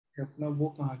अपना वो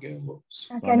कहाँ गया वो?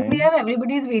 Can we have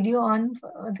everybody's video on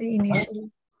for the initial?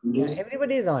 Yeah,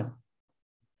 everybody is on.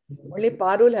 Only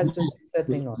Parul has to switch the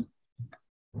thing on.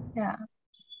 Yeah.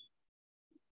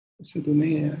 इसमें तो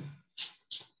नहीं है।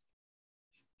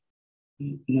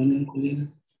 नॉन खुलेगा।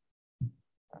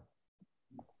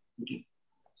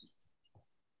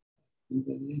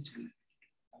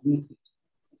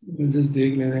 जस्ट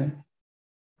देख ले रहे हैं।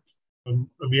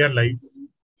 We are live.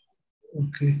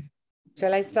 Okay.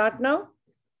 Shall I start now?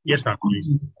 Yes, ma'am,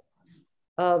 please.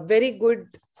 Very good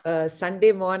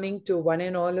Sunday morning to one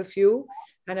and all of you,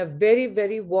 and a very,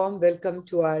 very warm welcome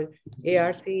to our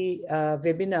ARC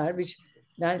webinar, which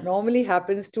normally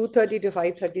happens 2:30 to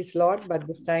 5:30 slot, but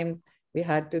this time we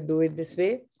had to do it this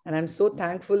way. And I'm so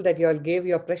thankful that you all gave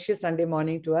your precious Sunday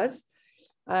morning to us.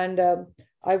 And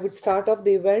I would start off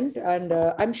the event, and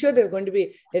I'm sure there are going to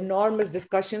be enormous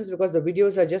discussions because the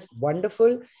videos are just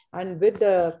wonderful. And with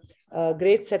the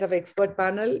great set of expert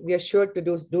panel, we are sure to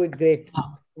do it great.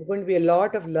 There's going to be a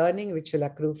lot of learning which will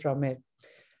accrue from it.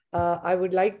 I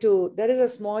would like to, there is a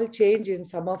small change in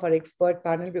some of our expert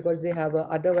panel because they have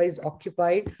otherwise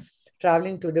occupied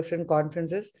traveling to different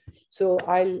conferences. So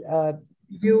I'll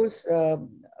use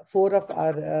 4 of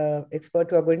our experts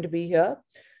who are going to be here.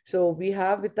 So we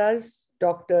have with us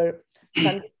Dr.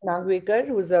 Sandeep Nagwekar,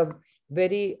 who's a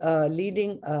very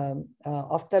leading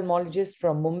ophthalmologist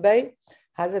from Mumbai,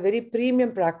 has a very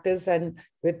premium practice and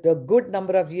with a good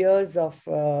number of years of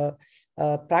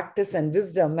practice and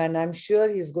wisdom. And I'm sure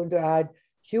he's going to add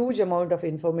huge amount of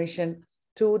information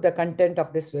to the content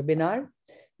of this webinar.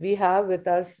 We have with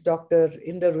us Dr.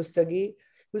 Inder Rustagi,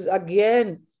 who's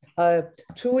again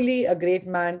truly a great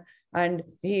man. And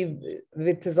he,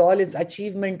 with all his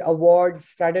achievement awards,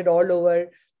 started all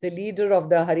over, the leader of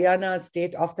the Haryana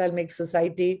State Ophthalmic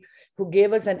Society, who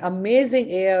gave us an amazing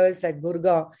AIOS at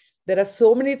Gurgaon. There are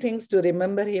so many things to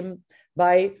remember him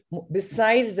by,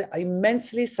 besides the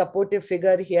immensely supportive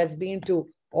figure he has been to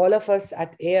all of us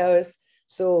at AIOS.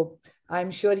 So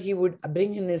I'm sure he would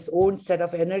bring in his own set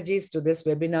of energies to this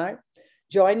webinar.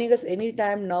 Joining us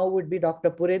anytime now would be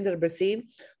Dr. Purendra Bhasin,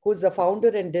 who's the founder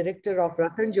and director of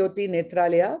Ratan Jyoti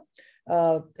Netralaya,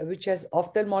 which has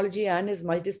ophthalmology and his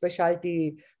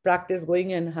multi-specialty practice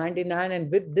going in hand.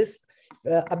 And with this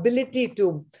ability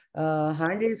to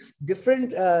handle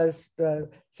different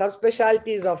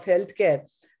subspecialties of healthcare,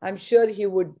 I'm sure he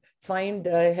would find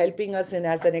helping us in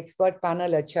as an expert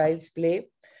panel a child's play.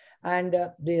 And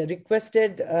they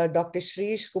requested Dr.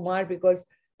 Shrish Kumar because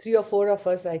 3 or 4 of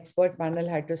us, our expert panel,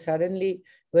 had to suddenly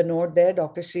were not there.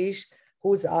 Dr. Shrish,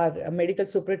 who's our medical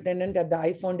superintendent at the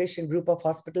Eye Foundation group of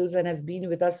hospitals and has been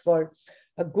with us for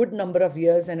a good number of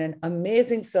years, and an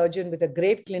amazing surgeon with a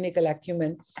great clinical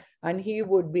acumen. And he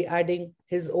would be adding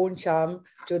his own charm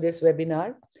to this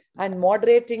webinar. And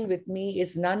moderating with me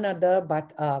is none other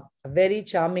but a very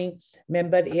charming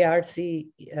member ARC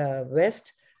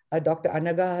West, Dr.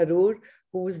 Anaga Harur,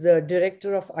 who is the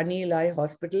director of Anil Eye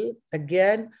Hospital.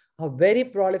 Again, a very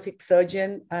prolific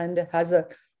surgeon and has her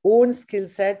own skill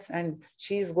sets. And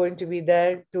she's going to be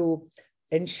there to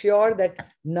ensure that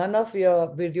none of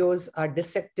your videos are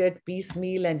dissected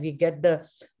piecemeal and we get the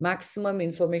maximum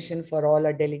information for all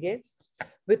our delegates.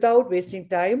 Without wasting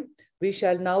time, we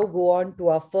shall now go on to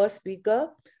our first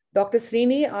speaker. Dr.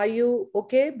 Srini, are you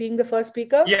okay being the first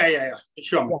speaker? Yeah.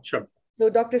 Sure. So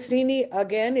Dr. Srini,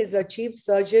 again, is a chief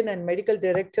surgeon and medical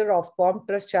director of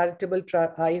ComTrust Charitable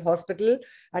Eye Hospital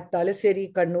at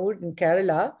Talaseri, Kannur in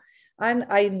Kerala. And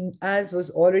as was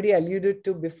already alluded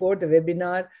to before the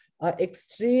webinar,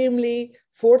 extremely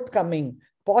forthcoming,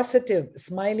 positive,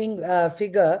 smiling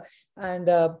figure, and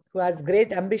who has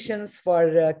great ambitions for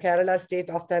Kerala State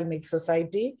Ophthalmic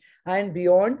Society and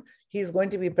beyond. He's going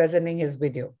to be presenting his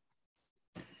video.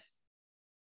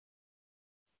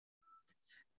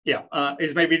 Yeah.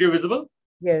 Is my video visible?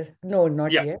 Yes. No,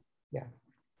 not yet. Yeah.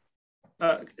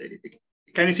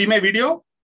 Can you see my video?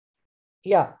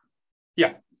 Yeah.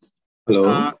 Yeah.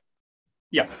 Hello.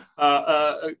 Good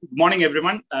morning,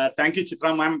 everyone. Thank you,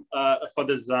 Chitra ma'am, for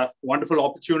this wonderful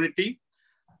opportunity.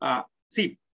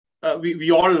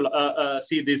 We all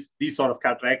see these sort of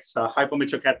cataracts,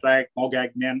 hypermature cataract,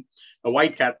 Morgagnian, a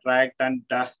white cataract, and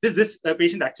this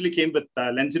patient actually came with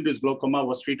lens-induced glaucoma,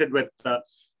 was treated with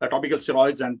topical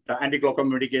steroids and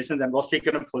anti-glaucoma medications, and was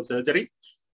taken up for surgery.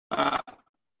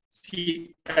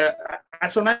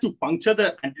 As soon as you puncture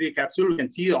the anterior capsule, you can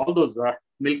see all those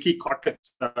milky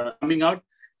cortex coming out.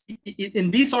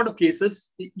 In these sort of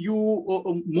cases,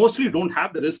 you mostly don't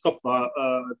have the risk of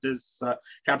this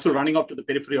capsule running up to the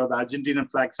periphery or the Argentinian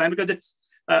flag sign, because it's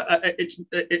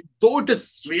though it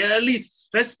is really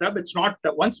stressed up, it's not,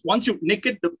 once you nick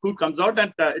it, the fluid comes out,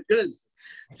 and it is.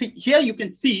 See, here you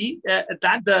can see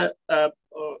that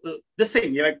this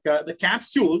thing, like the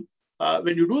capsule,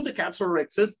 when you do the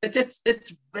capsulorhexis,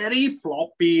 it's very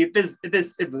floppy. It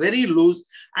is very loose,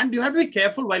 and you have to be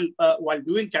careful while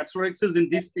doing capsulorhexis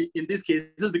in these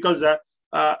cases, because the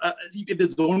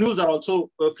zonules are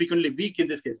also frequently weak in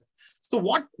this case. So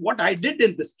what I did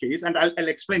in this case, and I'll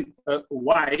explain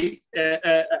why.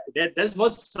 This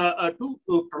was to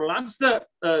prolapse the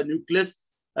nucleus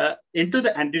into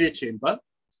the anterior chamber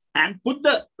and put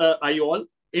the IOL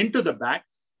into the back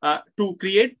to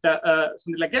create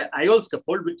something like an IOL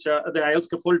scaffold, which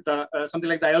something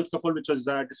like the IOL scaffold, which was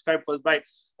described first by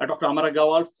Dr. Amar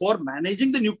Agarwal for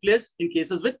managing the nucleus in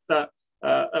cases with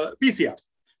PCRs.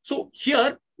 So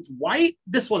here, why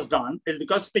this was done is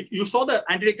because, like, you saw the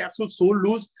anterior capsule so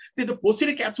loose. See, the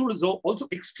posterior capsule is also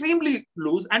extremely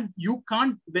loose, and you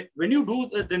can't, when you do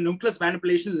the nucleus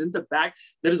manipulations in the back,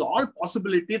 there is all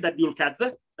possibility that you'll catch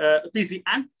the PC.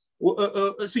 And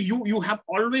so you have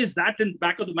always that in the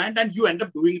back of the mind, and you end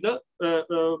up doing the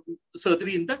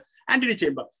surgery in the anterior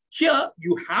chamber. Here,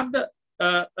 you have the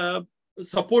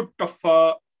support of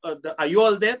the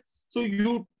IOL there. So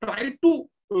you try to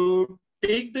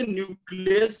take the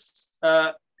nucleus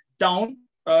down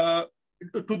to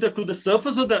the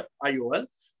surface of the IOL.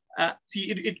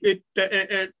 See,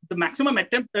 the maximum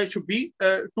attempt should be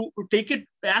to take it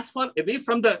as far away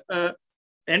from the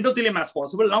endothelium as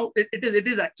possible. Now it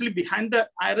is actually behind the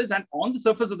iris and on the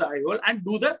surface of the IOL, and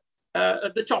do the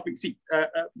chopping. See,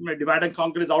 divide and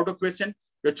conquer is out of question.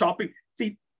 The chopping.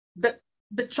 See, the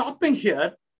chopping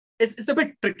here is a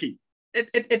bit tricky.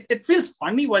 It feels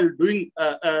funny while doing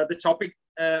the chopping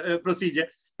procedure.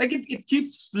 Like it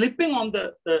keeps slipping on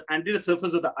the anterior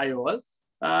surface of the IOL,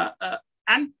 but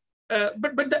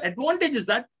the advantage is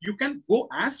that you can go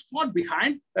as far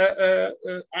behind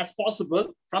as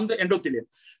possible from the endothelium.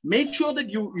 Make sure that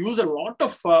you use a lot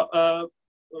of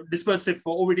dispersive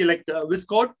OVD like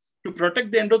Viscod to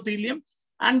protect the endothelium.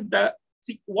 And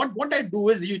see, what I do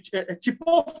is you chip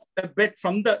off a bit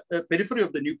from the periphery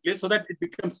of the nucleus so that it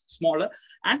becomes smaller,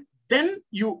 and then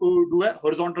you do a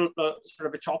horizontal sort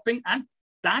of a chopping. And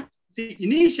that, see,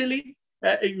 initially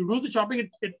you do the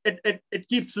chopping, it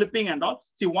keeps slipping and all.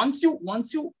 See, once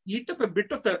you eat up a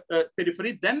bit of the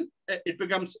periphery, then it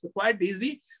becomes quite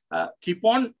easy. Keep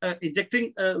on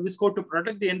injecting Viscod to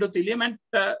protect the endothelium, and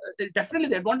definitely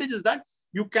the advantage is that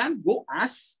you can go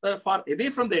as far away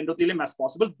from the endothelium as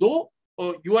possible, though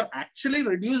you are actually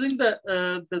reducing the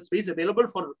space available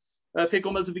for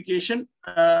phacoemulsification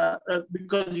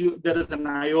because there is an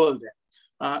IOL there.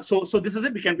 So this is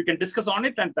it. We can discuss on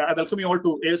it, and I welcome you all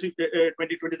to AIOS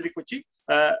 2023 Kochi.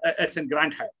 It's in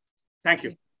Grand Hyatt. Thank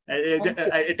you.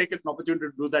 I take it an opportunity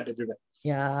to do that everywhere.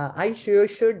 Yeah, I sure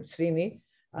should, Srini.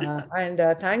 And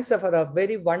thanks for a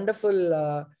very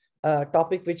wonderful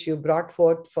topic which you brought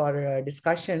forth for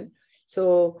discussion.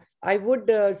 So I would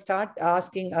start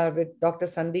asking with Dr.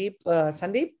 Sandeep.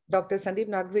 Dr. Sandeep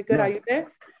Nagvikar, are you there?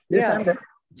 Yes, yeah. I'm there.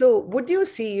 So would you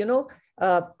see,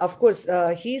 of course,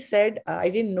 he said, I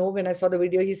didn't know when I saw the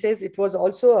video, he says it was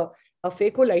also a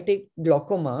phacolytic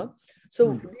glaucoma.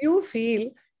 So do you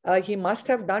feel he must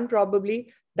have done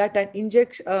probably that an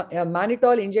injection, a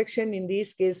mannitol injection in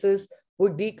these cases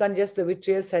would decongest the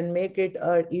vitreous and make it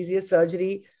an easier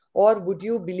surgery? Or would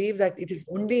you believe that it is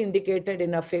only indicated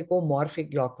in a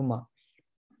phacomorphic glaucoma?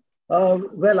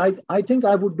 Well, I think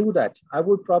I would do that. I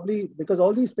would probably, because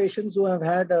all these patients who have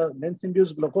had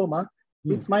lens-induced glaucoma,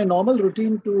 it's my normal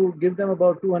routine to give them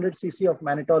about 200 cc of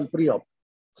mannitol pre-op,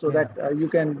 so that you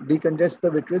can decongest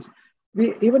the vitreous.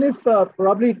 Even if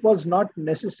probably it was not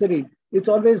necessary, it's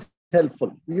always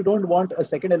helpful. You don't want a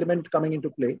second element coming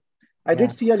into play. I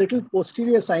did see a little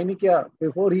posterior synechia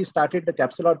before he started the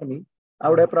capsulotomy. I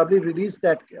would have probably released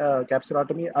that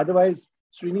capsulotomy. Otherwise,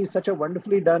 Srini is such a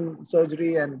wonderfully done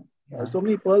surgery, and so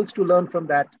many pearls to learn from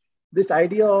that. This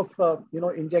idea of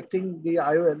injecting the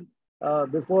IOL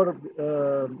before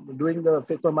doing the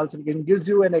phacoemulsification gives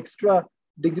you an extra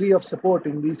degree of support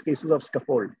in these cases of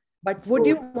scaffold. But would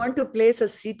you want to place a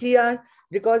CTR?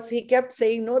 Because he kept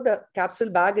saying, no, the capsule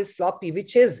bag is floppy,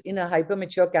 which is in a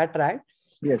hypermature cataract.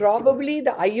 Yes. Probably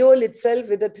the IOL itself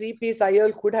with a 3-piece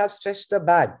IOL could have stretched the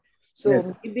bag.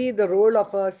 So maybe the role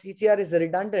of a CTR is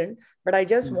redundant, but I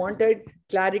just wanted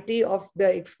clarity of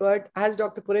the expert. Has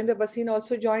Dr. Purendra Bhasin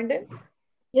also joined in?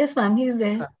 Yes, ma'am, he is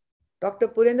there. Dr.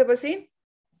 Purendra Bhasin?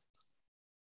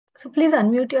 So please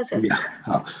unmute yourself.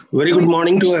 Yeah. Very good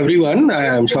morning to everyone. I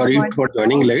am sorry for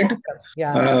joining late.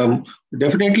 Yeah.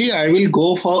 Definitely, I will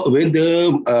go with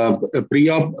the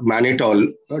pre-op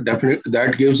mannitol. Definitely,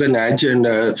 that gives an edge and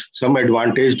some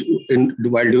advantage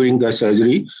while doing the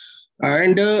surgery.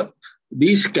 And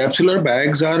these capsular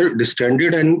bags are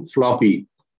distended and floppy.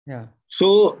 Yeah.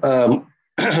 So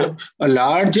a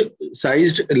large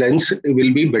sized lens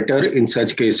will be better in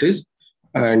such cases.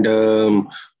 And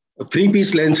a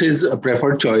three-piece lens is a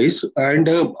preferred choice. And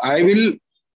I will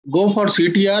go for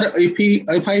CTR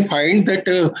if I find that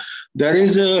there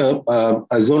is a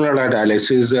zonal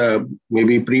dialysis,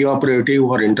 maybe pre-operative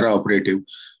or intraoperative.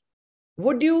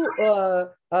 Would you,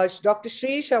 Dr.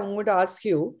 Shreesh, I'm going to ask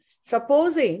you,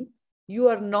 supposing you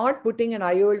are not putting an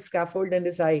IOL scaffold in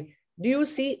this eye, do you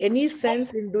see any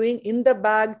sense in doing in the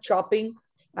bag chopping?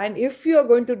 And if you are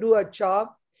going to do a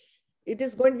chop, it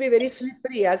is going to be very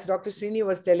slippery, as Dr. Srini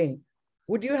was telling.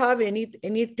 Would you have any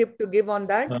tip to give on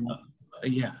that?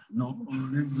 Yeah, no,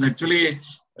 this is actually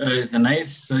it's a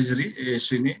nice surgery,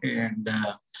 Srini, and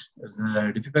it's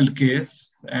a difficult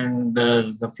case, and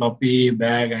the floppy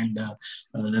bag, and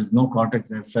there's no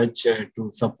cortex as such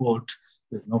to support.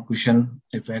 There's no cushion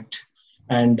effect.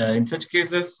 And in such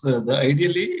cases,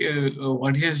 ideally,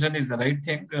 what he has done is the right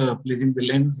thing, placing the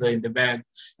lens in the bag.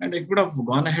 And I could have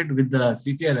gone ahead with the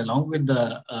CTR along with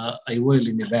the IOL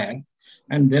in the bag,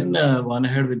 and then gone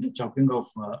ahead with the chopping of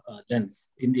lens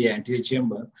in the anterior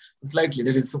chamber. Slightly,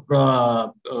 that is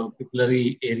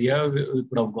suprapupillary area. We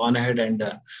could have gone ahead and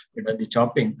done the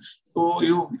chopping. So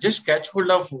you just catch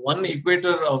hold of one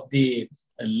equator of the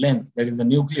lens, that is the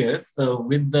nucleus,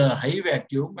 with the high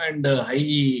vacuum and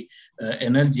high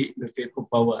energy, the phaco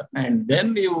power, and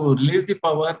then you release the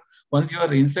power. Once you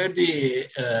are inside the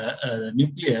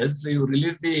nucleus, you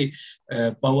release the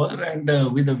power, and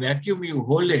with the vacuum you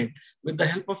hold it. With the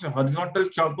help of a horizontal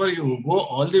chopper, you go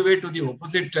all the way to the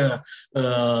opposite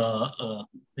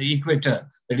the equator,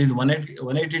 that is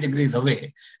 180 degrees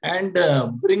away, and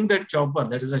bring that chopper,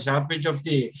 that is the sharp edge of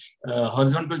the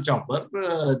horizontal chopper,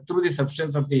 through the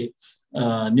substance of the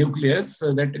nucleus,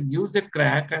 that gives a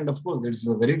crack. And of course, it's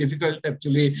very difficult.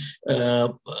 Actually,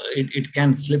 it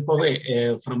can slip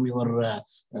away from your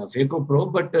phaco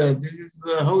probe, but this is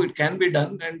how it can be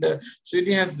done. And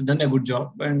Srini has done a good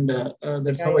job, and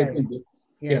that's how I think.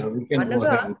 Yeah, we can go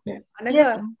ahead with that.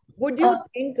 Anaga, would you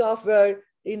think of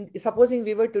supposing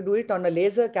we were to do it on a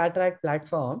laser cataract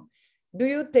platform, do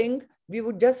you think we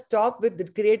would just stop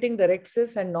with creating the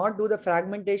rexus and not do the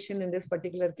fragmentation in this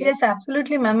particular case? Yes,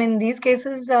 absolutely, ma'am. In these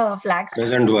cases, flax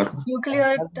doesn't work.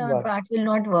 Nuclear part will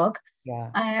not work.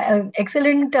 Yeah.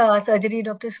 Excellent surgery,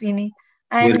 Dr. Srini.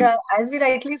 And as we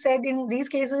rightly said, in these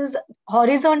cases,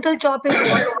 horizontal chop is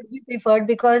what should be preferred,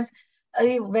 because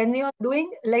when you are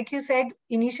doing, like you said,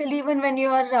 initially, even when you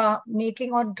are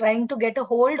making or trying to get a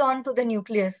hold on to the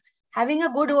nucleus, having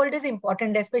a good hold is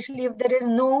important, especially if there is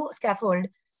no scaffold.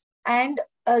 And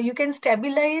you can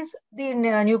stabilize the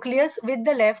nucleus with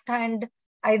the left hand,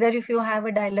 either if you have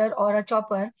a dialer or a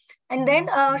chopper, and then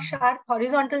a sharp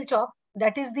horizontal chop.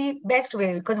 That is the best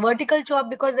way, because vertical chop,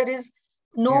 because there is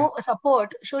no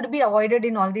support, should be avoided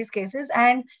in all these cases.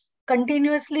 And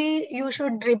continuously you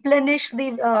should replenish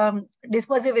the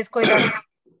dispersive viscoelastic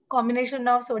combination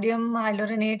of sodium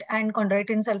hyaluronate and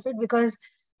chondroitin sulfate, because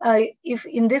if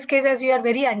in this case, as you are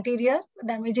very anterior,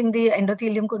 damaging the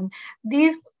endothelium,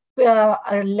 these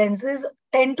lenses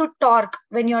tend to torque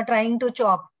when you're trying to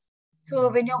chop. So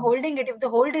when you're holding it, if the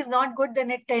hold is not good, then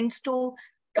it tends to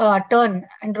turn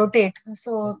and rotate.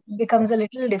 So becomes a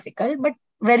little difficult, but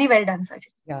very well done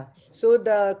surgery. Yeah. So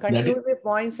the conclusive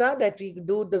points are that we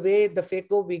do the way the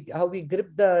phaco, how we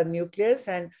grip the nucleus,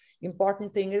 and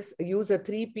important thing is use a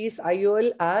 3-piece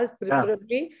IOL as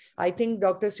preferably. Yeah. I think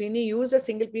Dr. Srini used a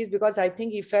single piece because I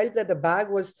think he felt that the bag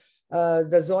was,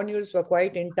 the zonules were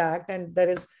quite intact, and there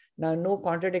is now no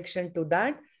contradiction to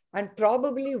that. And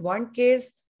probably one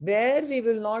case where we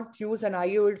will not use an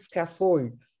IOL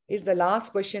scaffold is the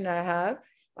last question I have.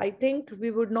 I think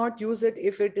we would not use it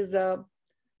if it is a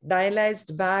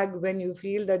dialyzed bag, when you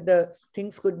feel that the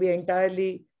things could be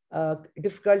entirely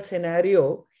difficult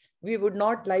scenario. We would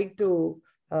not like to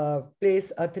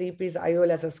place a 3-piece IOL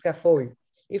as a scaffold,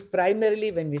 if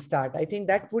primarily when we start. I think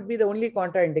that would be the only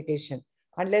contraindication,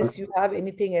 unless you have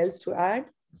anything else to add.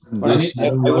 I would like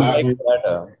to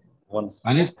add one.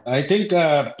 I think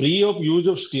pre-op use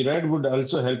of steroid would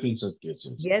also help in such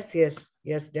cases.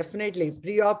 Yes, definitely.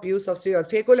 Pre-op use of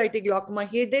steroid. Phacolytic glaucoma,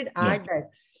 he did add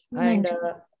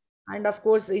that. And of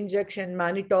course, injection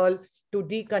mannitol to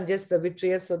decongest the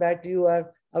vitreous so that you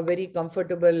are a very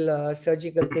comfortable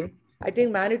surgical thing. I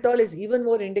think mannitol is even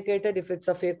more indicated if it's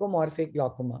a phacomorphic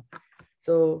glaucoma.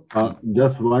 So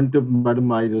just one tip,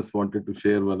 madam, I just wanted to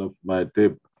share one of my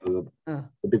tips,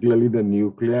 particularly the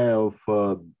nuclei of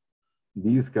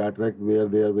these cataracts where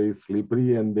they are very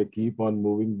slippery and they keep on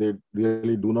moving. They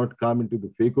really do not come into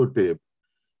the phacotip.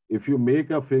 If you make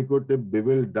a phacotip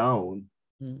bevel down,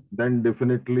 then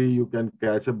definitely you can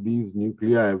catch up these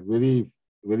nuclei very,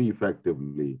 very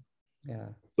effectively. Yeah.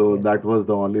 So that was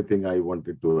the only thing I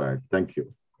wanted to add. Thank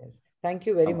you. Yes. Thank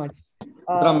you very much.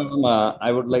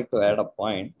 I would like to add a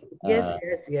point. Yes.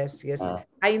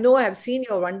 I know I've seen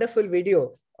your wonderful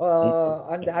video.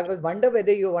 And I will wonder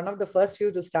whether you're one of the first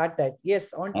few to start that.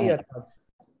 Yes, on to your thoughts.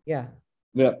 Yeah.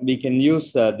 We can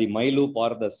use the MyLoop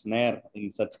or the snare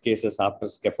in such cases after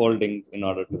scaffolding in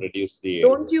order to reduce the...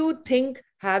 Don't you think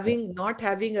not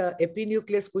having a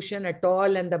epinucleus cushion at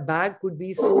all and the bag could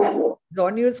be so,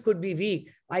 zonules could be weak?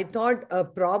 I thought a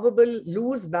probable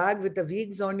loose bag with a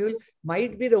weak zonule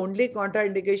might be the only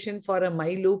contraindication for a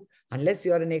MyLoop, unless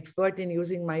you're an expert in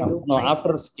using MyLoop. No,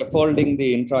 after scaffolding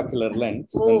the intraocular lens,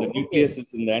 when the nucleus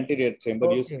is in the anterior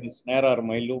chamber, using the snare or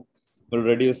MyLoop will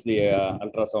reduce the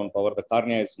ultrasound power. The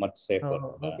cornea is much safer.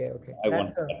 Okay. I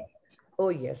want that. Oh,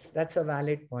 yes, that's a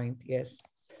valid point. Yes.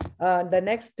 The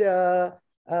next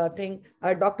thing,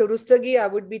 Dr. Rustagi, I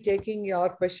would be taking your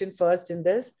question first in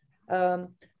this.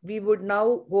 We would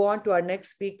now go on to our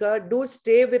next speaker. Do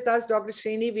stay with us, Dr.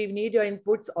 Srini. We need your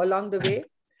inputs along the way.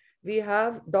 We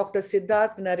have Dr.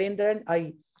 Siddharth Narendran,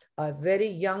 a very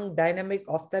young, dynamic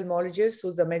ophthalmologist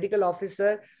who's a medical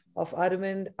officer of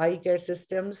Arvind Eye Care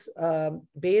Systems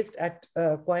based at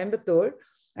Coimbatore.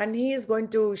 And he is going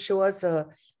to show us a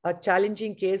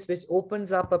challenging case which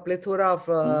opens up a plethora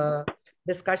of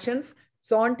discussions.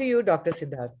 So on to you, Dr.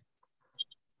 Siddharth.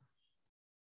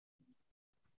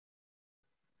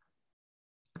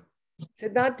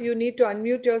 Siddharth, you need to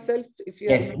unmute yourself if you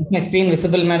Yes, is my screen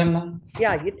visible, madam?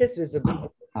 Yeah, it is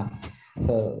visible.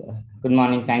 So, good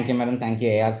morning. Thank you, madam. Thank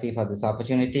you, ARC, for this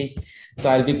opportunity. So,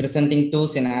 I'll be presenting two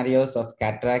scenarios of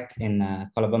cataract in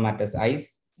colobomatous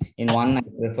eyes. In one, I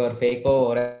prefer phaco,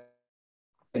 or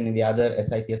in the other,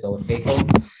 SICS over phaco.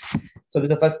 So, this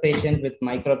is the first patient with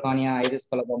microcornea, iris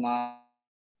coloboma,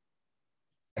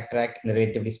 cataract, and a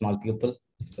relatively small pupil.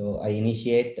 So, I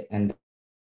initiate and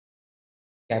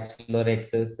capsular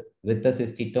rhexis with the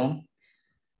cystitome.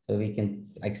 So we can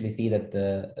actually see that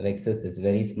the rhexis is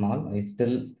very small. We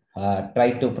still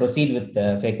try to proceed with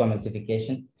the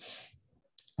phacoemulsification.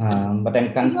 But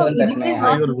I'm concerned that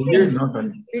my video is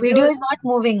not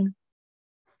moving.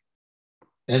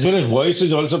 As well as voice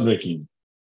is also breaking.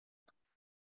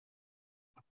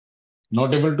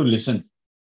 Not able to listen.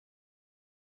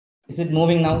 Is it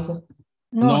moving now, sir?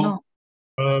 No.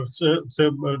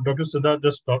 Dr. Siddharth,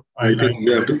 just stop. I think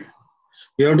you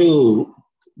have to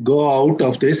go out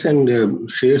of this and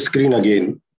share screen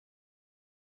again.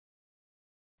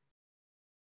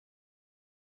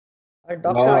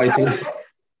 Dr.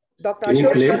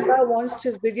 Ashok Kanda wants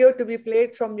his video to be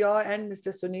played from your end,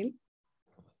 Mr. Sunil.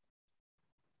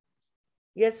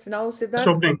 Yes, now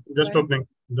Siddharth. Just opening.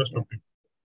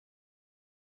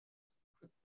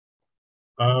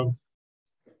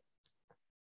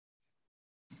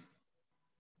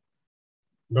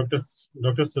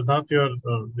 Dr. Siddharth, you're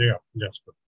there. Just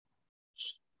go.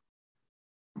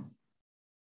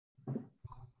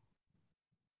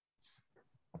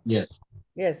 Yes.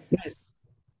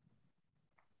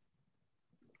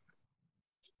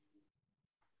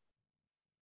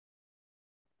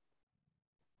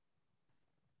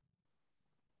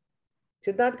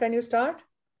 Siddharth, can you start?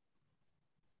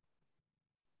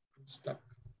 Stuck.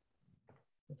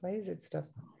 Why is it stuck?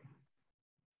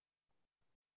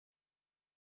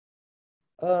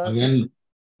 Again,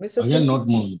 Mr. not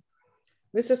moving.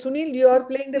 Mr. Sunil, you are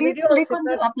playing the video. Click on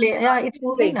the play. Yeah, it's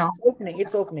moving now.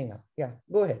 It's opening up. Yeah,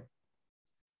 go ahead.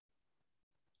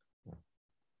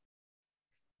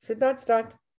 Siddharth,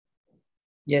 start.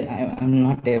 Yeah, I'm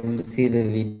not able to see the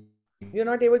video. You're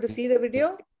not able to see the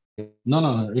video?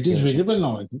 No. It is visible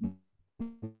now, I think.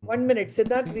 1 minute.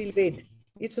 Siddharth, we'll wait.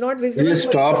 It's not visible. Please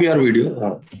stop your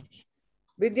video.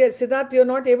 Vidya, Siddharth, you're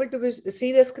not able to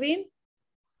see the screen?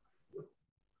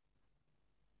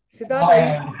 Siddharth,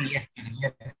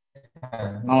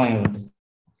 now I'm able to see.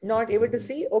 Not able to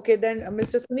see? Okay, then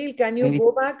Mr. Sunil, can you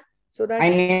go back so that...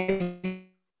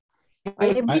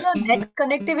 Maybe your net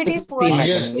connectivity is poor.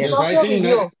 Yes, I think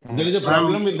there is a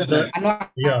problem with the net.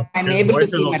 I'm able to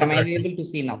see, madam. I'm able to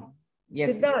see now.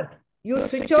 Yes. Siddharth, you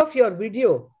switch off your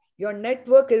video. Your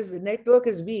network is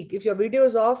weak. If your video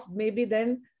is off, maybe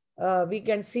then we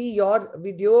can see your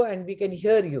video and we can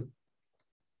hear you.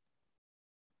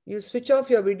 You switch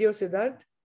off your video, Siddharth.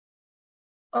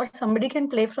 or somebody can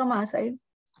play from our side.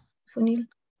 Sunil.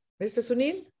 Mr.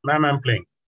 Sunil? Ma'am, I'm playing.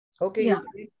 Okay, Yeah. you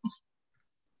play.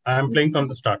 I'm playing from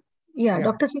the start. Yeah,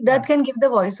 Dr. Siddharth can give the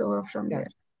voiceover from there.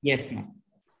 Yes, ma'am.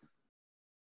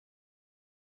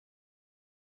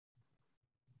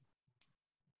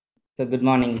 So good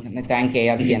morning. Thank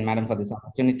ARC and Madam for this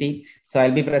opportunity. So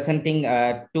I'll be presenting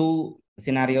two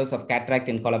scenarios of cataract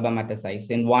in colobomata eyes.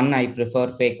 In one, I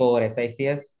prefer phaco or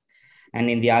SICS, and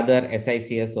in the other,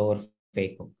 SICS over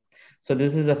phaco. So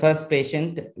this is the first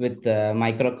patient with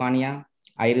microcornea,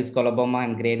 iris coloboma,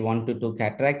 and grade 1 to 2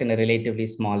 cataract in a relatively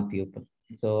small pupil.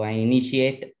 So I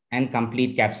initiate and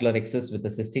complete capsular rhexis with the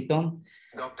cystitome.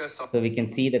 So we can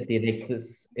see that the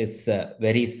rhexis is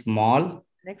very small.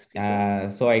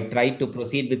 So I tried to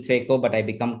proceed with phaco, but I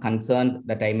become concerned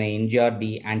that I may injure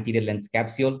the anterior lens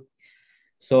capsule.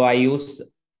 So I use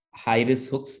iris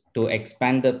hooks to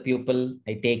expand the pupil.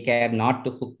 I take care not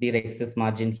to hook the rhexis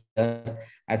margin here,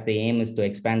 as the aim is to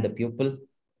expand the pupil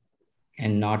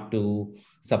and not to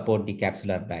support the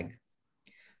capsular bag.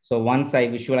 So once I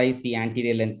visualize the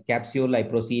anterior lens capsule, I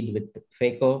proceed with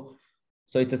phaco.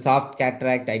 So it's a soft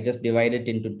cataract. I just divide it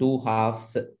into two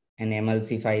halves and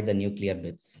emulsify the nuclear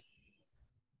bits.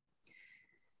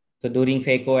 So during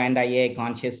phaco and IA, I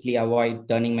consciously avoid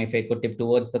turning my phaco tip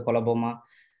towards the coloboma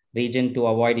region to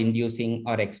avoid inducing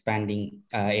or expanding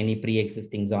any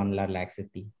pre-existing zonular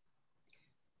laxity.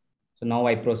 So now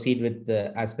I proceed with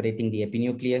aspirating the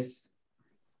epinucleus.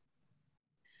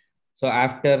 So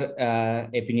after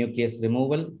epinucleus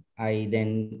removal, I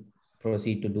then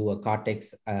proceed to do a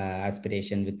cortex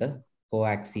aspiration with the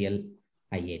coaxial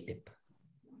IA tip.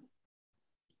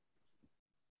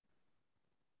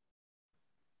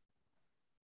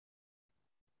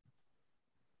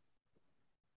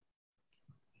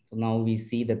 So now we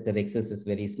see that the rhexis is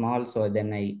very small. So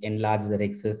then I enlarge the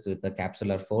rhexis with the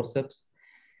capsular forceps.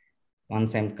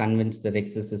 Once I'm convinced the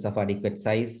rhexis is of adequate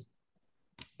size,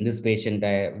 in this patient,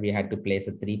 we had to place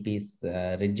a 3-piece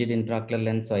rigid intraocular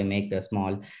lens. So I make a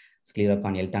small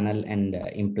sclerocorneal tunnel and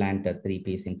implant a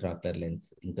 3-piece intraocular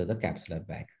lens into the capsular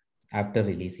bag after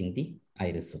releasing the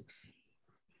iris hooks.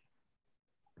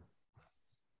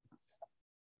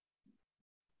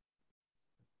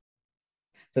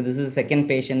 So this is the second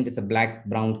patient. It's a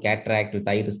black-brown cataract with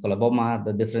iris coloboma.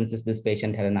 The difference is this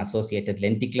patient had an associated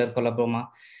lenticular coloboma.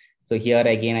 So here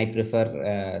again, I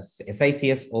prefer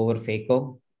SICS over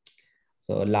phaco.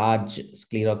 So a large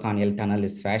sclerocorneal tunnel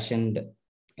is fashioned.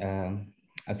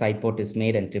 A side port is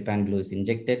made and trypan glue is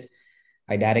injected.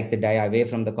 I direct the dye away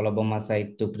from the coloboma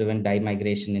site to prevent dye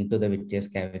migration into the vitreous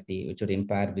cavity, which would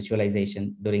impair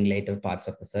visualization during later parts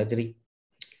of the surgery.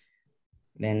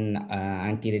 Then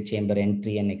anterior chamber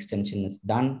entry and extension is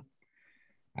done.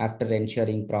 After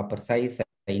ensuring proper size,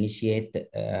 I initiate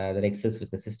the rhexis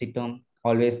with the cystitome.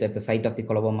 Always at the site of the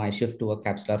coloboma, I shift to a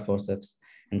capsular forceps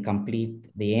and complete.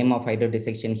 The aim of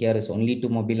hydrodissection here is only to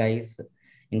mobilize.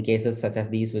 In cases such as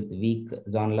these with weak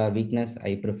zonular weakness,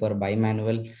 I prefer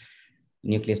bimanual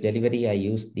nucleus delivery. I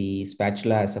use the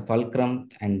spatula as a fulcrum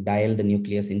and dial the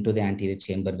nucleus into the anterior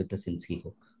chamber with the Sinskey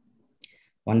hook.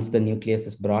 Once the nucleus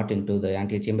is brought into the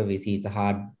anterior chamber, we see it's a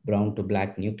hard brown to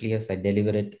black nucleus. I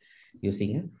deliver it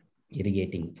using an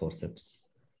irrigating forceps.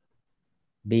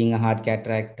 Being a hard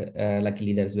cataract,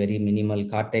 luckily there's very minimal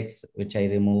cortex, which I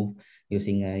remove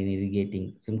using an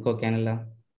irrigating Simcoe cannula.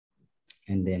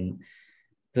 And then,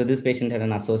 so this patient had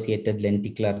an associated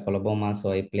lenticular coloboma.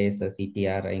 So I place a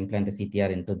CTR, I implant a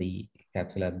CTR into the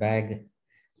capsular bag.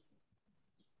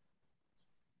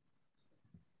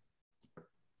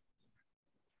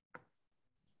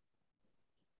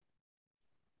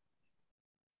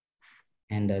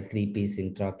 And a 3-piece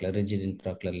intraocular, rigid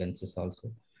intraocular lens is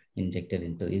also injected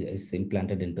into, is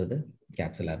implanted into the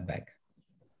capsular bag.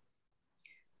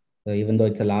 So even though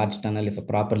it's a large tunnel, if a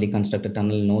properly constructed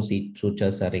tunnel, no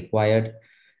sutures are required,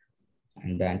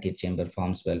 and the anterior chamber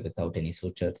forms well without any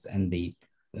sutures, and the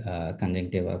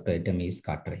conjunctiva peritomy is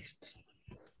cauterized.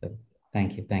 So,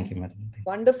 thank you, madam.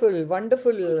 Wonderful,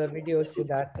 wonderful videos.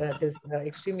 That is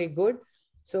extremely good.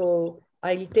 So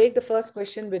I'll take the first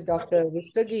question with Dr.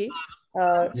 Rustagi.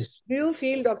 Yes. Do you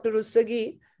feel, Dr.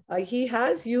 Rustagi, he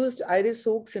has used iris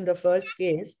hooks in the first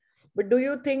case, but do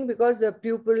you think because the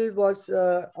pupil was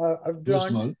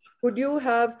drawn, could you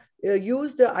have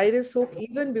used the iris hook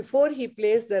even before he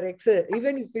placed the rhexis,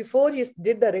 even before he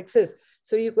did the rhexis,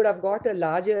 so you could have got a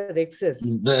larger rhexis?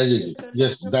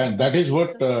 Yes, that is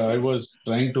what I was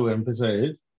trying to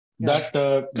emphasize, that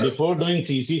before doing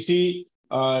CCC,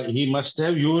 he must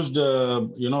have used,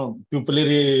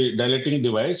 pupillary dilating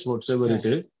device, whatsoever it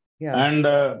is. And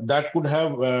that could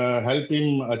have helped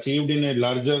him achieved in a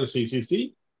larger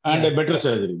CCC. and a better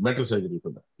surgery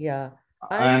for that. Yeah.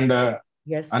 And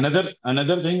yes.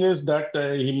 Another thing is that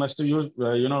he must use,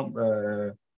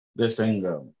 this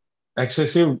thing,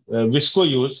 excessive visco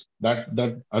use. That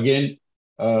again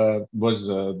was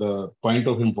the point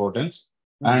of importance.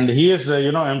 And he has,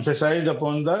 emphasized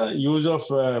upon the use of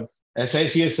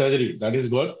SICS surgery. That is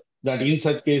good. That in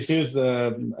such cases,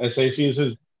 SICS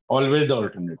is always the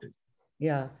alternative.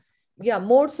 Yeah. Yeah,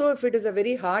 more so if it is a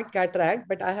very hard cataract,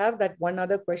 but I have that one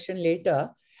other question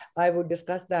later. I would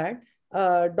discuss that.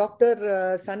 Dr.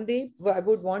 Sandeep, I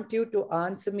would want you to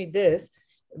answer me this.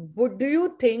 Do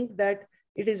you think that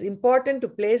it is important to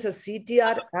place a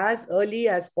CTR as early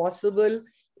as possible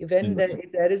when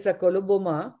there is a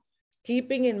coloboma,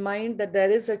 keeping in mind that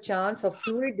there is a chance of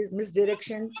fluid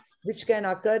misdirection which can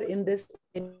occur in this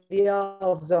area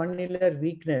of zonular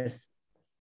weakness?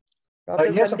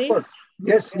 Dr. Yes, Sandeep? of course.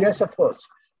 Yes, of course.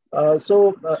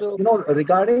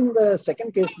 Regarding the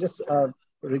second case,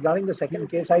 regarding the second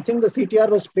case, I think the CTR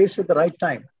was placed at the right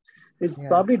time. It's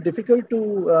probably difficult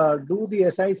to do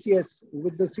the SICS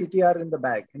with the CTR in the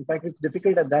bag. In fact, it's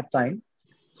difficult at that time.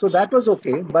 So that was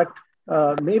okay. But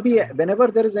maybe whenever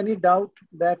there is any doubt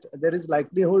that there is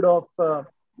likelihood of,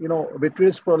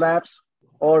 vitreous prolapse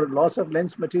or loss of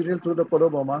lens material through the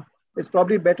coloboma, it's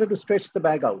probably better to stretch the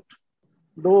bag out.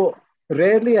 Though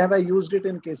rarely have I used it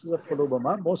in cases of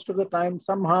coloboma. Most of the time,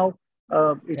 somehow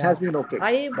it has been okay.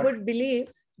 I would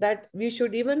believe that we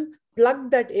should even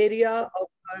plug that area of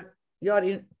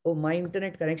oh, my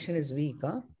internet connection is weak.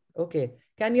 Huh? Okay.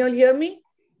 Can you all hear me?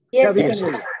 Yes, we can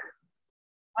hear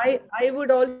you. I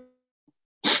would also.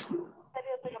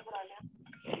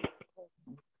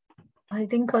 I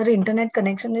think her internet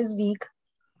connection is weak.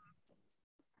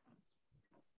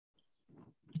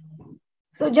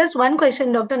 So just one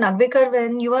question, Dr. Nagvekar,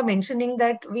 when you were mentioning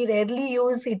that we rarely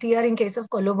use CTR in case of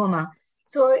coloboma.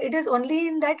 So it is only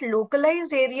in that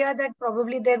localized area that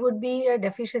probably there would be a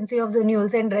deficiency of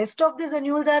zonules, and rest of the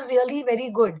zonules are really very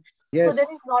good. Yes. So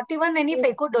there is not even any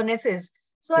phacodonesis.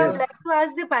 So I would like to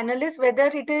ask the panelists whether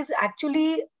it is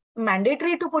actually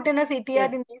mandatory to put in a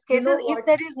CTR in these cases if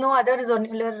there is no other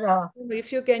zonular.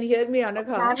 If you can hear me,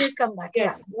 Anagha. Ma'am has come back.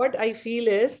 Yes, what I feel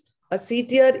is a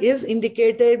CTR is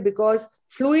indicated because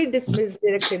fluid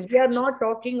misdirection. We are not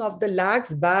talking of the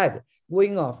lax bag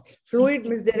going off. Fluid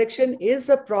misdirection is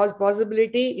a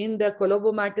possibility in the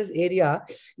colobomatous area.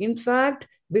 In fact,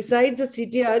 besides the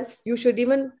CTR, you should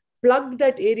even plug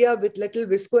that area with little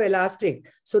viscoelastic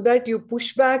so that you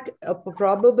push back a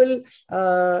probable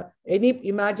any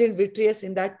imagined vitreous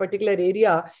in that particular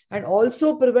area, and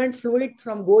also prevent fluid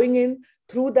from going in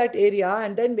through that area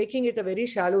and then making it a very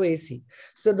shallow AC.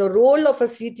 So the role of a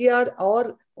CTR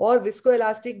or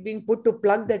viscoelastic being put to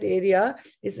plug that area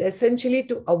is essentially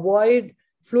to avoid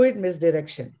fluid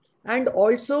misdirection. And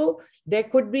also there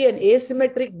could be an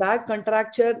asymmetric bag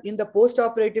contracture in the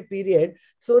post-operative period.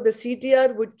 So the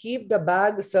CTR would keep the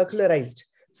bag circularized.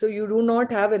 So you do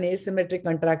not have an asymmetric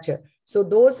contracture. So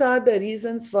those are the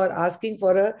reasons for asking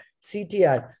for a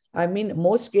CTR. I mean,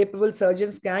 most capable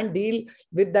surgeons can deal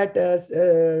with that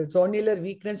zonular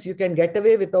weakness. You can get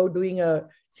away without doing a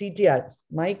CTR.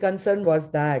 My concern was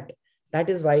that. That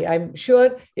is why I'm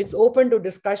sure it's open to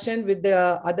discussion with the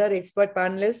other expert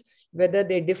panelists, whether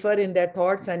they differ in their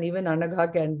thoughts, and even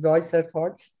Anagha can voice her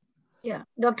thoughts. Yeah.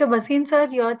 Dr. Bhasin sir,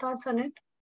 your thoughts on it?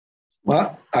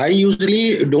 Well, I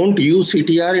usually don't use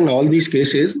CTR in all these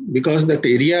cases because that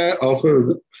area of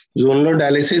zonular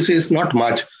dialysis is not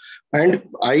much. And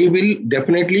I will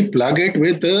definitely plug it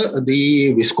with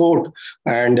the viscoat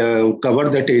and cover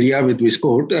that area with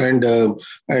viscoat, and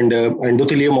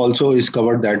endothelium also is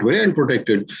covered that way and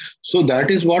protected. So that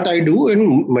is what I do.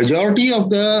 In majority of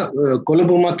the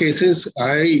coloboma cases,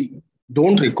 I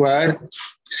don't require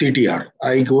CTR.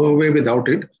 I go away without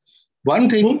it. One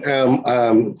thing,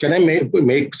 can I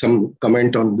make some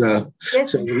comment on the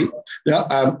surgery? Yeah,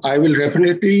 I will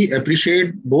definitely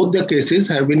appreciate both the cases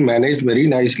have been managed very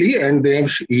nicely, and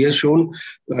he has shown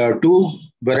two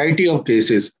variety of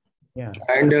cases. Yeah.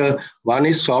 And one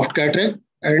is soft cataract,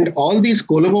 and all these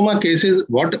coloboma cases,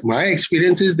 what my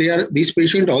experience is, these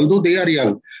patients, although they are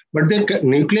young, but their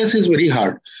nucleus is very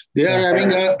hard. They are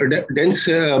having a dense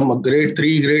grade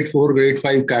 3, grade 4, grade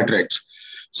 5 cataracts.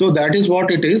 So that is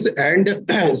what it is. And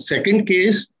second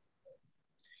case,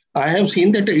 I have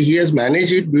seen that he has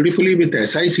managed it beautifully with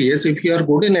SICS. If you are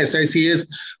good in SICS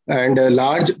and a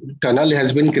large tunnel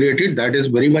has been created, that is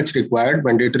very much required,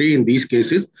 mandatory in these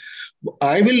cases.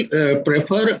 I will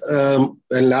prefer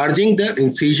enlarging the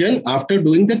incision after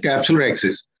doing the capsular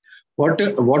access.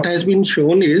 what has been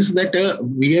shown is that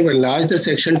we have enlarged the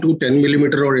section to 10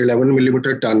 millimeter or 11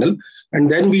 millimeter tunnel, and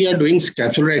then we are doing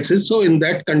capsular access. So in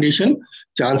that condition,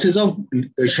 chances of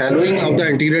shallowing of the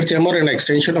anterior chamber and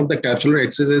extension of the capsular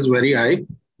access is very high.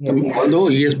 Although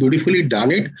he has beautifully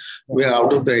done it,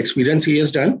 out of the experience he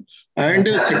has done. And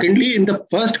secondly, in the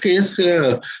first case,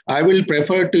 I will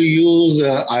prefer to use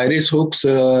iris hooks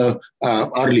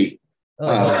early.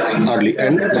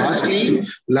 And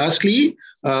lastly,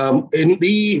 in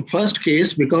the first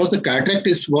case, because the cataract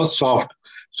was soft,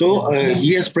 so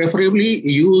he has preferably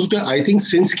used, I think,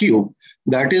 Sinskey hook.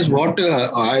 That is what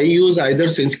I use, either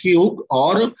Sinskey hook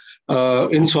or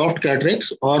in soft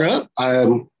cataracts or a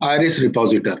iris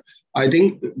repositor. I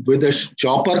think with a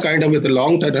chopper kind of with a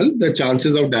long tunnel, the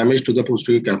chances of damage to the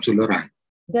posterior capsular eye.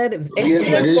 The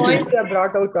excellent points you have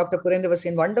brought out, Dr. Purendra was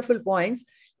saying, wonderful points.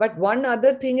 But one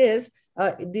other thing is,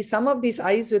 some of these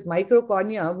eyes with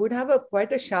microcornea would have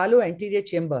quite a shallow anterior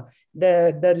chamber.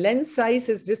 The lens size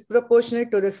is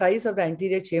disproportionate to the size of the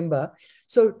anterior chamber.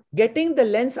 So getting the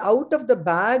lens out of the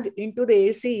bag into the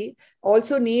AC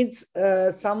also needs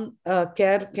some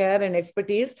care and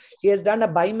expertise. He has done a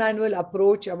bimanual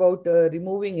approach about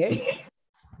removing it.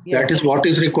 Yes. That is what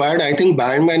is required. I think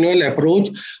bimanual approach,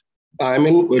 I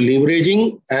mean,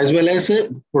 leveraging as well as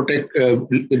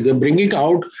bringing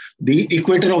out the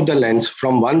equator of the lens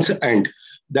from one end.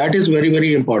 That is very,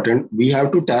 very important. We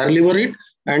have to tire lever it,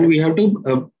 and we have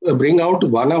to bring out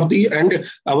one of the, and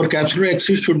our capsular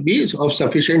axis should be of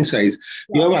sufficient size.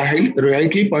 You have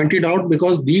rightly pointed out,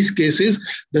 because these cases,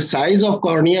 the size of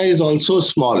cornea is also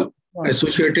small.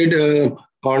 Associated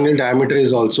corneal diameter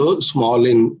is also small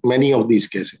in many of these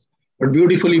cases. But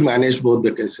beautifully managed both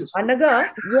the cases. Anaga,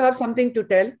 you have something to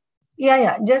tell?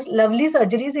 Yeah. Just lovely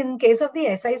surgeries. In case of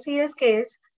the SICS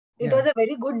case, it was a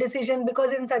very good decision,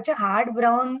 because in such a hard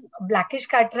brown blackish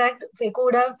cataract, phaco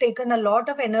would have taken a lot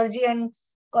of energy and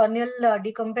corneal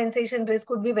decompensation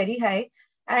risk would be very high.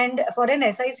 And for an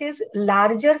SICS,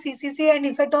 larger CCC, and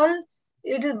if at all,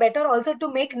 it is better also to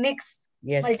make nicks,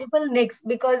 multiple nicks,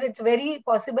 because it's very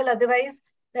possible otherwise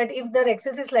that if the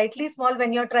rhexis is slightly small,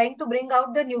 when you're trying to bring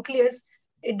out the nucleus,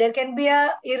 there can be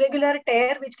a irregular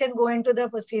tear which can go into the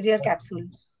posterior capsule.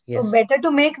 So better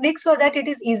to make nicks so that it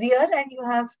is easier and you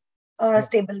have a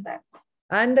stable bag.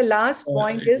 And the last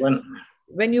point is,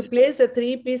 when you place a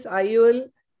 3-piece IOL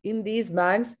in these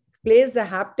bags, place the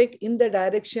haptic in the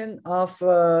direction of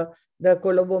the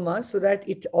coloboma so that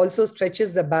it also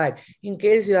stretches the bag in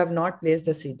case you have not placed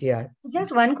the CTR.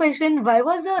 Just one question. Why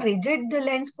was a rigid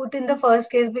lens put in the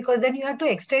first case? Because then you had to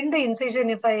extend the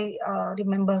incision, if I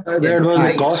remember. That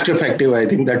was cost effective. I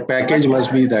think that package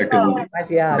must be that. That's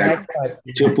right.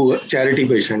 Charity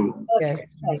patient. Okay.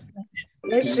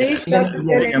 Yes. My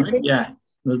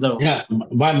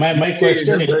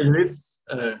question is,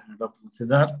 Dr.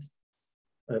 Siddharth,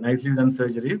 nicely done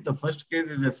surgeries. The first case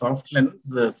is a soft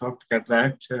lens, soft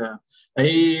cataract.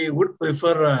 I would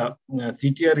prefer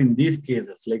CTR in these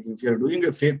cases. Like if you're doing a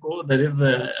phaco, there is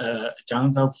a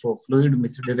chance of fluid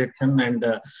misdirection and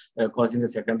causing a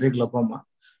secondary glaucoma.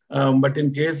 But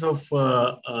in case of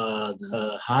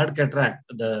the hard cataract,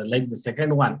 like the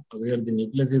second one, where the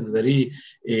nucleus is very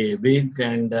big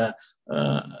and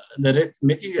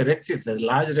making a rhexis, a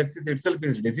large rhexis itself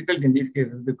is difficult in these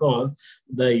cases, because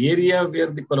the area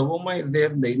where the coloboma is there,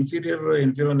 the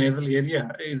infero-nasal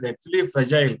area is actually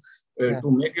fragile.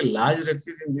 To make a large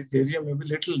rhexis in this area may be a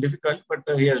little difficult, but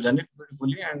he has done it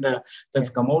beautifully and has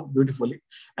come out beautifully.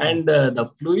 And the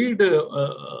fluid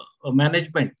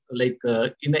management, like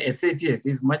in the SHS,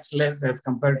 is much less as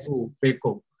compared to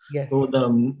phaco. So the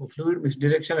fluid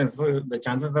misdirection, and so the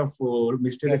chances of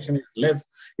misdirection is less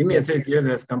in SHS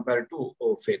as compared to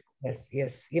phaco.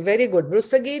 Yes. Very good.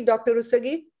 Rustagi, Dr.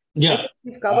 Rustagi? Yeah.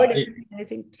 You've covered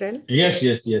anything to tell? Yes.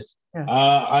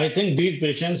 I think these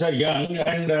patients are young,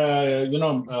 and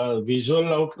visual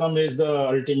outcome is the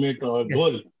ultimate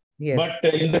goal. But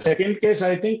in the second case,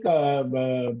 I think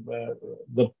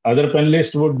the other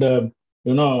panelists would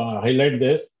highlight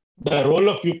this: the role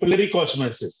of pupillary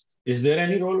cosmesis. Is there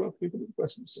any role of pupillary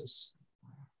cosmesis?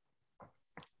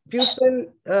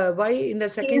 Pupil, why in the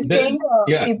second case?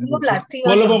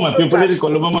 Pupillary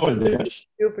coloboma was there.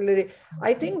 Pupillary.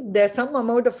 I think there's some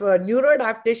amount of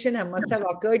neuroadaptation must have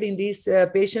occurred in these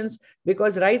patients,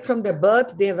 because right from the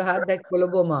birth they have had that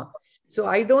coloboma. So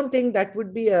I don't think that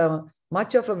would be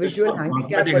much of a visual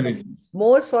handicap.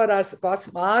 Most for us,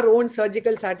 our own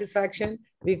surgical satisfaction,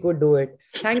 we could do it.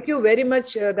 Thank you very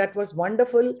much. That was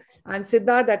wonderful. And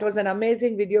Siddharth, that was an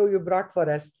amazing video you brought for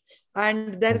us.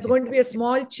 And there's going to be a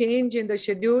small change in the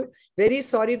schedule. Very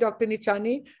sorry, Dr.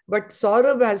 Nichani, but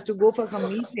Saurabh has to go for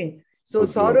some meeting. So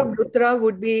Saurabh Luthra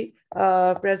would be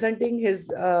presenting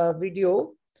his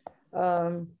video.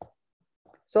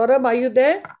 Saurabh, are you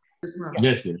there?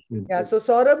 Yes, yes. Yeah, so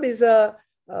Saurabh is a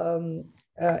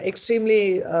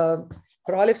extremely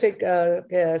prolific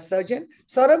surgeon.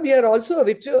 Saurabh, you are also a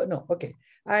vitro. No, okay.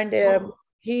 And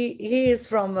he is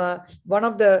from one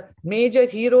of the major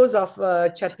heroes of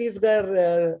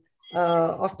Chhattisgarh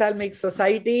Ophthalmic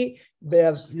Society.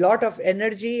 A lot of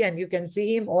energy, and you can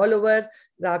see him all over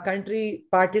the country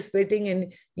participating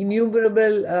in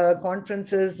innumerable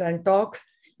conferences and talks.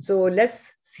 So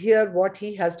let's hear what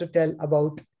he has to tell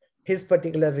about his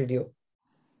particular video.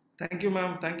 Thank you,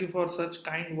 ma'am. Thank you for such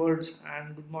kind words,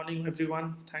 and good morning,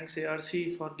 everyone. Thanks,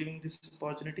 ARC, for giving this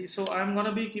opportunity. So I'm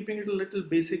gonna be keeping it a little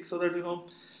basic so that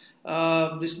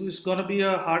this is gonna be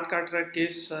a hard cataract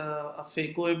case, a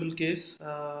phacoable case,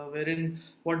 wherein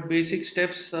what basic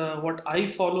steps, what I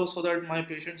follow so that my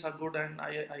patients are good and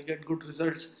I get good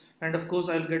results. And of course,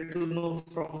 I'll get to know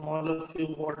from all of you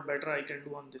what better I can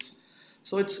do on this.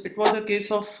 So it was a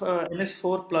case of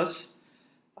NS4 plus.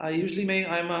 I'm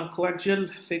a coaxial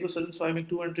phacosurgeon, so I make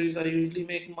two entries. I usually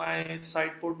make my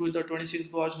side port with a 26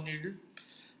 gauge needle,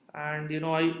 and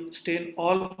I stain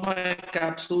all my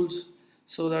capsules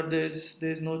so that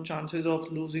there's no chances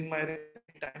of losing my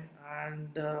reckoning time.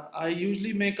 And I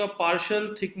usually make a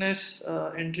partial thickness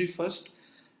entry first,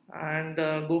 and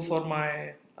go for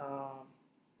my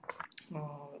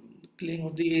cleaning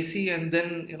of the AC, and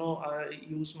then I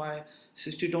use my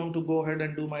cystitone to go ahead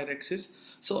and do my rexis.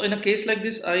 So in a case like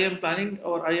this, I am planning,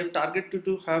 or I have targeted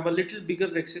to have a little bigger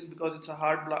rexis because it's a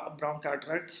hard brown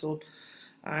cataract. So,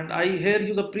 and I here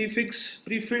use a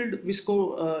pre-filled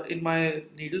visco in my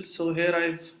needle. So here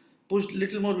I've pushed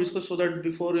little more visco so that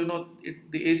before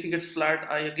the AC gets flat,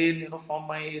 I again form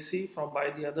my AC from by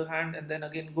the other hand, and then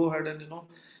again go ahead and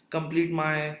complete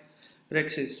my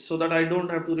rexis so that I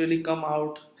don't have to really come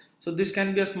out. So this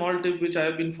can be a small tip which I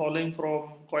have been following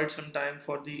from quite some time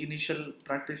for the initial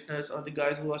practitioners or the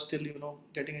guys who are still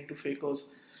getting into phacos.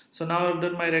 So now I've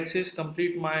done my rexis,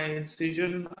 complete my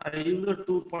incision. I use a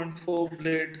 2.4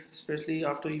 blade, especially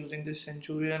after using this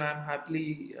Centurion. I'm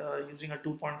happily using a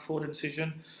 2.4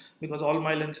 incision because all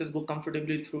my lenses go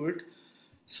comfortably through it.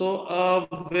 So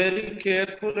very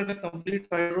careful and a complete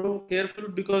hydro. Careful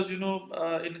because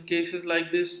in cases like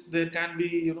this there can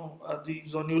be the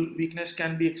zonule weakness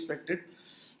can be expected.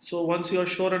 So once you are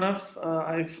sure enough,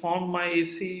 I formed my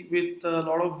AC with a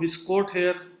lot of viscoat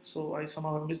here. So I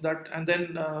somehow missed that, and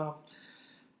then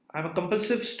I'm a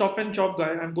compulsive stop and chop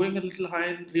guy. I'm going a little high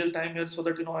in real time here so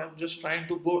that I'm just trying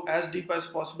to go as deep as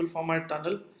possible for my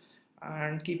tunnel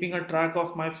and keeping a track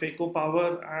of my phaco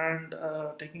power and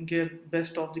taking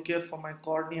best of the care for my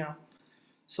cornea.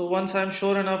 So once I'm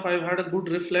sure enough I've had a good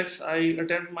reflex, I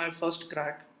attempt my first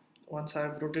crack. Once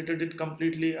I've rotated it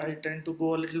completely, I tend to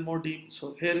go a little more deep.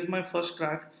 So here is my first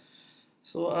crack.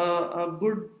 So a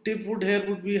good tip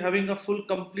would be having a full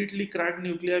completely cracked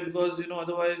nuclei, because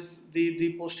otherwise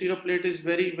the posterior plate is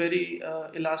very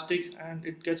elastic and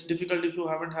it gets difficult if you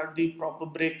haven't had the proper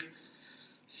break.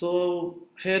 So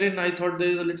herein I thought there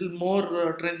is a little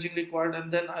more trenching required, and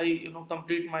then I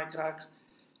complete my crack.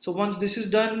 So once this is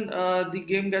done, the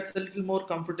game gets a little more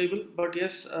comfortable. But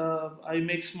yes, I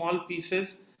make small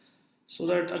pieces so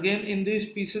that again in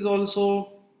these pieces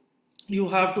also you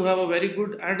have to have a very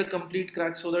good and a complete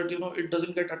crack so that it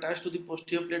doesn't get attached to the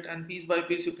posterior plate, and piece by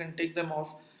piece you can take them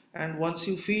off. And once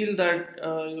you feel that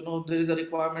there is a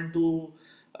requirement to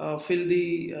fill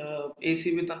the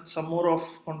AC with some more of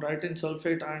chondroitin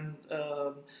sulfate and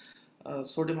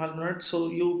sodium hyaluronate, so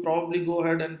you probably go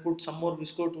ahead and put some more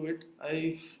visco to it.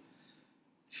 I've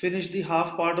finished the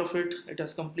half part of it, it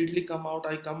has completely come out.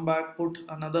 I come back, put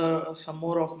another some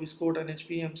more of viscose and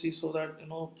HPMC so that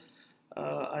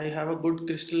I have a good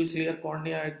crystal clear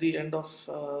cornea at the end of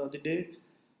the day.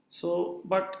 So,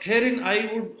 but herein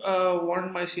I would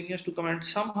want my seniors to comment.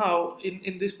 Somehow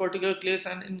in this particular case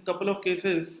and in couple of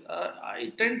cases,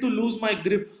 I tend to lose my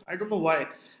grip. I don't know why.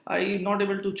 I'm not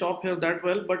able to chop here that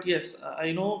well, but yes,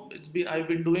 I know I've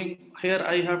been doing here.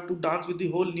 I have to dance with the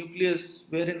whole nucleus,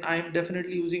 wherein I am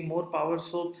definitely using more power.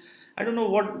 So I don't know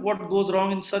what goes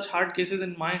wrong in such hard cases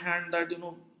in my hand that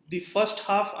the first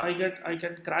half I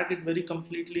can crack it very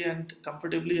completely and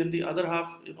comfortably, and the other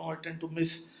half I tend to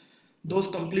miss those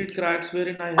complete cracks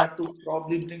wherein I have to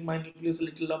probably bring my nucleus a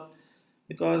little up,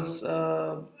 because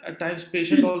at times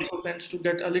patient also tends to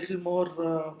get a little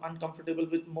more uncomfortable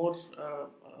with more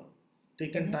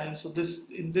taken time. So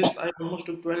in this I almost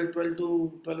took 12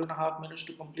 to 12 and a half minutes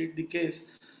to complete the case.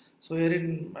 So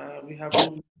herein we have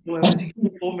to do everything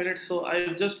in 4 minutes. So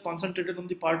I just concentrated on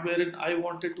the part wherein I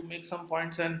wanted to make some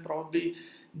points and probably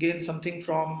gain something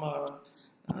from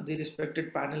the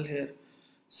respected panel here.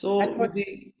 So with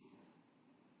the,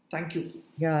 thank you.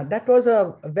 Yeah, that was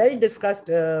a well discussed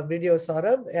video,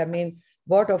 Saurabh. I mean,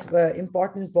 what of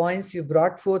important points you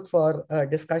brought forth for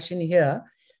discussion here.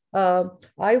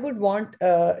 I would want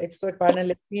expert panel.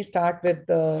 Let me start with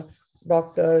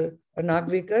Dr.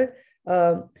 Nagvikar.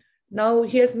 Now,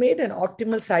 he has made an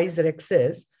optimal size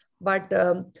rexis, but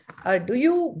do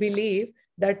you believe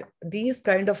that these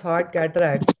kind of hard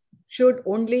cataracts should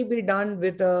only be done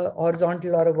with a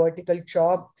horizontal or a vertical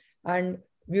chop, and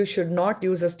you should not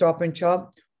use a stop and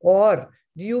chop? Or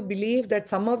do you believe that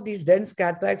some of these dense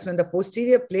cataracts, when the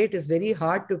posterior plate is very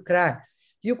hard to crack,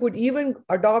 you could even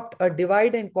adopt a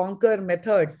divide and conquer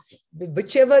method,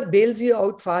 whichever bails you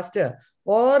out faster?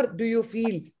 Or do you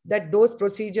feel that those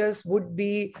procedures would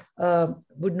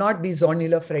not be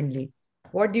zonular friendly?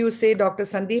 What do you say, Dr.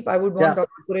 Sandeep? I would want Dr.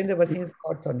 Kurendra Bhasin's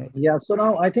thoughts on it. Yeah, so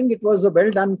now I think it was a well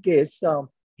done case.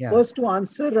 First, to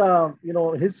answer,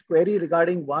 his query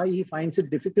regarding why he finds it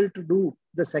difficult to do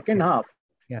the second half.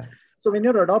 Yeah. So when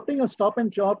you're adopting a stop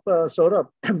and chop, Saurabh,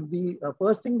 the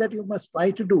first thing that you must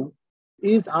try to do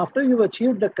is, after you've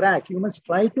achieved the crack, you must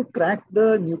try to crack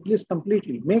the nucleus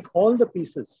completely, make all the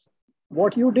pieces.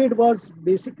 What you did was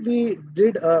basically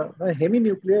did a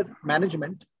heminuclear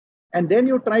management, and then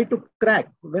you try to crack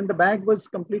when the bag was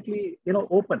completely,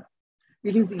 open.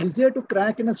 It is easier to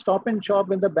crack in a stop and chop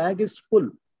when the bag is full.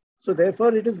 So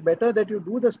therefore, it is better that you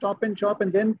do the stop and chop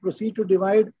and then proceed to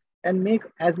divide and make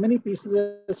as many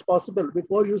pieces as possible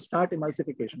before you start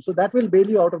emulsification. So that will bail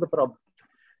you out of the problem.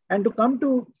 And to come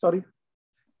to, sorry.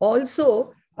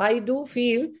 Also, I do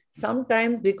feel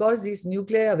sometimes, because these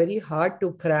nuclei are very hard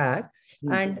to crack,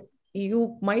 and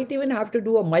you might even have to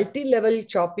do a multi-level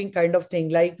chopping kind of thing.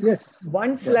 Like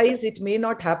one slice, it may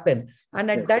not happen.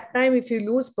 And at that time, if you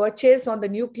lose purchase on the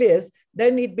nucleus,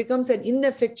 then it becomes an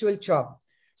ineffectual chop.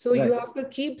 So you have to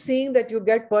keep seeing that you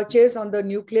get purchase on the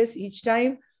nucleus each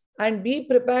time, and be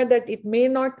prepared that it may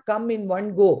not come in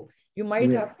one go. You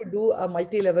might have to do a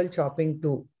multi-level chopping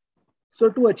too. So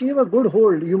to achieve a good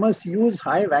hold, you must use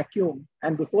high vacuum,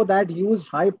 and before that use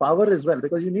high power as well,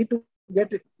 because you need to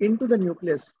get it into the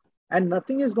nucleus, and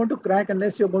nothing is going to crack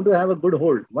unless you're going to have a good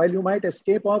hold. While you might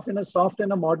escape off in a soft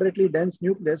and a moderately dense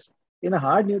nucleus, in a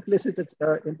hard nucleus, it's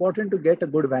important to get a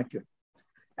good vacuum.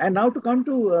 And now to come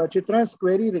to Chitra's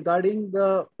query regarding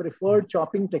the preferred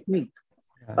chopping technique.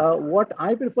 What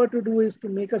I prefer to do is to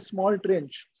make a small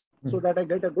trench so that I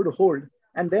get a good hold.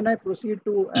 And then I proceed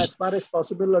to, as far as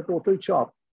possible, a total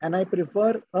chop. And I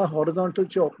prefer a horizontal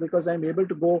chop because I'm able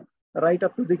to go right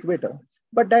up to the equator.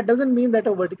 But that doesn't mean that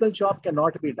a vertical chop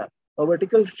cannot be done. A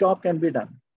vertical chop can be done.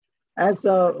 As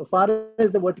far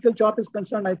as the vertical chop is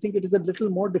concerned, I think it is a little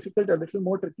more difficult, a little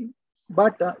more tricky.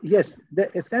 But yes,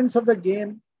 the essence of the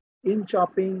game in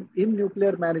chopping, in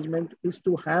nuclear management, is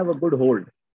to have a good hold.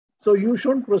 So you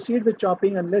shouldn't proceed with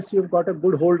chopping unless you've got a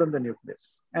good hold on the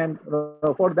nucleus. And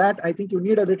for that, I think you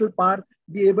need a little power,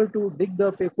 be able to dig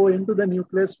the phaco into the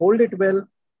nucleus, hold it well.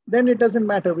 Then it doesn't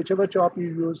matter whichever chop you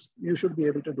use, you should be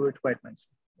able to do it quite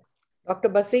nicely. Dr.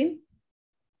 Bhasin?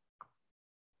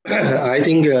 I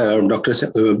think Dr.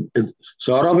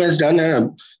 Saurabh has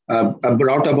done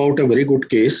brought about a very good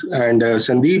case, and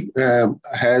Sandeep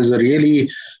has really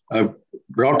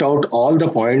brought out all the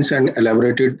points and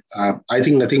elaborated. I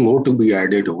think nothing more to be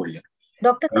added over here.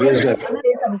 Dr. Singh wants to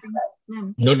say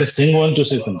something. Dr. Singh wants to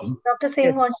say something. Dr.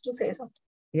 Singh wants to say something.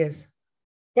 Yes.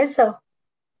 Yes, sir.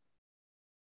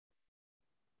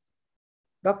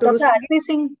 Dr. Ashley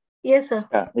Singh. Yes, sir.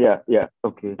 Yeah.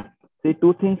 Okay. See,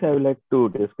 two things I would like to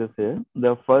discuss here.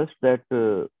 The first, that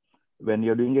when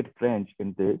you're doing a trench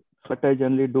intake, what I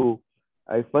generally do,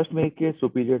 I first make a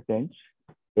superior trench,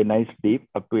 a nice deep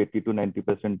up to 80 to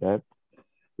 90% depth,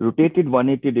 rotate it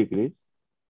 180 degrees,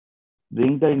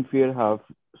 bring the inferior half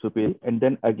superior, and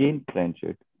then again trench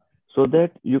it, so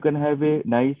that you can have a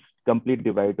nice complete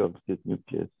divide of this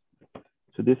nucleus.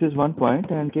 So this is one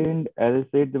point. And again, as I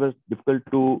said, it was difficult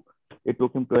to, it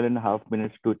took him 12.5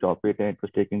 minutes to chop it, and it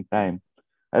was taking time.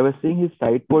 I was seeing his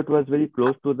side port was very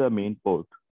close to the main port.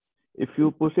 If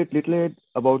you push it little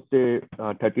about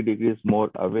 30 degrees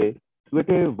more away, you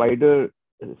get a wider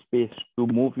space to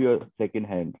move your second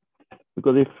hand.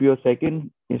 Because if your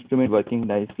second instrument working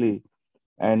nicely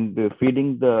and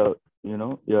feeding the,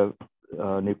 your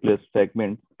nucleus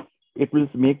segment, it will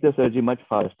make the surgery much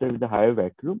faster with the higher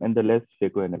vacuum and the less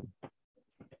phaco energy.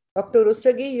 Dr.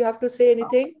 Rustagi, you have to say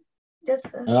anything? Yes,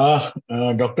 sir.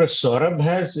 Dr. Saurabh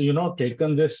has,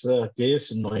 taken this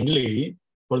case knowingly.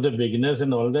 For the beginners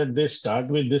and all that, they start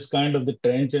with this kind of the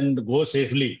trench and go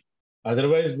safely.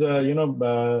 Otherwise,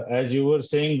 as you were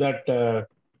saying that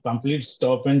complete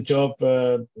stop and chop.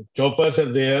 Choppers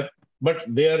are there, but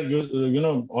they are,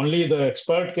 only the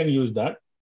expert can use that.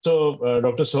 So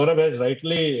Dr. Saurabh has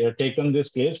rightly taken this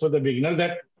case for the beginner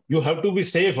that you have to be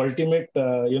safe. Ultimate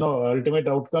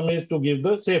outcome is to give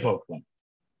the safe outcome.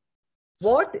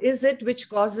 What is it which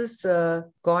causes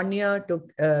cornea to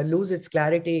lose its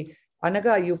clarity?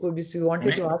 Anaga, you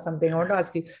wanted to ask something. I want to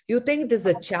ask you. You think it is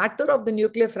the chatter of the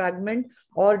nuclear fragment,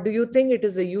 or do you think it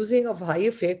is the using of high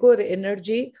phaco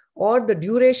energy or the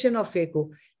duration of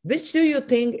phaco? Which do you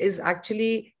think is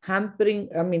actually creating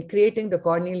the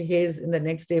corneal haze in the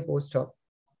next day post-op?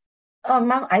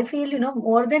 Ma'am, I feel,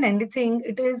 more than anything,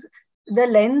 it is the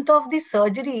length of the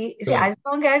surgery. See, as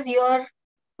long as you're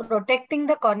protecting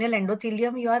the corneal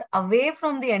endothelium, you are away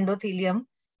from the endothelium.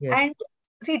 Yes. And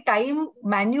see, time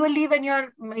manually when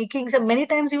you're making, so many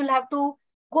times you will have to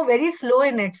go very slow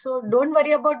in it. So don't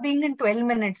worry about being in 12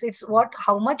 minutes. It's what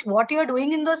you're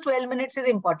doing in those 12 minutes is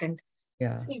important.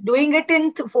 Yeah. See, doing it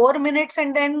in 4 minutes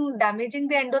and then damaging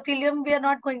the endothelium, we are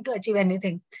not going to achieve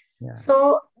anything. Yeah.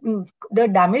 So the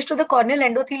damage to the corneal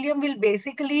endothelium will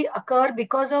basically occur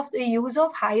because of the use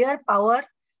of higher power,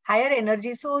 higher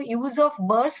energy. So use of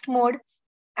burst mode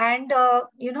and,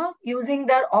 using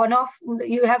the on-off,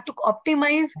 you have to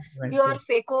optimize your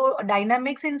phaco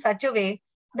dynamics in such a way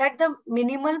that the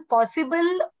minimal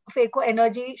possible phaco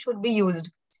energy should be used.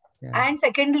 Yeah. And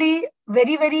secondly,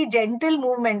 very, very gentle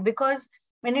movement, because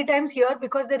many times here,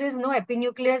 because there is no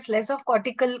epinucleus, less of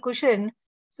cortical cushion,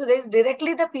 so there's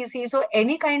directly the PC. So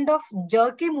any kind of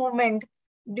jerky movement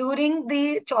during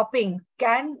the chopping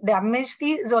can damage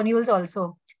the zonules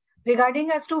also. Regarding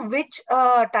as to which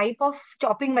type of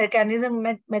chopping mechanism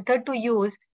method to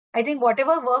use, I think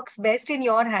whatever works best in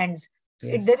your hands.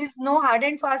 Yes. There is no hard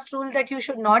and fast rule that you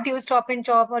should not use chop and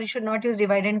chop or you should not use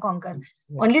divide and conquer.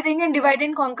 Yes. Only thing in divide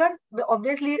and conquer,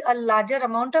 obviously a larger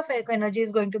amount of energy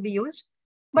is going to be used.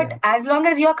 But as long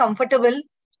as you are comfortable,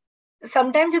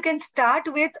 sometimes you can start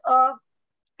with a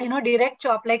direct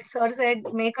chop, like sir said,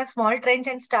 make a small trench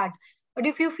and start. But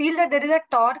if you feel that there is a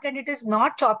torque and it is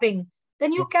not chopping,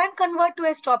 then you can convert to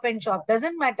a stop and chop.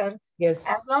 Doesn't matter. Yes.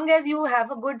 As long as you have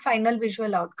a good final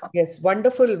visual outcome. Yes,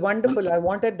 wonderful, wonderful. I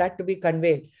wanted that to be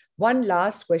conveyed. One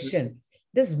last question.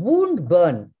 This wound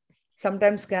burn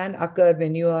sometimes can occur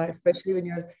when you are, especially when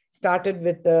you're started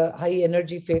with the high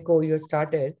energy phaco you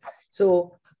started.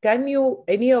 So can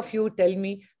any of you tell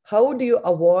me, how do you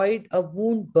avoid a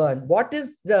wound burn? What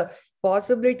is the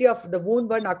possibility of the wound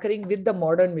burn occurring with the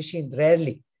modern machine?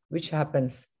 Rarely, which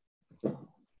happens.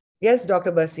 Yes,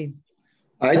 Dr. Basin.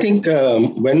 I think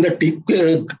when the tip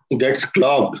gets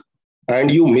clogged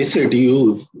and you miss it,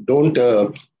 you don't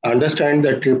understand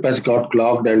that tip has got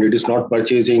clogged and it is not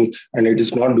purchasing and it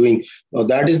is not doing.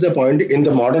 That is the point. In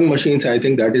the modern machines, I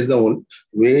think that is the one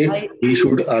way we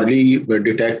should early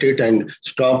detect it and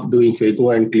stop doing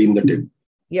phaco and clean the tip.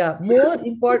 Yeah,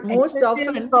 most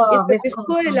often it's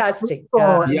viscoelastic.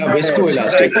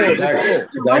 Viscoelastic.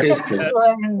 That is true.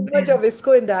 Too much of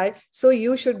visco in that. So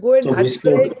you should go and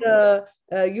aspirate.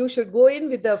 You should go in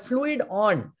with the fluid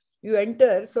on. You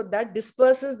enter, so that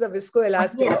disperses the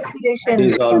viscoelastic.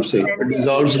 Dissolves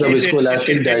the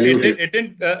viscoelastic dilute. It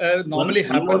didn't normally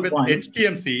happen with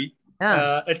HPMC.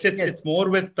 It's more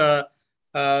with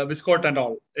viscot and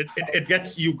all. It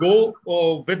gets, you go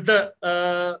with the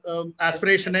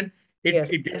aspiration and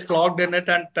it gets clogged in it,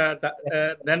 and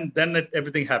then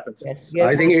everything happens. Yes.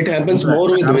 I think it happens more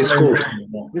with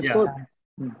viscot.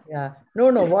 Yeah.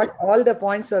 No. What all the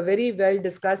points are very well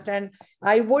discussed, and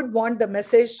I would want the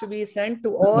message to be sent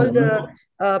to all the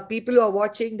people who are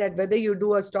watching, that whether you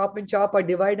do a stop and chop or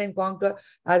divide and conquer,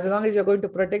 as long as you're going to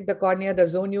protect the cornea, the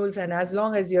zonules, and as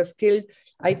long as you're skilled,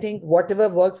 I think whatever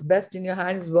works best in your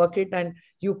hands, work it, and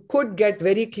you could get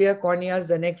very clear corneas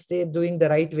the next day doing the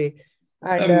right way.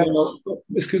 And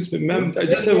excuse me, ma'am, I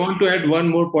want to add one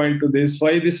more point to this.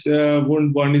 Why this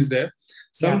wound burn is there?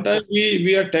 Sometimes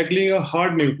we are tackling a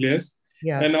hard nucleus,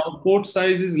 and our port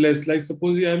size is less. Like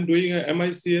suppose I am doing a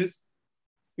MICS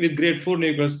with grade 4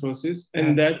 necrosis.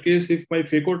 In that case, if my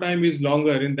phaco time is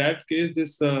longer, in that case,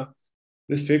 this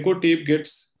phaco tip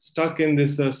gets stuck in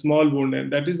this small wound,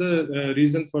 and that is the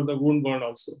reason for the wound burn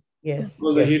also. Yes.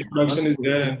 So the heat production is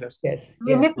there, and that's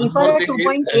we may prefer a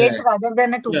 2.8 rather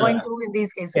than a 2.2 in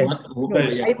these cases. Yes.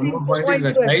 I think one point is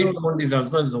the tight wound is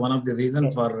also one of the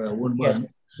reasons for wound burn.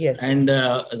 Yes. And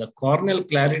the corneal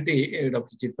clarity,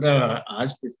 Dr. Chitra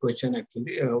asked this question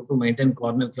actually, how to maintain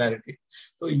corneal clarity.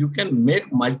 So you can make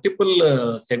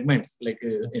multiple segments, like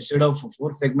instead of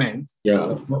 4 segments,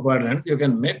 quadrants, you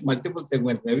can make multiple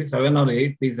segments, maybe 7 or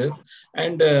 8 pieces,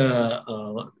 and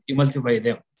emulsify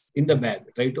them. in the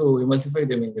bag. Try to emulsify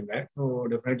them in the bag. So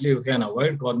definitely you can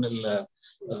avoid corneal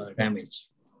damage.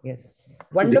 Yes.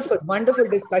 Wonderful, wonderful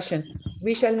discussion.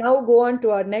 We shall now go on to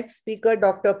our next speaker,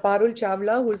 Dr. Parul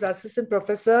Chawla, who is Assistant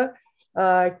Professor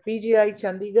at PGI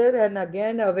Chandigarh, and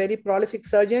again, a very prolific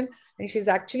surgeon. And she's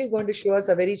actually going to show us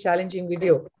a very challenging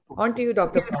video. On to you,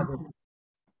 Dr. Parul.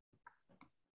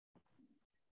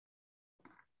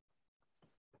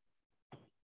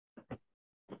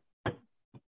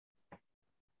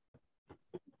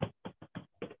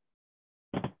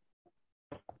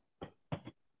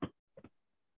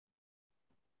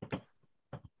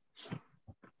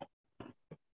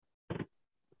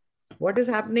 What is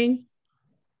happening?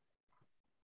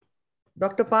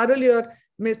 Dr. Parul,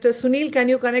 Mr. Sunil, can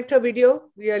you connect her video?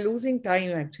 We are losing time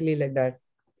actually like that.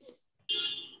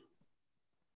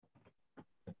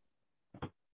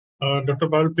 Dr.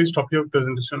 Parul, please stop your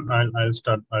presentation. I'll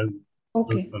start.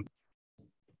 Okay.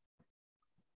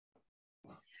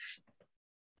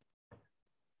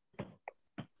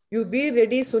 You be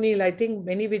ready, Sunil. I think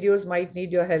many videos might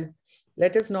need your help.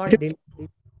 Let us not delay.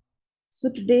 So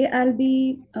today I'll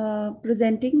be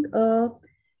presenting a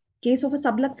case of a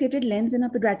subluxated lens in a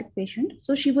pediatric patient.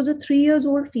 So she was a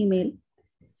 3-year-old female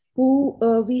who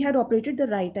we had operated the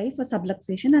right eye for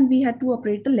subluxation, and we had to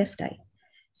operate the left eye.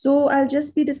 So I'll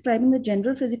just be describing the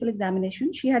general physical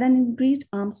examination. She had an increased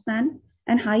arm span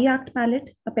and high arched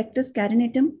palate, a pectus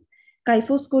carinatum,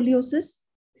 kyphoscoliosis.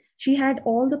 She had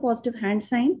all the positive hand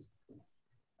signs,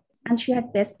 and she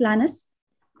had pes planus.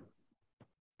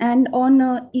 And on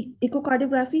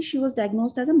echocardiography, she was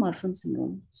diagnosed as a Marfan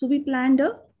syndrome. So we planned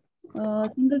a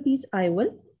single piece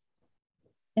IOL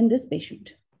in this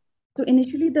patient. So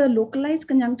initially the localized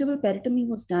conjunctival peritomy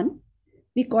was done.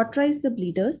 We cauterized the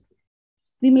bleeders.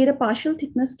 We made a partial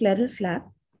thickness scleral flap.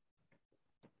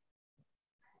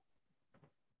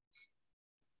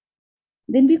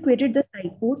 Then we created the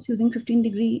side ports using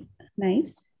 15-degree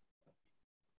knives.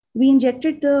 We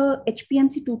injected the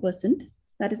HPMC 2%,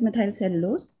 that is methyl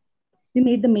cellulose. We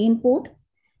made the main port.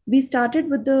 We started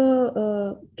with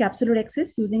the capsular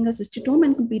excess using a cystitome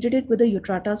and completed it with the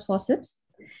Utratas forceps.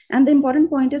 And the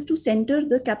important point is to center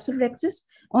the capsular excess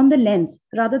on the lens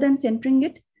rather than centering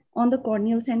it on the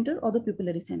corneal center or the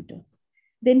pupillary center.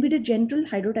 Then we did gentle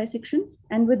hydrodissection,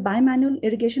 and with bimanual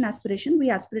irrigation aspiration, we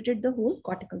aspirated the whole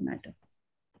cortical matter.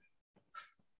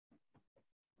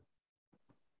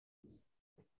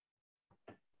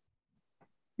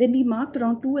 Then we marked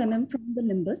around 2 mm from the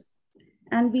limbus,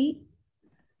 and we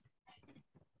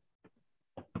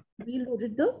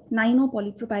loaded the 9O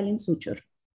polypropylene suture.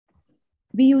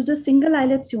 We used a single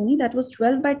eyelet Sioni that was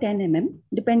 12 by 10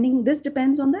 mm. This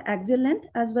depends on the axial length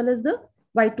as well as the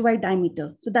wide to wide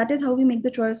diameter. So that is how we make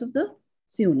the choice of the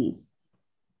Sionis.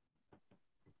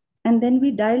 And then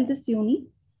we dialed the Sioni,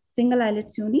 single eyelet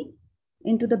Sioni,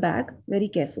 into the bag very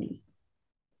carefully.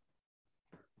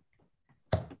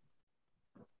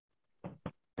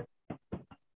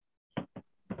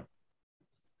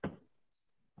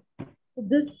 So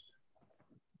this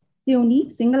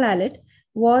Sioni, single eyelet,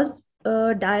 was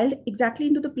dialed exactly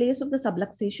into the place of the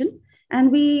subluxation,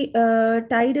 and we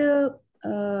tied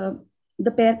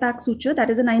the pair pack suture, that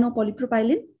is a 9O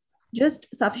polypropylene, just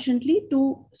sufficiently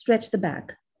to stretch the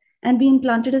bag. And we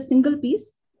implanted a single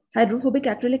piece hydrophobic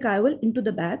acrylic IOL into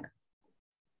the bag.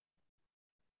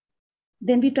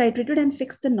 Then we titrated and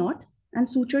fixed the knot and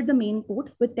sutured the main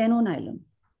port with 10O nylon.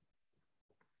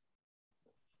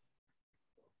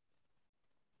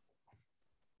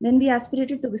 Then we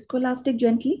aspirated the viscoelastic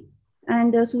gently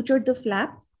and sutured the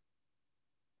flap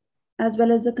as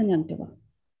well as the conjunctiva.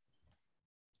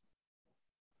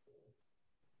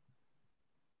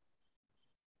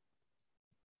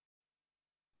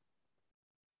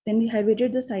 Then we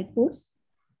hydrated the side ports.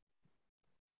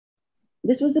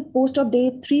 This was the post-op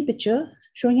day 3 picture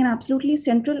showing an absolutely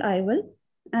central IOL,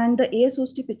 and the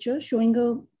ASOST picture showing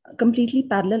a completely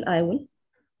parallel IOL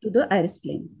to the iris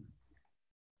plane.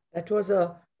 That was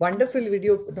a wonderful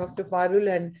video, Dr. Parul,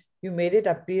 and you made it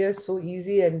appear so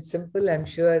easy and simple. I'm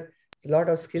sure a lot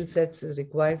of skill sets is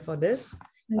required for this.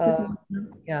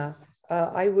 Yeah,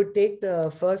 I would take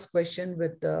the first question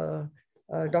with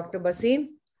Dr. Basim.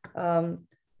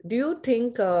 Do you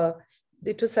think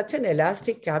it was such an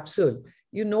elastic capsule?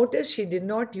 You notice she did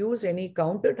not use any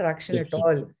counter traction at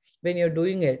all when you're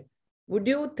doing it. Would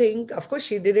you think, of course,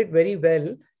 she did it very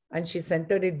well and she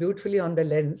centered it beautifully on the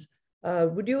lens.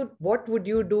 What would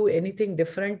you do anything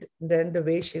different than the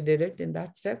way she did it in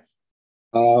that step?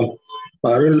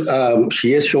 Parul,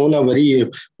 she has shown a very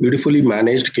beautifully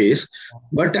managed case,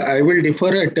 but I will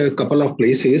differ at a couple of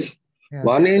places. Yeah.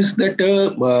 One is that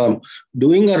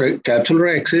doing a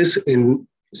capsular access in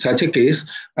such a case,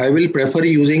 I will prefer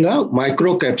using a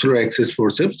microcapsular access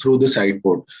forceps through the side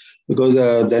port, because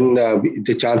then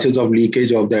the chances of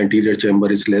leakage of the anterior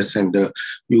chamber is less, and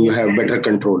you have better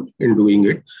control in doing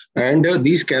it. And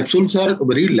these capsules are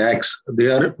very lax. They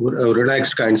are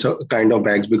relaxed kind of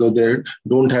bags, because they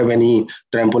don't have any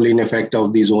trampoline effect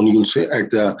of the zonules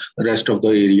at the rest of the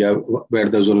area where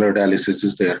the zonular dialysis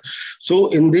is there. So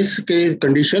in this case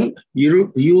condition,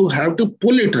 you have to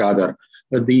pull it rather,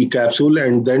 the capsule,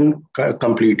 and then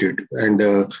complete it.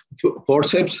 And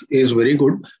forceps is very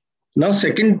good. Now,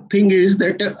 second thing is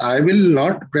that I will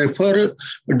not prefer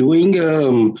doing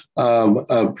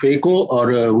phaco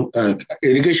or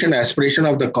irrigation aspiration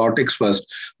of the cortex first.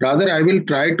 Rather, I would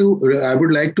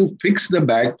like to fix the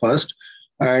bag first,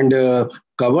 and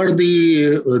cover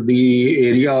the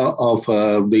area of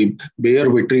the bare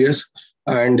vitreous,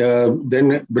 and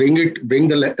then bring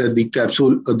the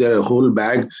capsule, the whole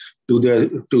bag, to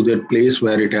the place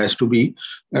where it has to be,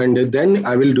 and then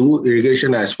I will do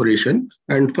irrigation aspiration.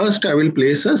 And first I will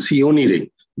place a Sioni ring.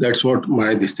 That's what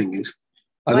this thing is.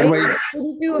 Otherwise, why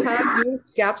couldn't you have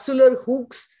used capsular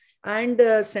hooks and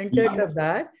centered the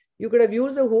bag? You could have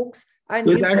used the hooks and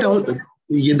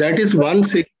that is one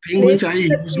thing which I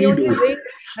usually do. Ring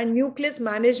and nucleus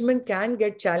management can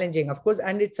get challenging, of course,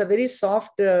 and it's a very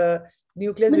soft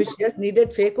nucleus which just needed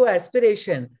phaco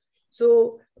aspiration.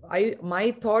 So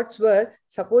my thoughts were,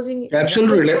 supposing capsule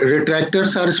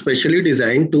retractors are specially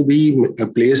designed to be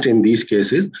placed in these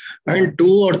cases, and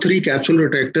 2 or 3 capsule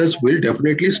retractors will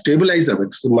definitely stabilize the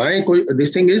bag. So this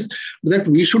thing is that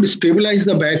we should stabilize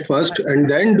the bag first and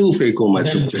then do phaco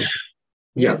method.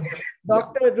 Yes.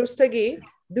 Dr. Rustagi,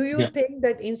 do you think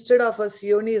that instead of a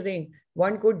Sioni ring,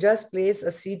 one could just place a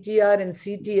CTR and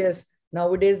CTS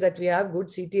nowadays that we have good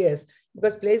CTS?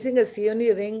 Because placing a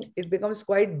Sioni ring, it becomes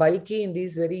quite bulky in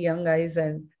these very young eyes,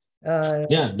 and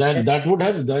that would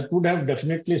have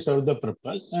definitely served the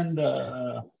purpose. And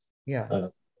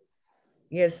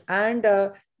yes, and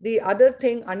the other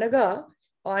thing, Anaga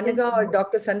or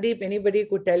Dr. Sandeep, anybody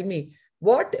could tell me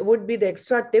what would be the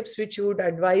extra tips which you would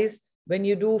advise when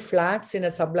you do flax in a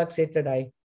subluxated eye?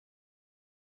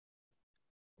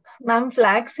 Ma'am,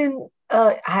 flax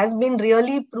has been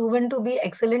really proven to be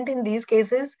excellent in these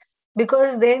cases,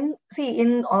 because then, see,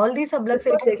 in all these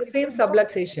subluxated... extreme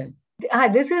subluxation.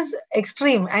 This is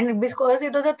extreme. And because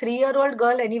it was a 3-year-old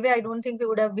girl, anyway, I don't think we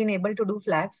would have been able to do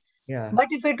flax. But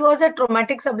if it was a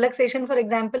traumatic subluxation, for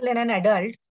example, in an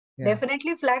adult,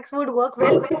 definitely flax would work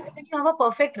well, because then you have a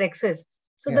perfect rhexis.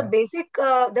 So the basic,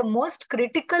 the most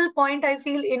critical point I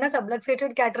feel in a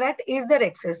subluxated cataract is the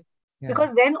rhexis.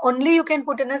 Because then only you can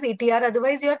put in a CTR,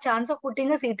 otherwise your chance of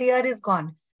putting a CTR is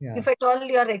gone. If at all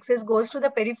your rhexis goes to the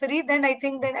periphery, then I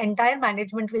think the entire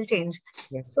management will change.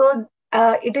 So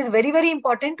it is very, very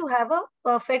important to have a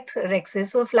perfect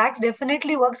rhexis. So flax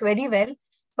definitely works very well,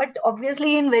 but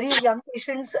obviously in very young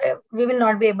patients, we will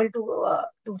not be able to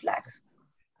do flax.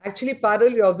 Actually,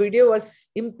 Parul, your video was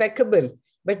impeccable,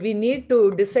 but we need to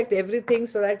dissect everything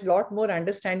so that a lot more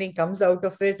understanding comes out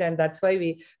of it. And that's why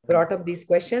we brought up these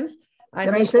questions. And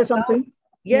can I say something?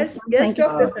 Yes,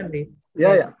 Dr. Sandeep.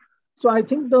 So I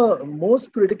think the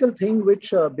most critical thing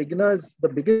which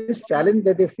the biggest challenge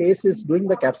that they face is doing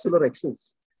the capsular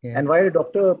rhexis. And while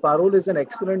Dr. Parul is an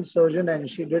excellent surgeon and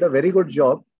she did a very good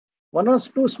job, 1 or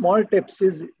 2 small tips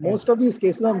is most of these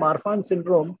cases of Marfan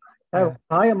syndrome have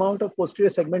high amount of posterior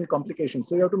segment complications.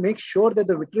 So you have to make sure that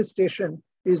the vitreous station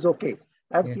is okay.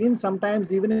 I've seen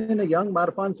sometimes even in a young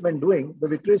Marfans when doing, the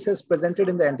vitreous is presented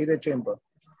in the anterior chamber.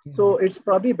 So it's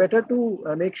probably better to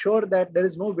make sure that there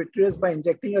is no vitreous by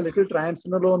injecting a little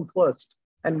triamcinolone first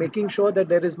and making sure that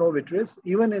there is no vitreous,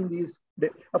 even in these.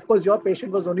 Of course, your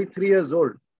patient was only 3 years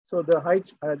old. So the high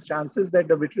chances that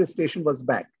the vitreous station was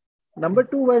back. Number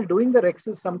 2, while doing the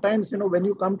rhexis, sometimes, when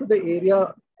you come to the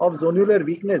area of zonular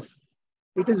weakness,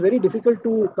 it is very difficult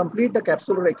to complete the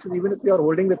capsular rhexis, even if you are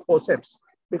holding with forceps,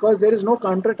 because there is no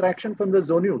counter traction from the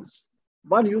zonules.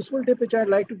 One useful tip which I'd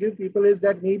like to give people is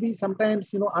that maybe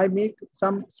sometimes, I make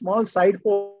some small side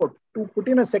port to put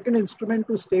in a second instrument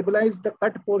to stabilize the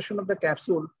cut portion of the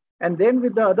capsule. And then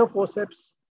with the other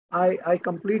forceps, I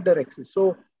complete the rhexis.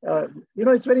 So,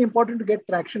 it's very important to get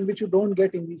traction, which you don't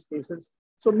get in these cases.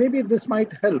 So maybe this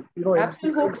might help.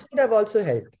 Capsule hooks would have also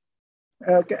helped.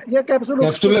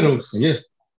 Capsular hooks, yes.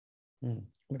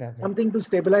 Something to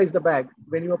stabilize the bag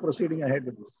when you are proceeding ahead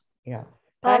with this.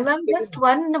 Ma'am, just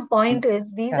one point is,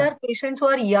 these are patients who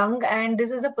are young and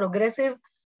this is a progressive,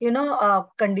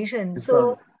 condition.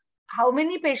 So how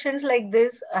many patients like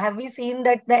this have we seen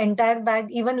that the entire bag,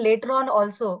 even later on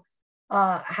also,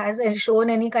 has shown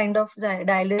any kind of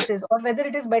dialysis, or whether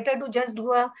it is better to just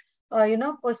do a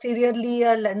posteriorly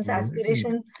a lens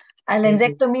aspiration, a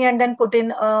lensectomy, and then put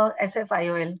in a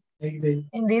SFIOL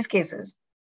in these cases.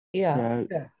 Yeah.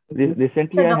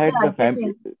 Recently, So I Dr. had the RP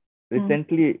family. Singh.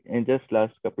 Recently, in just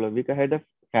last couple of weeks, I had a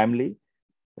family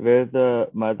where the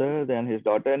mother, then his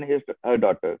daughter, and her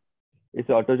daughter is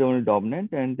autosomal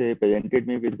dominant, and they presented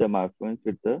me with the markings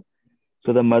with the.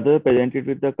 So the mother presented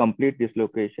with the complete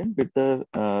dislocation, with the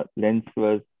lens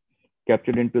was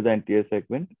captured into the anterior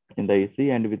segment in the AC,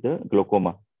 and with the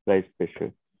glaucoma, right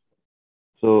pressure.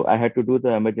 So I had to do the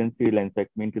emergency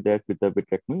lensectomy into that with the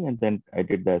vitrectomy, and then I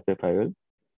did the SFIL.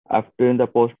 After in the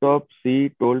post-op,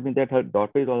 she told me that her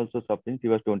daughter is also suffering. She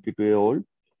was 22 years old,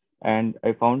 and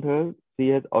I found her. She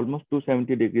has almost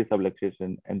 270 degrees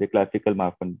subluxation and the classical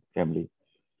Marfan family.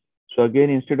 So again,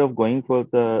 instead of going for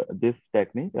this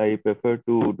technique, I prefer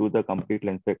to do the complete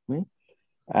lensectomy,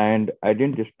 and I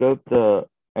didn't disturb the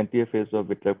anterior face of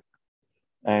vitrectomy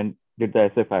and did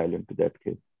the SFIL into that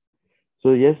case.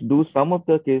 So yes, do some of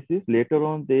the cases later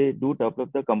on they do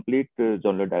develop the complete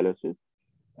jonular dialysis,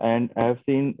 and I have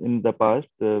seen in the past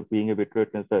being a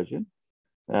vitreoretinal surgeon,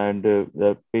 and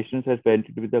the patients has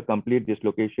presented with the complete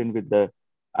dislocation with the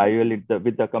IOL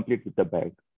with the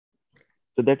bag.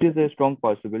 So that is a strong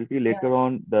possibility. Later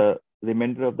on, the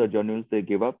remainder of the jonules they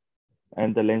give up,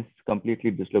 and the lens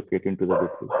completely dislocate into the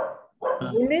vitreous.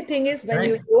 Only thing is when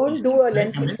you don't do a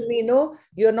lensectomy,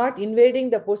 you're not invading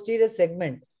the posterior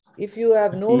segment. If you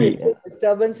have no vitreous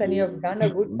disturbance and you have done a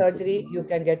good surgery, you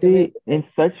can get away. In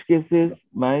such cases,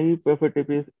 my preferred tip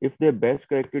is if the best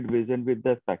corrected vision with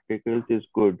the spectacles is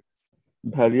good,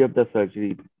 hurry up the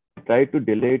surgery. Try to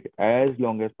delay it as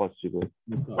long as possible.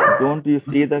 Don't you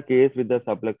see the case with the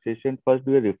subluxation? First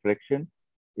do a refraction.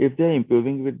 If they're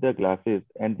improving with the glasses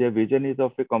and their vision is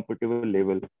of a comfortable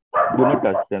level, do not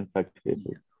touch them such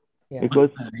cases. Because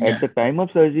at the time of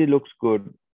surgery looks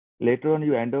good. Later on,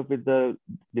 you end up with the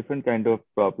different kind of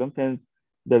problems, and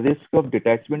the risk of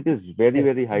detachment is very,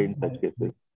 very high in such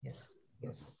cases.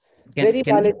 Yes. Very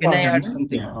valid can I point. add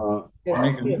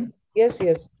something?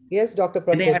 Yes, Dr.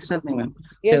 Can I Prakop. add something, ma'am?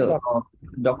 Yes, So,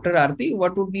 Dr. Arti,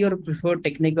 what would be your preferred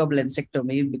technique of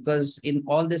lensectomy? Because in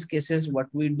all these cases, what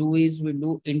we do is we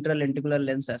do intralenticular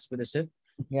lens aspiration.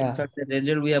 In fact, the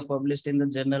result we have published in the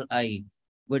journal Eye,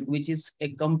 but which is a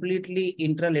completely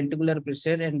intralenticular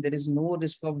pressure, and there is no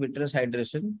risk of vitreous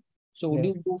hydration. So, would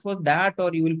you go for that,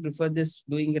 or you will prefer this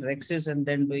doing rexis and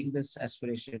then doing this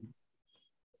aspiration?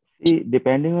 See,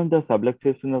 depending on the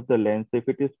subluxation of the lens, if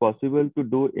it is possible to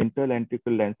do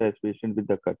interlenticular lens aspiration with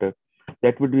the cutter,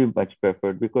 that would be much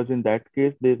preferred, because in that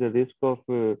case, there's a risk of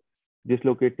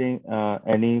dislocating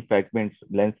any fragments,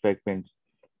 lens fragments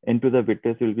into the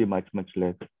vitreous will be much, much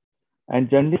less. And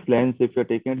generally, lens, if you're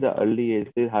taking at the early age,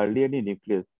 there's hardly any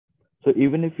nucleus. So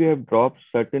even if you have dropped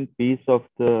certain piece of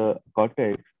the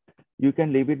cortex, you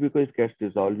can leave it because it gets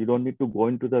dissolved. You don't need to go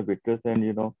into the vitreous and,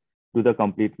 do the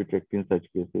complete vitrectomy in such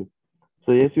cases.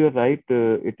 So yes, you are right.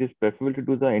 It is preferable to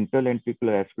do the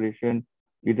interlenticular aspiration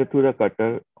either through the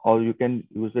cutter, or you can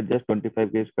use a just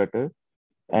 25 gauge cutter,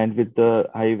 and with the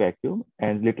high vacuum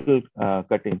and little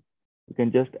cutting, you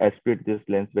can just aspirate this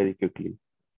lens very quickly.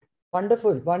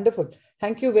 Wonderful.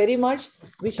 Thank you very much.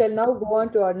 We shall now go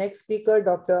on to our next speaker,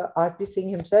 Dr. RP Singh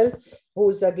himself, who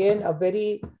is again a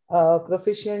very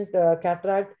proficient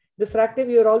cataract refractive.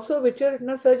 You're also a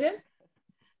vitreoretinal surgeon?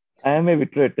 I am a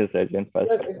vitreoretinal surgeon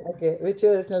first. Okay,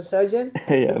 vitreoretinal surgeon.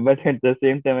 Yeah, but at the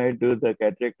same time, I do the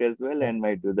cataract as well, and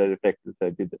I do the refractive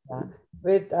surgery.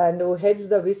 And who heads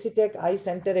the Visitech Eye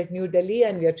Center at New Delhi,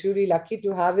 and we are truly lucky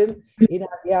to have him in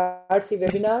our ARC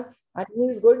webinar. And he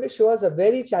is going to show us a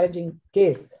very challenging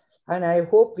case, and I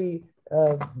hope we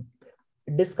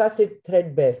discuss it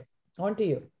threadbare. On to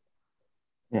you.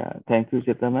 Yeah, thank you,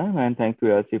 Chitra ma'am, and thank you,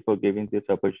 RC, for giving this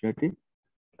opportunity.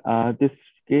 This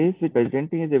case we're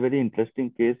presenting is a very interesting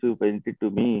case you presented to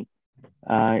me.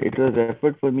 It was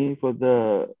referred for me for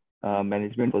the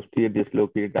management posterior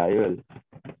dislocated IOL.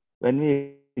 When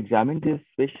we examined this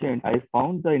patient, I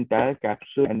found the entire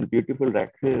capsule and beautiful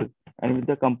rexis and with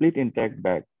the complete intact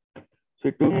bag. So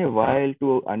it took me a while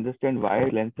to understand why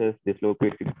lens has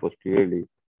dislocated posteriorly.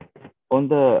 On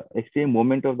the extreme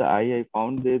movement of the eye, I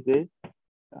found there's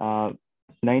a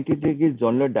 90 degree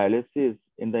zonular dialysis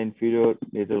in the inferior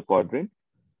nasal quadrant.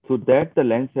 So that the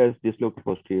lens has dislocated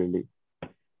posteriorly.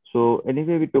 So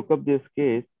anyway, we took up this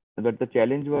case, but the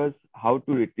challenge was how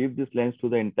to retrieve this lens to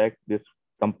the intact, this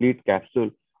complete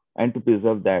capsule, and to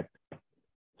preserve that.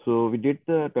 So we did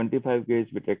the 25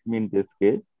 gauge vitrectomy in this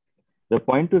case. The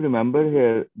point to remember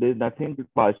here, there is nothing with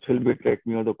partial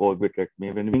vitrectomy or the core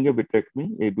vitrectomy. When doing a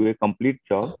vitrectomy, we do a complete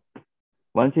job.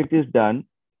 Once it is done,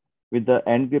 with the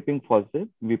end gripping forceps,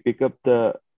 we pick up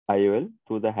the IOL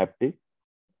through the haptic.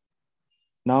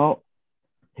 Now,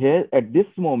 here at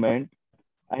this moment,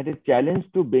 I had a challenge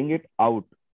to bring it out.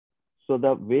 So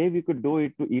the way we could do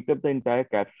it to eat up the entire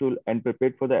capsule and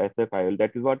prepare for the SF IOL,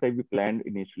 that is what I planned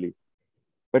initially.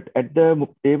 But at the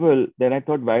table, then I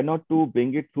thought, why not to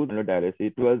bring it through the dialysis?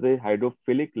 It was a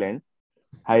hydrophilic lens,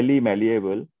 highly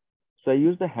malleable. So I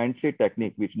used the handshake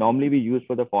technique, which normally we use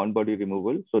for the foreign body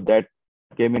removal. So that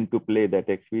came into play, that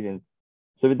experience.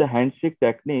 So with the handshake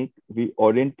technique, we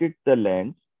oriented the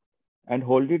lens and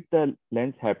hold it the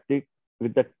lens haptic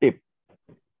with the tip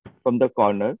from the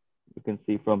corner. You can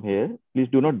see from here. Please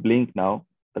do not blink now,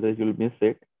 otherwise you'll miss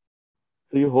it.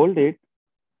 So you hold it,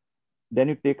 then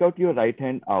you take out your right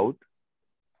hand out.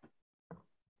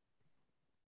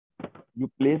 You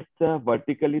place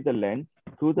vertically the lens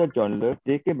through the journal,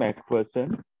 take a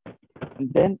McPherson,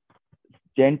 and then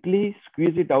gently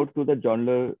squeeze it out through the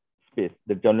journal space,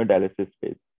 the journal dialysis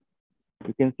space.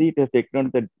 You can see it has taken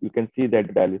on that. You can see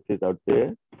that dialysis out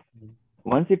there.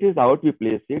 Once it is out, we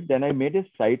place it. Then I made a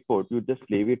side port. You just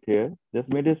leave it here. Just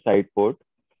made a side port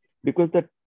because the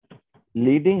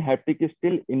leading haptic is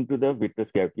still into the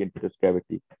vitreous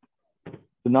cavity.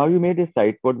 So now you made a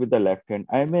side port with the left hand.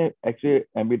 I am actually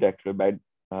ambidextrous by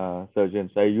surgeon.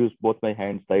 So I use both my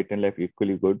hands, right and left,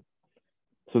 equally good.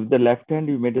 So with the left hand,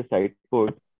 you made a side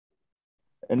port.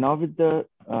 And now with the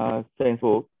sense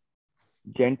fork,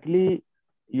 gently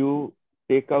you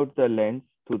take out the lens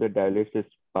to the dialysis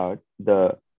part,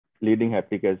 the leading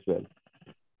haptic as well.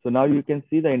 So now you can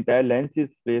see the entire lens is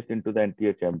placed into the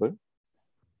anterior chamber.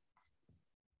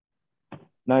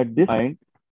 Now at this point,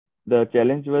 the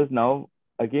challenge was now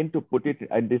again to put it,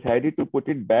 I decided to put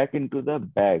it back into the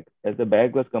bag as the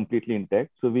bag was completely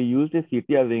intact. So we used a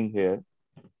CTR ring here,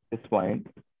 this point.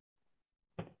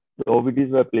 The OVDs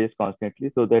were placed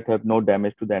constantly so that have no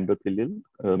damage to the endothelial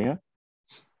cornea.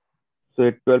 So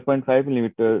a 12.5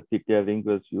 millimeter CTR ring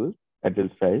was used,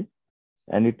 adult size,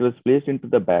 and it was placed into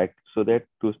the bag so that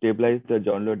to stabilize the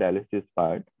journal dialysis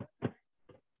part.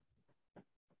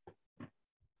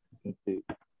 You can see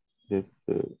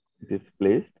this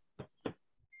placed.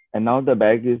 And now the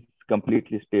bag is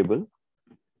completely stable.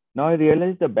 Now I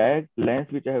realize the bag lens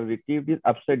which I have retrieved is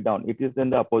upside down. It is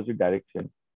in the opposite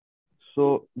direction.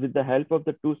 So with the help of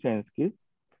the two sense keys,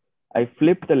 I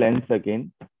flipped the lens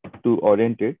again to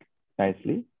orient it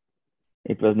nicely.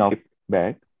 It was now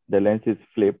back. The lens is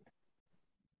flipped.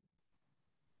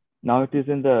 Now it is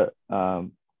in the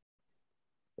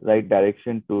right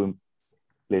direction to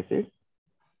place it.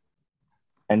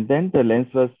 And then the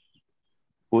lens was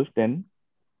pushed and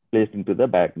placed into the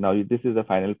bag. Now this is the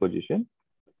final position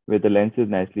where the lens is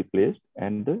nicely placed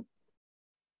and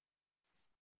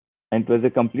it was a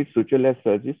complete suture-less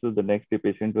surgery. So the next day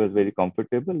patient was very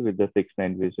comfortable with the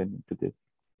 6/9 vision into this.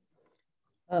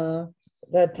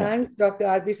 Thanks, Dr.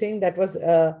 RB Singh. That was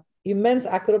immense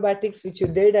acrobatics which you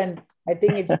did. And I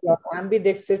think it's your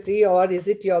ambidextrosity, or is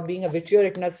it your being a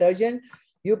vitreoretina surgeon?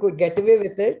 You could get away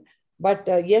with it. But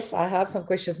yes, I have some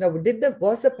questions. Now,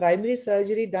 was the primary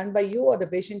surgery done by you or the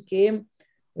patient came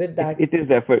with that? It is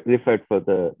referred for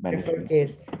the management.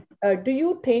 Case. Do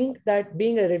you think that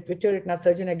being a vitreoretina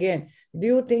surgeon again, do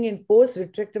you think in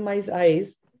post-vitrectomized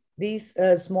eyes, these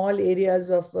small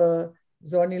areas of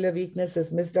zonular weakness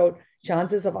is missed out,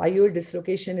 chances of IOL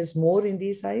dislocation is more in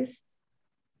these eyes?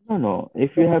 No.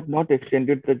 If you have not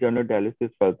extended the journal dialysis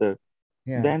further,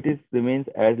 then it remains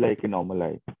as like a normal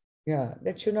eye. Yeah,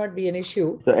 that should not be an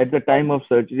issue. So at the time of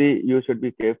surgery, you should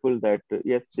be careful that,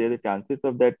 yes, there are chances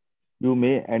of that you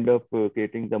may end up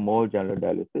creating the more journal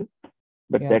dialysis.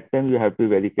 But that time you have to be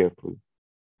very careful.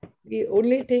 The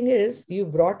only thing is you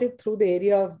brought it through the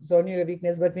area of zonular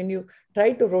weakness, but when you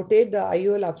try to rotate the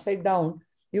IOL upside down,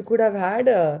 you could have had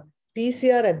a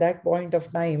PCR at that point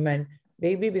of time. And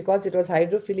maybe because it was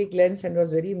hydrophilic lens and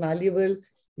was very malleable,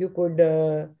 you could...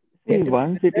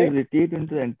 once it is retained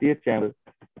into the anterior chamber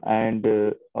and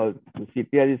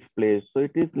CTR is placed, so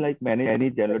it is like many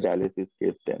general dialysis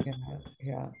case then.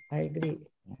 Yeah, I agree.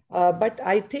 But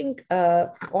I think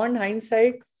on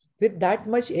hindsight, with that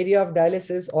much area of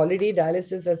dialysis, already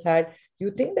dialysis has had, you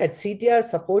think that CTR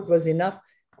support was enough?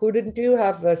 Couldn't you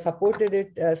have supported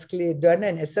it, done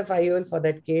an SFIOL for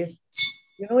that case?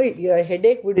 You know, your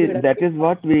headache would be... That is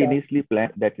what we initially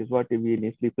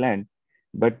planned.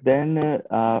 But then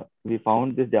we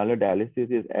found this journal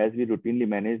dialysis is as we routinely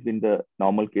managed in the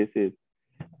normal cases,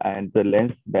 and the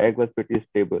lens bag was pretty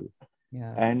stable.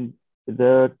 And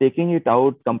the taking it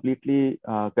out completely,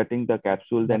 cutting the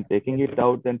capsule, then taking it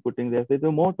out, then putting this is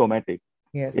more traumatic.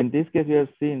 In this case, we have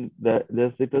seen that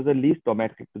it was the least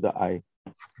traumatic to the eye.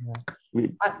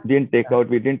 We didn't take out,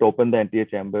 we didn't open the anterior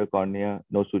chamber, cornea,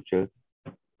 no sutures.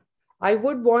 I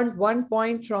would want 1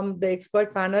 point from the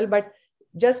expert panel, but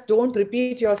just don't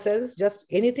repeat yourselves. Just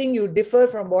anything you differ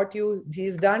from what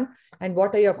he's done, and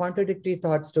what are your contradictory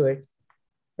thoughts to it?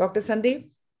 Dr. Sandeep?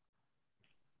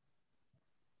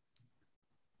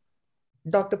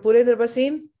 Dr. Purendra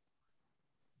Bhasin?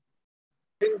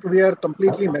 I think we are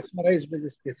completely mesmerized with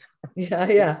this case.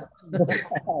 Yeah.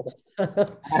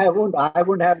 I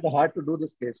won't have the heart to do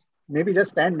this case. Maybe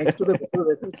just stand next to the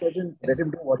veterinary surgeon, let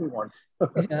him do what he wants.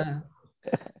 Yeah.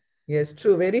 Yes,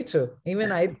 true, very true.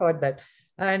 Even I thought that.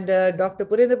 And Dr.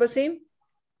 Purendra Bhasin?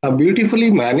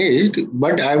 Beautifully managed,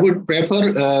 but I would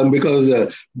prefer because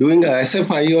doing a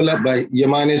SF-IOL by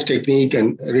Yamane's technique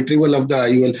and retrieval of the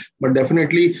IOL, but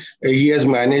definitely he has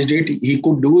managed it. He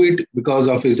could do it because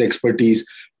of his expertise,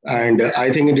 and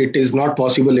I think it is not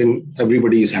possible in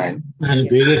everybody's hand.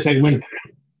 Anterior segment.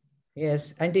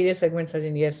 Yes, anterior segment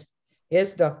surgeon. Yes,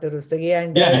 yes, Dr. Rustagi.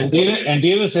 And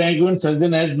anterior segment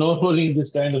surgeon has no role in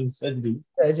this kind of surgery.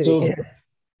 So, yes.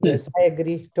 Yes, I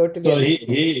agree. Totally. So agree.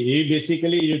 he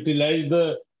basically utilized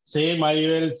the same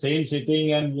IOL, same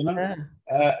sitting, and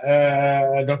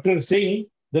Dr. Singh,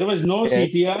 there was no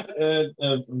CTR.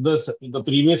 The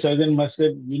previous surgeon must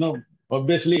have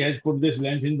obviously has put this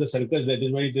lens in the sulcus. That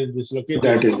is why it is dislocated.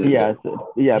 That is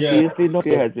previously no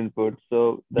CTR has been put.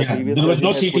 So the previous there was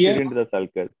no surgeon has put it into the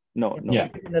sulcus. No.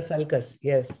 In the sulcus,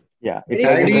 yes. Yeah.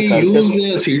 Had he used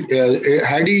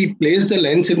had he placed the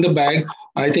lens in the bag,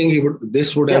 I think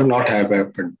this would have not have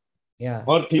happened. Yeah.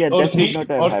 Or three.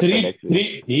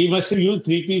 He must have used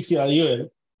 3-piece IOL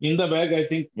in the bag. I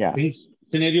think things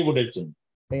scenario would have changed.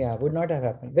 Yeah, would not have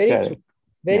happened. Very true.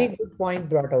 Very good point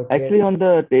brought out. Actually, on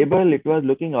the table, it was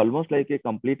looking almost like a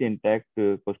complete intact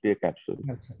posterior capsule.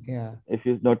 Yeah. If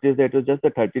you notice that it was just a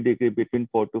 30-degree between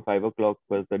 4 to 5 o'clock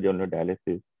was the diurnal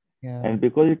dialysis. Yeah. And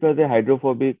because it was a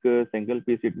hydrophobic single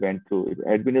piece, it went through. It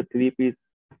had been a 3-piece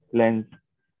lens,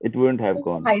 it wouldn't have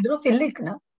gone. Hydrophilic,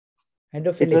 no?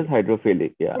 Hydrophilic. It was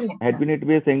hydrophilic, yeah. Had been it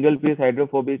be a single piece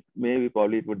hydrophobic, maybe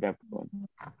probably it would have gone.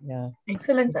 Yeah.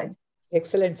 Excellent surgery.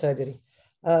 Excellent surgery.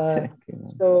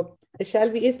 So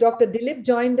is Dr. Dilip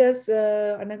joined us,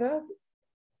 Anaga?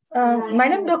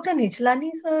 Madam, Dr.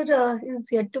 Nichlani sir is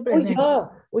yet to present. Oh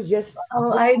yes.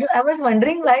 I was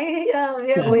wondering why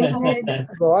we are going ahead.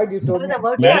 God, you told me. I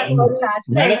was about to ask last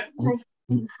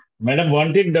time. Madam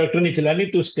wanted Dr.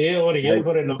 Nichlani to stay over here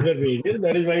for a longer period.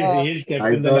 That is why he is kept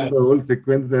in the lab. The whole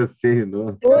sequence has changed.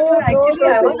 No? Actually,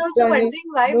 I was also wondering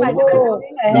why Madam is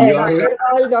going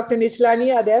ahead. Dr.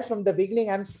 Nichlani are there from the beginning.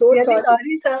 I'm so really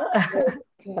sorry. Sir.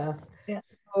 Yeah.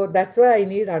 So that's why I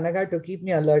need Anaga to keep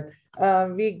me alert.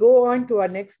 We go on to our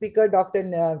next speaker, Dr.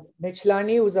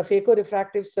 Nichlani, who's a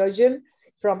phaco-refractive surgeon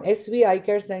from SV Eye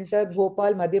Care Center,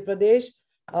 Bhopal, Madhya Pradesh,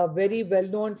 a very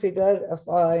well-known figure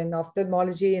in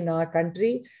ophthalmology in our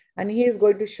country. And he is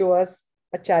going to show us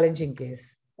a challenging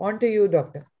case. On to you,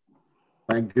 doctor.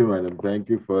 Thank you, madam. Thank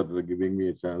you for giving me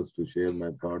a chance to share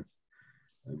my thoughts.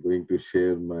 I'm going to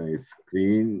share my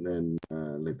screen and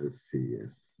let us see. Yes,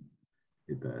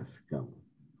 it has come.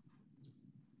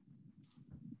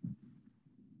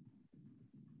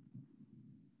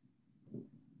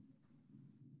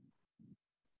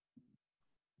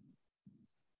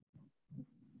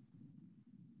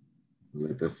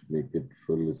 Let us make it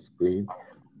full screen.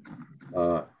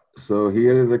 So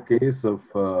here is a case of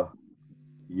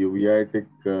uveitic,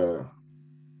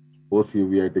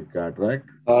 post-uveitic cataract.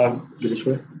 See the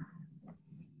screen?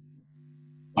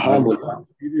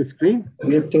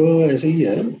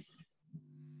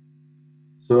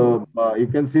 So you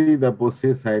can see the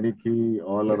posterior synecdoche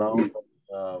all around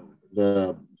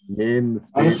the main.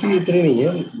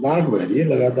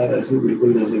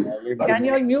 Can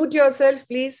you mute yourself,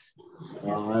 please?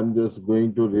 I'm just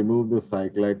going to remove the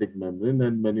cyclitic membrane,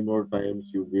 and many more times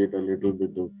you get a little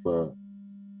bit of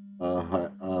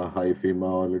hyphema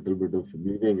or a little bit of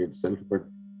bleeding itself. But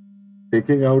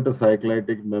taking out a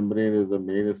cyclitic membrane is the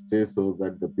mainstay so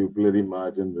that the pupillary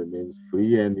margin remains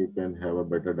free and you can have a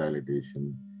better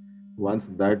dilatation. Once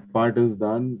that part is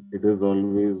done, it is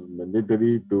always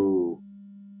mandatory to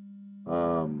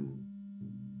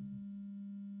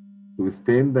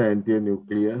stain the anterior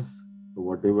nucleus.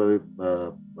 Whatever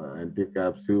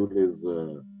anti-capsule is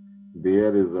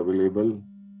there is available,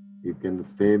 you can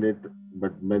stain it,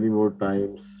 but many more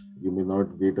times you may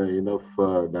not get enough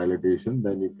dilatation.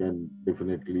 Then you can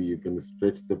definitely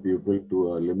stretch the pupil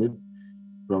to a limit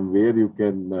from where you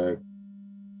can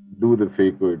do the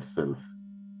phaco itself.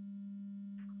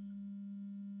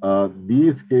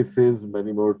 These cases,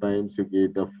 many more times you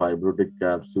get a fibrotic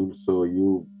capsule, so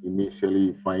you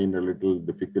initially find a little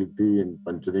difficulty in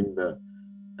puncturing the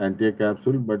anterior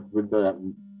capsule, but with the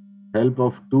help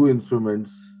of two instruments,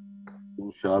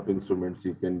 two sharp instruments,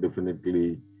 you can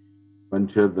definitely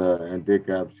puncture the anterior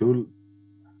capsule.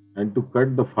 And to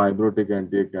cut the fibrotic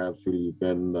anterior capsule, you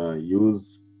can use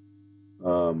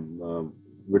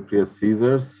vitreous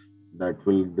scissors that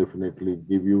will definitely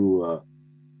give you a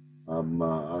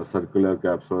circular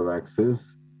capsular axis.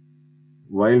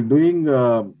 While doing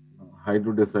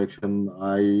hydrodissection,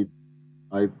 I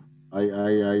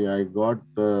got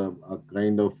a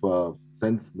kind of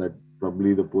sense that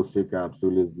probably the posterior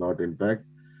capsule is not intact.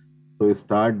 So I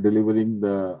start delivering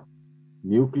the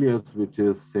nucleus, which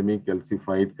is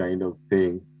semi-calcified kind of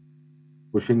thing,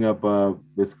 pushing up a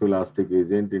viscoelastic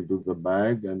agent into the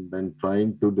bag and then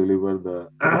trying to deliver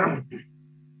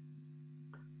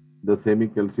the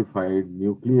semi-calcified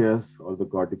nucleus or the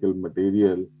cortical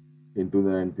material into the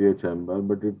anterior chamber,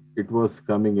 but it was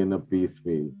coming in a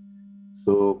piecemeal.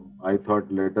 So I thought,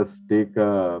 let us take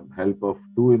help of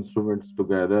two instruments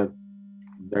together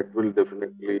that will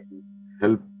definitely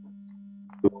help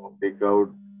to take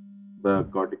out the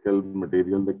cortical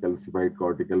material, the calcified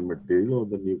cortical material or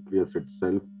the nucleus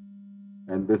itself.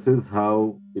 And this is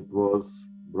how it was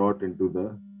brought into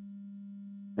the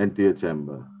anterior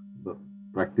chamber.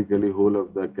 Practically whole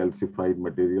of the calcified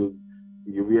material.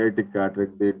 Uveitic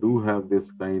cataract, they do have this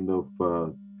kind of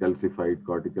calcified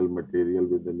cortical material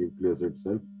with the nucleus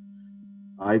itself.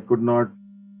 I could not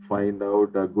find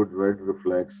out a good red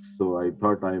reflex, so I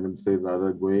thought I would say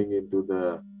rather going into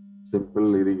the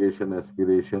simple irrigation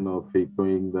aspiration of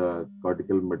phacoing the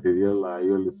cortical material,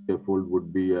 IOL scaffold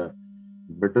would be a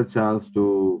better chance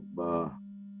to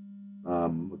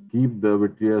keep the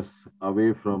vitreous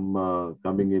away from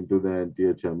coming into the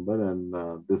anterior chamber, and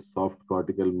this soft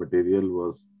cortical material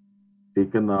was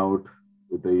taken out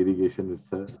with the irrigation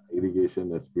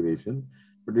aspiration,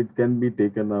 but it can be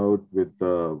taken out with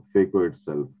phaco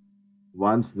itself.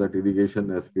 Once that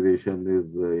irrigation aspiration is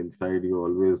inside, you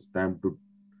always attempt to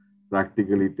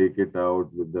practically take it out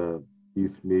with the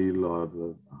piecemeal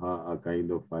or a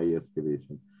kind of eye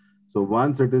aspiration. So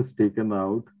once it is taken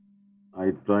out,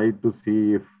 I tried to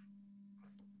see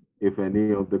if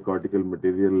any of the cortical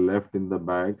material left in the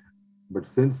bag, but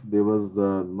since there was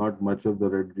not much of the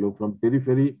red glow from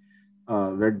periphery,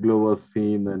 red glow was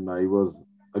seen, and I was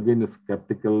again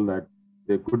skeptical that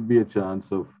there could be a chance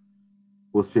of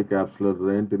posterior capsular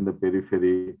rent in the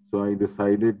periphery. So I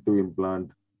decided to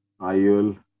implant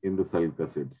IOL in the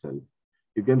sulcus itself.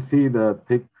 You can see the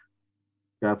thick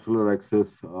capsular axis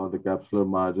or the capsular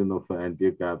margin of the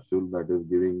anterior capsule that is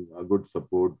giving a good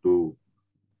support to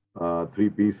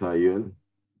three-piece IOL.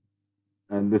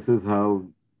 And this is how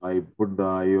I put the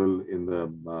IOL in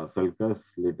the sulcus.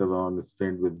 Later on,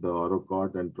 strained with the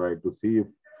orocort and tried to see if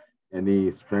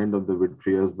any strand of the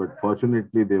vitreous, but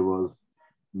fortunately there was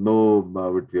no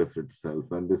vitreous itself,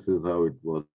 and this is how it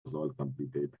was all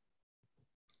completed.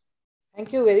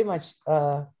 Thank you very much.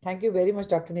 Thank you very much,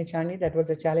 Dr. Nichani. That was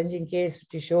a challenging case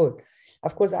which you showed.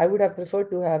 Of course, I would have preferred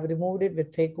to have removed it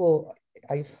with phaco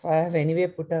if I have anyway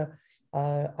put a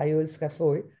IOL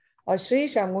scaffold.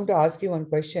 Shrish, I'm going to ask you one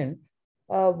question.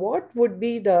 What would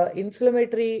be the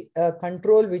inflammatory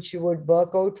control which you would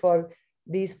work out for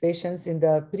these patients in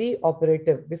the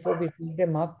pre-operative before we pick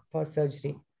them up for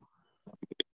surgery?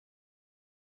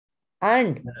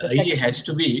 And it has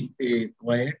to be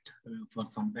quiet for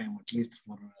some time, at least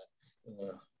for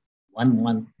 1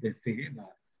 month, they say,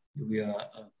 we are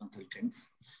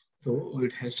consultants. So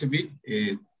it has to be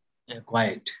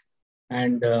quiet.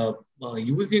 And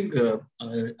using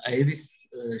iris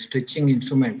stretching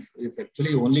instruments is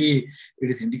actually only, it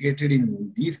is indicated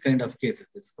in these kind of cases,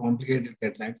 this complicated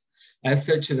cataracts. As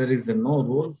such, there is no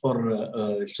role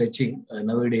for stretching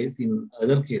nowadays in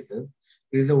other cases.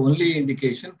 It is the only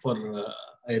indication for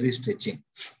iris stretching.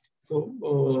 So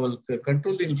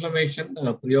control the inflammation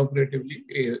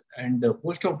preoperatively and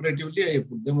post-operatively, I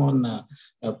put them on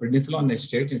prednisolone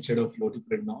acetate instead of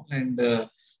flotiprednol and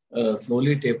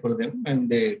slowly taper them, and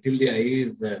till the eye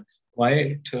is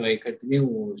quiet, I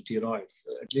continue steroids.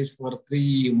 At least for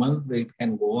 3 months, it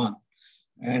can go on.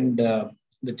 And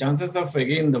the chances of,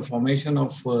 again, the formation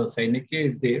of synecdoche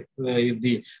is there. If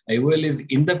the IOL is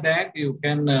in the bag, you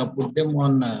can put them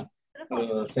on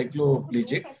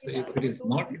cycloplegics. If it is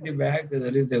not in the bag,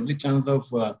 there is every chance of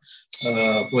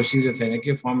posterior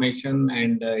synecdoche formation,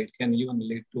 and it can even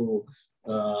lead to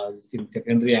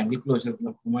secondary angle closure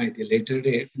glaucoma at a later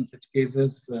date. In such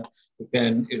cases,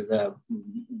 it is a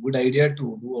good idea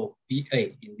to do a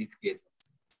PI in these cases.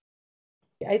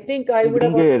 I think I would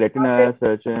have a retina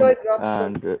surgeon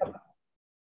and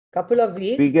couple of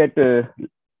weeks. We get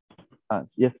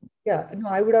yes. Yeah, no,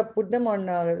 I would have put them on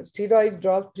steroid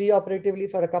drops pre-operatively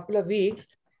for a couple of weeks.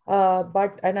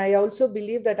 and I also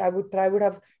believe that I would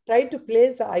have tried to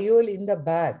place the IOL in the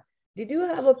bag. Did you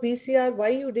have a PCR? Why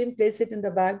you didn't place it in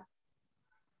the bag?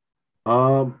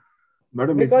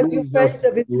 Madam, because you felt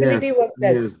the visibility was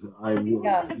less.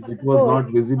 It was not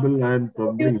visible, and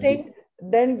probably. Do you think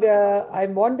then I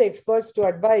want the experts to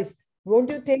advise? Won't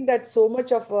you think that so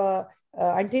much of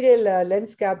anterior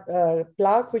lens cap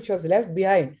plaque which was left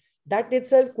behind, that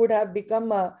itself could have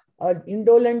become a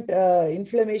indolent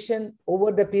inflammation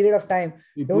over the period of time?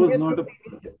 It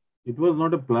was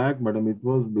not a plaque, madam. It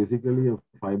was basically a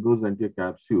fibrous anterior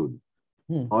capsule.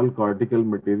 All cortical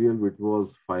material which was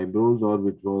fibrous or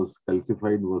which was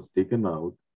calcified was taken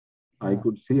out. I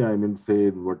could see,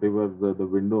 say whatever the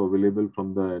window available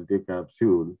from the anterior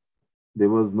capsule, there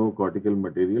was no cortical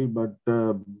material, but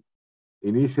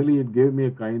initially it gave me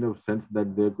a kind of sense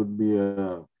that there could be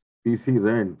a PC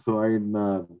rent. So I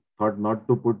thought not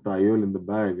to put IOL in the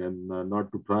bag and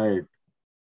not to try it.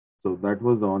 So that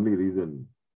was the only reason.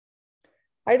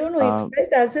 I don't know, it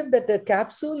felt as if that the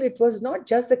capsule, it was not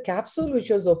just the capsule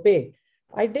which was opaque.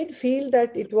 I did feel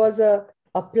that it was a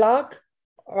plaque,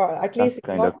 or at least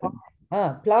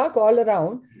plaque all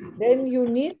around. Then you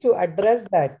need to address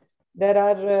that. There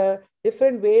are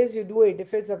different ways you do it.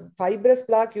 If it's a fibrous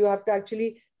plaque, you have to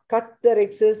actually cut the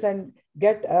rhexis and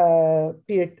get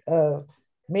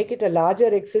make it a larger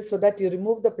rhexis so that you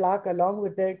remove the plaque along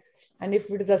with it. And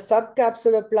if it is a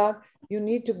subcapsular plaque, you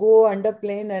need to go under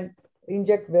plane and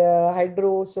inject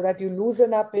hydro so that you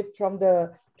loosen up it from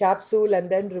the capsule and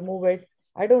then remove it.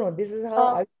 I don't know. This is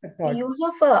how I thought. Use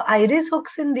of iris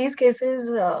hooks in these cases,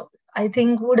 I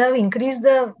think, would have increased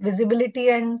the visibility,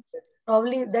 and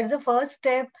probably that's the first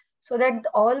step, so that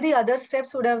all the other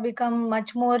steps would have become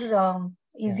much more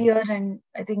easier, and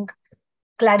I think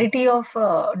clarity of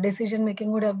decision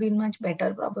making would have been much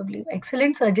better. Probably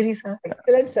excellent surgery, sir.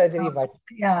 Excellent surgery, but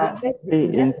yeah.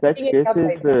 In such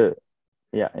cases,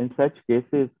 in such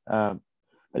cases,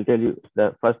 I'll tell you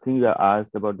the first thing you are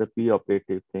asked about the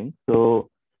pre-operative thing. So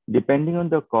depending on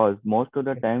the cause, most of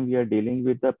the time we are dealing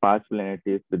with the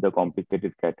particularities with the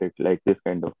complicated cataract, like this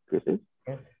kind of cases.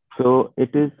 Yes. So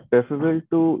it is preferable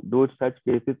to do such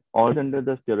cases all under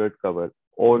the steroid cover,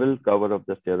 oral cover of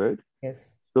the steroid. Yes.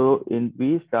 So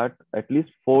we start at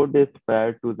least 4 days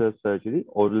prior to the surgery,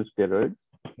 oral steroid,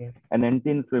 and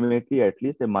anti-inflammatory at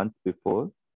least a month before.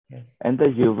 Yes. And the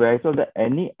uveitis of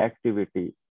any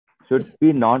activity should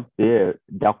be not there,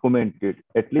 documented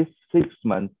at least 6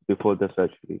 months before the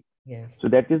surgery. Yes. So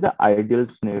that is the ideal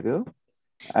scenario.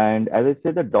 And as I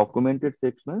said, the documented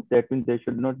 6 months, that means there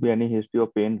should not be any history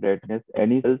of pain, redness,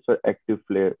 any cells or active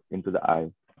flare into the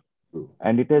eye.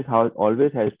 And it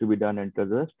always has to be done under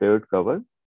the steroid cover.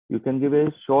 You can give a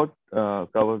short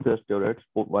cover of the steroids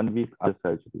for 1 week after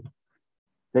surgery.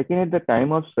 Second, at the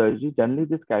time of surgery, generally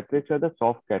these cataracts are the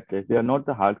soft cataracts. They are not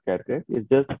the hard cataracts. It's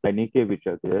just Wernicke which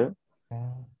are there.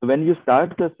 So when you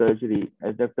start the surgery,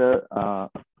 as Dr.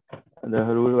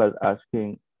 Harur was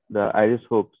asking, the iris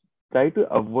hooks, try to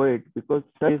avoid, because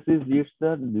this leads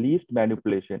the least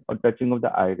manipulation or touching of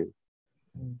the iris.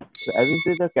 So as we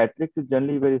say, the cataract is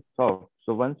generally very soft.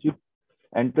 So once you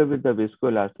enter with the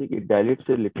viscoelastic, it dilates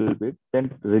a little bit,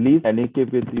 then release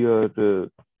Wernicke with your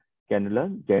cannula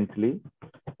gently,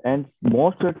 and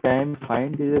most of the time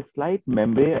find there is a slight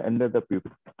membrane under the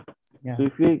pupil. So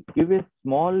if you give a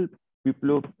small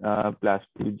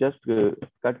pupilloplasty, you just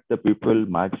cut the pupil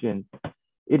margin,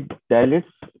 it dilates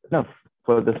enough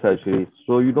for the surgery.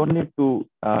 So you don't need to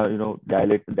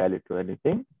dilate or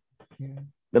anything.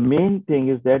 The main thing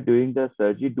is that during the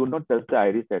surgery, do not touch the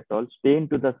iris at all. Stay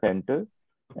into the center,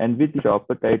 and with the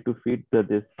chopper, try to feed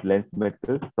this lens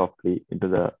metal softly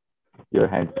into your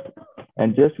hands.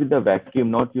 And just with the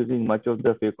vacuum, not using much of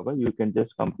the fake cover, you can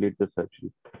just complete the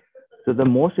surgery. So the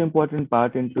most important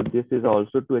part into this is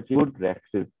also to achieve good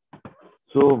rhexis.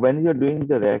 So when you're doing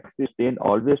the rhexis,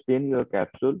 always stain your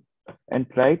capsule and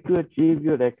try to achieve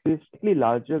your rhexis slightly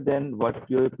larger than what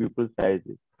your pupil size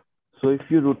is. So if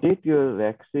you rotate your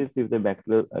rhexis with the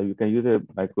macula, you can use a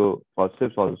micro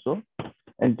forceps also,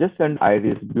 and just an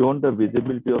iris beyond the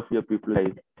visibility of your pupil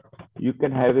size, you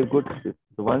can have a good rhexis.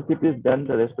 So once it is done,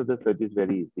 the rest of the surgery is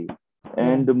very easy.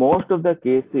 And most of the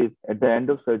cases, at the end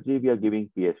of surgery, we are giving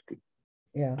PST.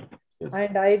 Yeah.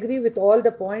 And I agree with all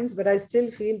the points, but I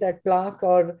still feel that plaque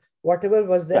or whatever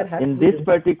was there has in to be this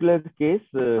particular case,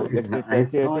 let me say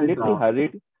it's a little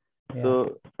hurried.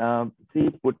 So see,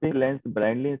 putting lens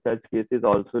blindly in such cases is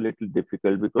also a little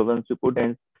difficult, because once you put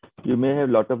lens, you may have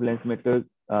a lot of lens matter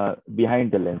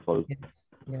behind the lens also.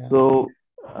 So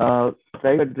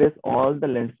try to address all the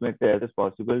lens matter as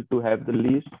possible to have the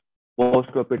least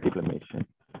post-operative inflammation.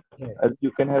 as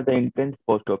you can have the intense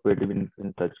post-operative in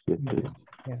such cases.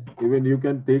 Even you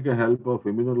can take a help of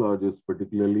immunologists,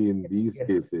 particularly in these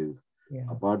cases.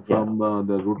 Apart from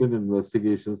the routine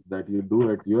investigations that you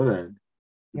do at your end,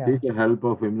 take a help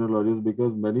of immunologists,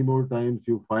 because many more times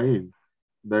you find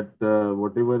that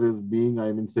whatever is being,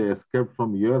 escaped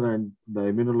from your end, the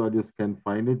immunologist can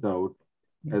find it out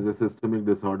as a systemic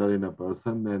disorder in a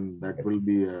person, and that will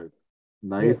be a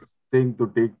nice thing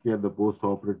to take care of the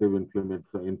post-operative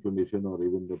inflammation or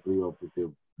even the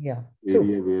pre-operative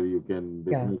area where you can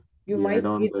definitely you might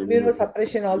need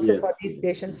immunosuppression also for these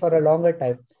patients for a longer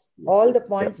time. All the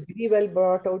points very well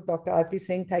brought out, Dr. R.P.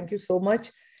 Singh. Thank you so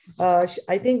much.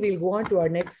 I think we'll go on to our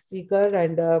next speaker,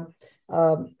 and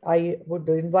I would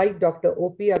invite Dr.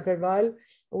 O.P. Agarwal,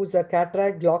 who's a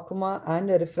cataract, glaucoma, and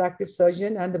a refractive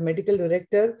surgeon and the medical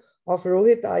director of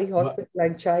Rohit Eye Hospital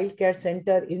and Child Care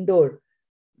Center, Indore.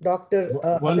 Dr.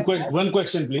 One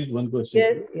question, please. One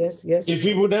question. Yes. If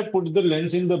he would have put the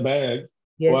lens in the bag,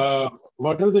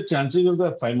 what are the chances of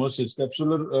the phimosis,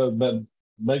 capsular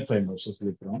bag phimosis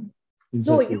later on?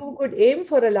 No, you could aim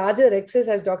for a larger excess,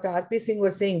 as Dr. R.P. Singh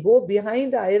was saying. Go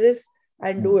behind the iris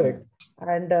and do it,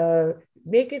 and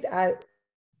make it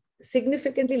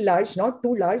significantly large, not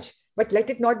too large, but let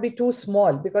it not be too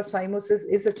small, because phimosis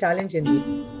is a challenge in this.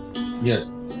 Yes.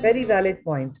 Very valid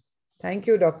point. Thank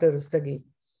you, Dr. Rustagi.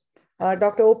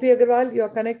 Dr. O.P. Agarwal, you are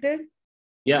connected?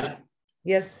 Yeah.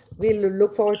 Yes, we'll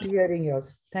look forward to hearing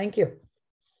yours. Thank you.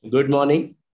 Good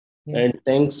morning. And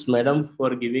thanks, madam,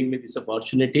 for giving me this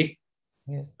opportunity.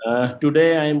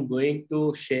 Today, I am going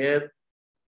to share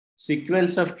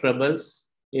sequence of troubles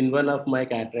in one of my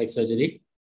cataract surgery.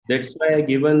 That's why I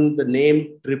given the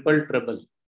name triple trouble.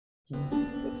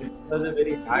 This was a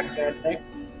very hard cataract.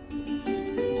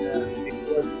 It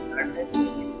was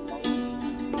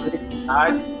very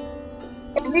hard.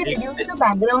 Can we reduce the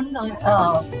background?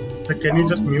 Can you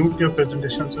just mute your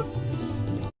presentation, sir?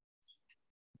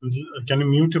 Can you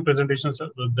mute your presentation, sir?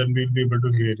 Then we'll be able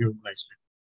to hear you nicely.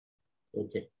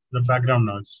 Okay. The background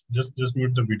noise. Just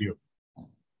mute the video.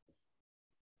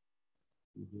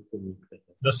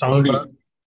 The sound.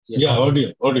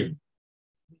 Audio.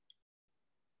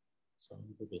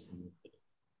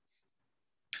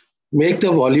 Make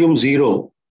the volume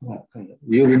 0.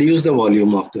 You reduce the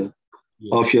volume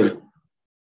of your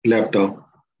laptop.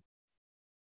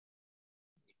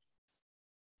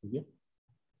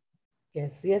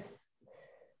 Yes.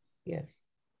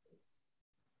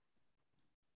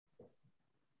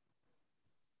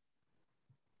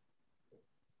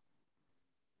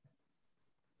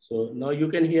 So now you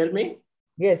can hear me?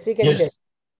 Yes, we can hear.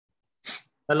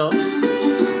 Hello?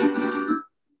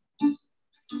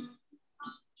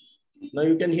 Now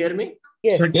you can hear me?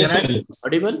 Yes.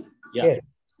 Audible? Yeah. Yes.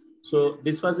 So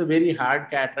this was a very hard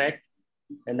cataract,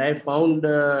 and I found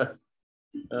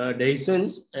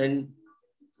dehiscence, and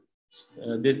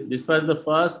this was the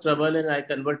first trouble, and I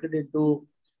converted it to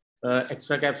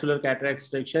extracapsular cataract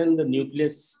extraction. The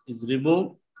nucleus is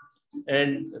removed,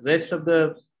 and rest of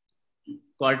the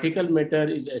cortical matter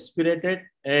is aspirated,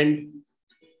 and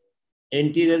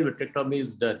anterior vitrectomy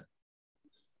is done.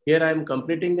 Here I am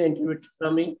completing the anterior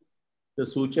vitrectomy. The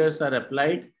sutures are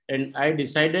applied, and I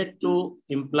decided to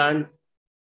implant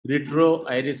retro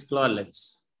iris claw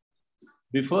lens.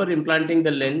 Before implanting the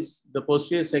lens, the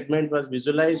posterior segment was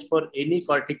visualized for any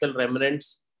cortical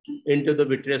remnants into the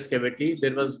vitreous cavity.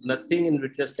 There was nothing in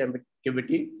vitreous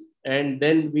cavity, and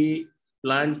then we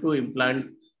planned to implant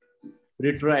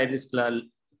retro iris claw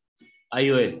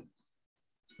IOL.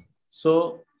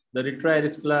 So the retro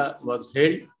iris claw was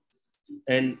held,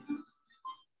 and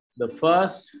the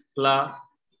first claw,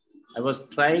 I was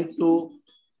trying to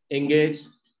engage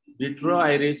retro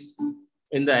iris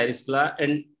in the iris claw,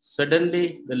 and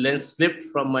suddenly the lens slipped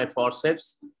from my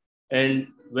forceps and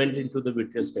went into the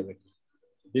vitreous cavity.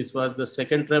 This was the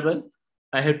second trouble.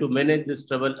 I had to manage this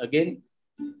trouble again.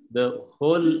 The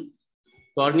whole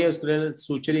corneovascular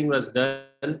suturing was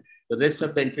done. The rest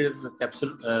of the anterior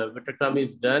capsule vitrectomy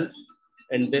is done.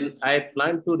 And then I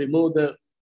plan to remove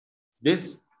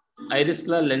this iris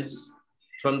claw lens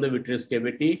from the vitreous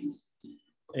cavity,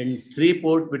 and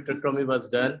 3-port vitrectomy was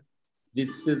done.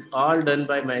 This is all done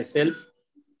by myself.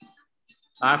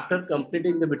 After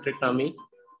completing the vitrectomy,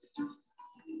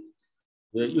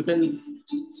 you can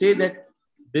say that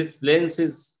this lens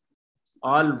is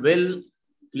all well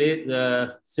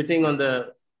sitting on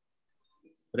the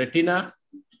retina.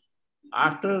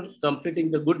 After completing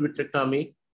the good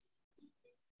vitrectomy,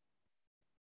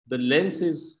 the lens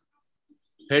is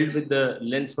held with the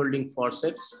lens holding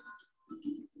forceps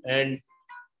and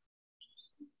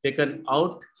taken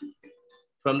out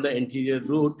from the anterior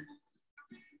root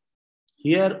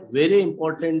here very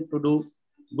important to do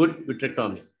good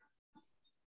vitrectomy.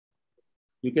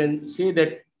 You can see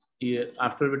that here,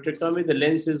 after vitrectomy, the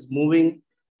lens is moving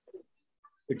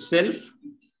itself,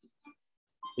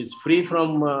 is free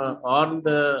from all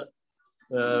the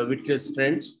vitreous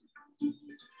strands.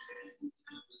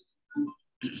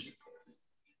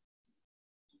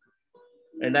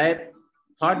 And I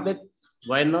thought that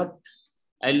why not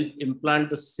I'll implant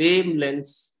the same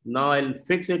lens. Now I'll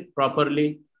fix it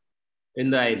properly in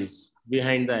the iris,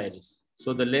 behind the iris.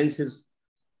 So the lens is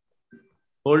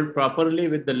hold properly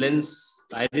with the lens,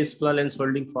 iris claw lens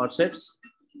holding forceps.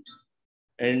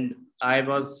 And I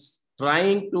was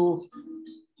trying to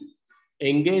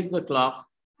engage the claw,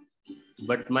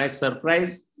 but my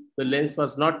surprise, the lens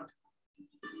was not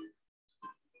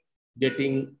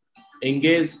getting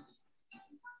engaged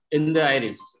in the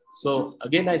iris. So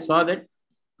again, I saw that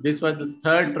this was the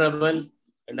third trouble,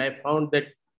 and I found that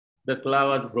the claw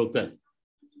was broken.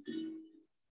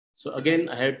 So again,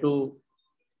 I had to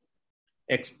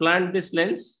explant this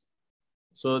lens.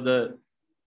 So the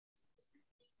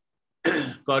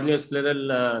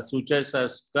corneoscleral sutures are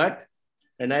cut,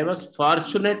 and I was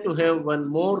fortunate to have one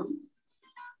more,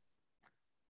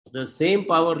 the same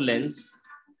power lens.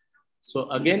 So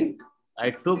again,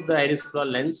 I took the iris claw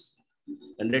lens,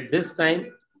 and at this time,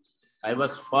 I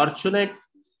was fortunate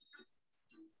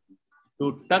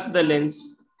to tuck the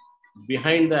lens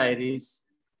behind the iris,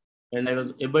 and I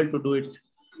was able to do it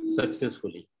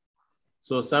successfully.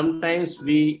 So sometimes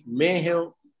we may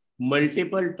have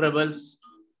multiple troubles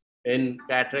in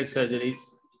cataract surgeries,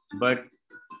 but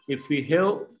if we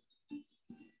have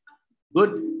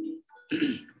good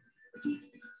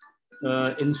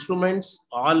instruments,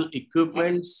 all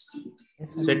equipments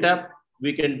set up,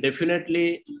 we can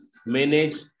definitely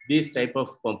manage these type of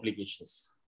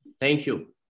complications. Thank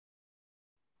you.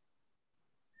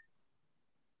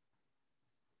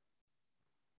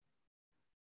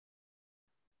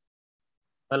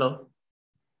 Hello.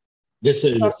 Yes,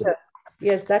 sir. Yes, sir.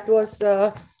 Yes, that was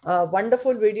a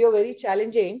wonderful video, very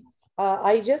challenging.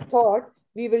 I just thought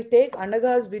we will take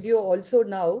Anaga's video also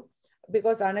now,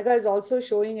 because Anaga is also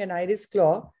showing an iris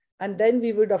claw. And then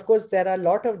we would, of course, there are a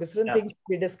lot of different things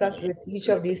we discussed with each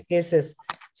of these cases.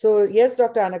 So yes,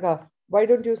 Dr. Anaga, why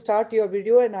don't you start your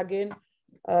video, and again,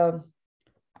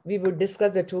 we would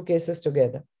discuss the two cases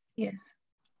together. Yes.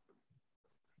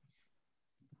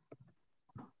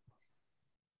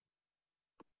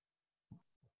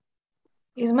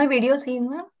 Is my video seen,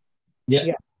 ma'am?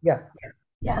 Yeah. Yeah.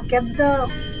 Yeah, kept the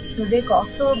music off.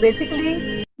 So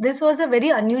basically, this was a very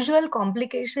unusual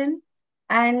complication.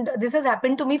 And this has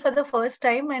happened to me for the first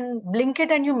time, and blink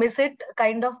it and you miss it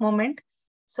kind of moment.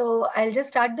 So I'll just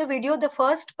start the video. The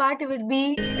first part will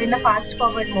be in a fast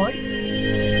forward mode.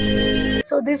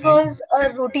 So this was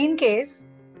a routine case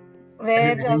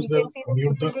where you can see the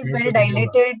pupil is well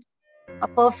dilated, a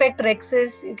perfect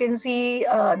rhexis. You can see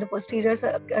the posterior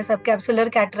subcapsular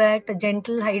cataract, a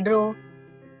gentle hydro,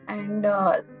 and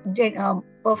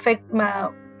perfect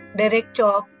direct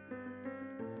chop,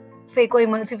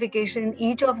 phacoemulsification.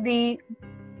 Each of the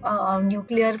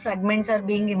nuclear fragments are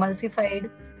being emulsified,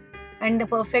 and the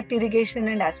perfect irrigation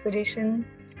and aspiration.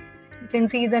 You can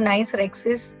see the nice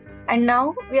rhexis. And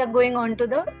now we are going on to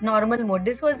the normal mode.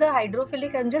 This was a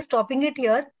hydrophilic, I'm just stopping it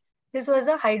here. This was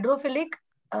a hydrophilic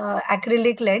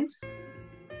acrylic lens,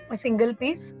 a single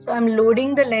piece. So I'm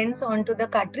loading the lens onto the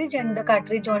cartridge and the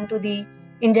cartridge onto the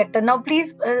injector. Now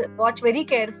please watch very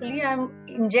carefully. I'm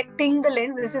injecting the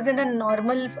lens. This is in a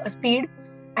normal speed,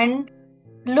 and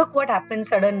look what happens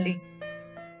suddenly.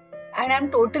 And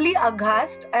I'm totally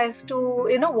aghast as to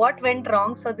what went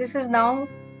wrong. So this is now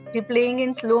replaying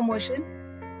in slow motion.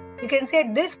 You can see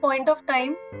at this point of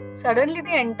time, suddenly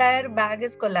the entire bag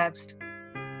is collapsed.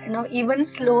 Even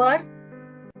slower,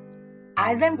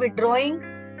 as I'm withdrawing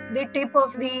the tip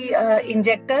of the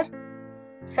injector,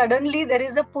 suddenly there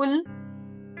is a pull,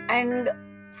 and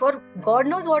for God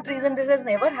knows what reason, this has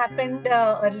never happened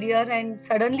earlier, and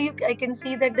suddenly I can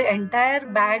see that the entire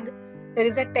bag, there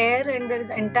is a tear, and there is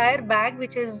an entire bag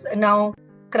which is now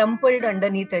crumpled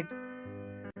underneath it.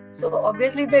 So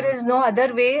obviously there is no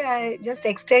other way. I just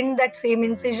extend that same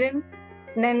incision,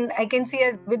 and then I can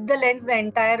see with the lens the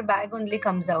entire bag only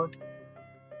comes out.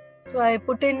 So I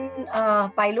put in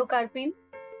pilocarpine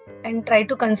and try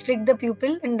to constrict the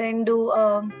pupil, and then do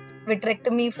a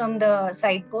vitrectomy from the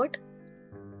side port.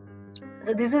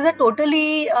 So this is a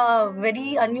totally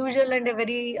very unusual and a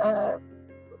very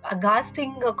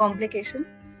aghasting complication.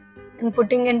 And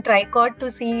putting in tricot to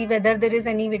see whether there is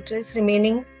any vitreous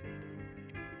remaining,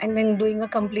 and then doing a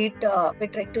complete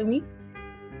vitrectomy.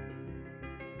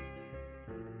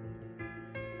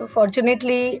 So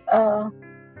fortunately, the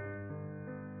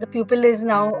pupil is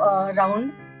now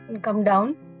round and come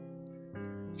down.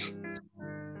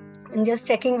 And just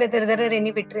checking whether there are any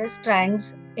vitreous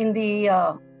strands in the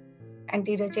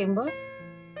anterior chamber.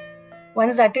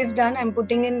 Once that is done, I'm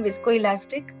putting in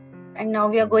viscoelastic, and now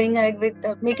we are going ahead with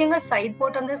making a side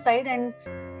port on the side. And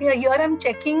here I'm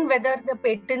checking whether the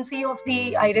patency of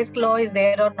the iris claw is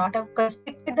there or not. I've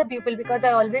constricted the pupil because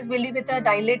I always believe with a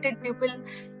dilated pupil,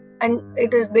 and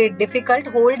it is very difficult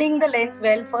holding the lens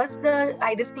well. First, the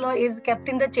iris claw is kept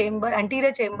in the chamber,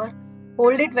 anterior chamber.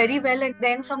 Hold it very well, and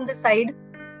then from the side,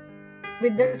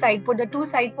 with the side port, the two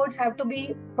side ports have to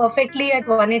be perfectly at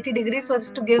 180 degrees so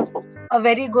as to give a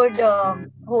very good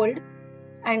hold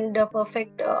and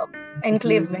perfect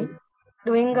enclavement.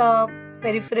 Doing a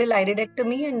peripheral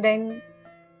iridectomy and then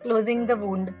closing the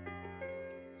wound.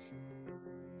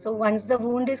 So once the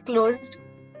wound is closed,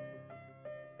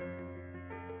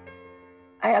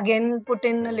 I again put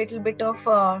in a little bit of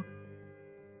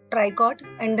tricot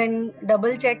and then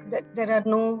double check that there are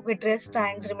no vitreous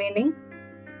strands remaining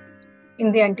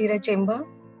in the anterior chamber.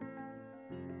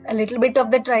 A little bit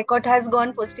of the tricot has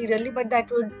gone posteriorly, but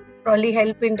that would probably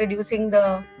help in reducing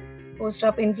the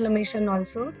post-op inflammation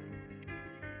also.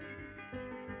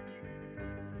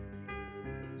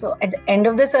 So at the end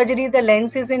of the surgery, the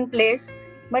lens is in place,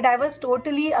 but I was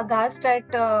totally aghast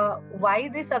at why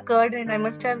this occurred, and I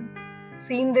must have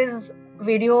seen this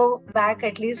video back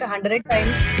at least 100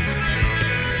 times.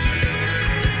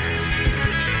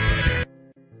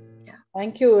 Yeah.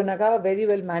 Thank you, Naga. Very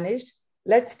well managed.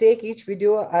 Let's take each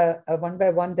video one by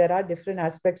one. There are different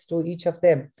aspects to each of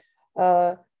them.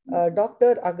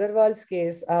 Dr. Agarwal's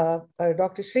case,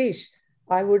 Dr. Shrish,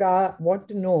 I would want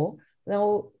to know,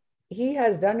 now he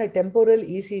has done a temporal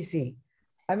ECC.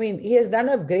 I mean, he has done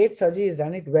a great surgery, he's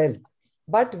done it well.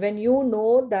 But when you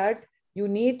know that you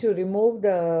need to remove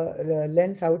the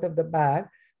lens out of the bag,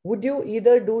 would you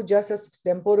either do just a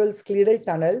temporal scleral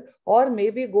tunnel or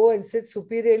maybe go and sit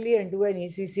superiorly and do an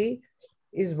ECC?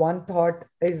 Is one thought,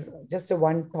 is just a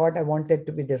one thought I wanted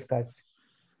to be discussed.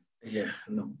 Yeah,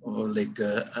 no,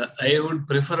 I would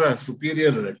prefer a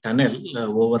superior tunnel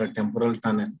over a temporal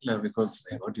tunnel because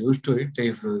I got used to it.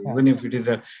 Even if it is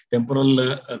a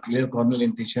temporal clear corneal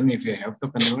incision, if you have to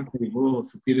convert, we go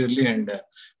superiorly and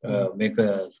make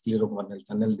a sclerocorneal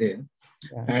tunnel there.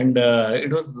 Yeah. And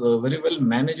it was very well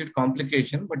managed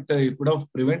complication, but it could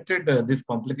have prevented this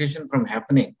complication from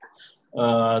happening.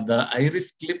 The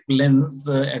iris clip lens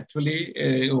actually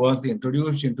was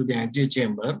introduced into the anterior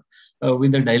chamber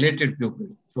with a dilated pupil.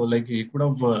 So like he could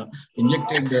have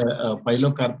injected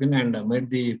pilocarpine and made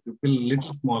the pupil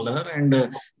little smaller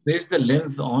and placed the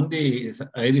lens on the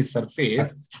iris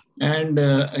surface, and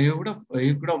he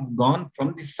could have gone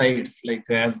from the sides, like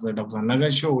as Dr.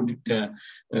 Naga showed it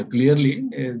clearly.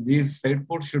 These side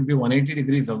ports should be 180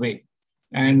 degrees away,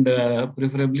 and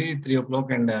preferably 3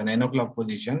 o'clock and 9 o'clock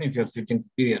position if you're sitting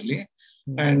superiorly,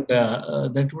 and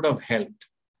that would have helped.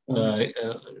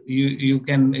 You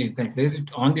can place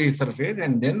it on the surface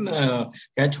and then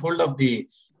catch hold of the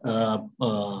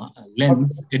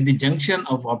lens at the junction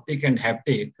of optic and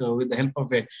haptic with the help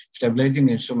of a stabilizing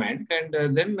instrument,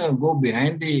 and then go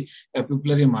behind the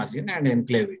pupillary margin and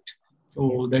enclave it.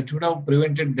 So that would have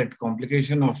prevented that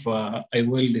complication of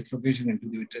IOL dislocation into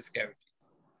the vitreous cavity.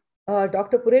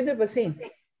 Dr. Purendra Bhasin,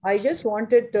 I just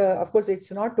wanted, of course,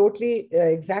 it's not totally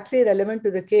exactly relevant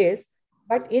to the case,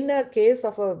 but in a case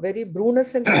of a very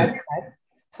brunescent cataract,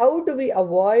 how do we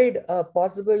avoid a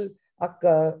possible,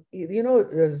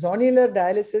 zonular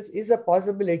dialysis is a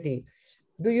possibility.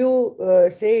 Do you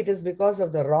say it is because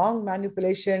of the wrong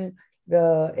manipulation,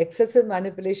 the excessive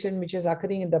manipulation which is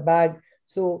occurring in the bag?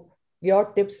 So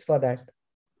your tips for that.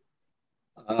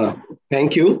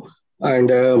 Thank you. And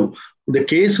the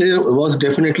case was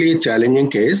definitely a challenging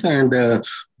case, and a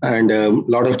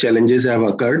lot of challenges have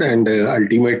occurred. And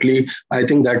ultimately, I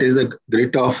think that is the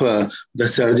grit of the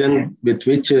surgeon with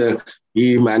which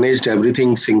he managed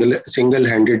everything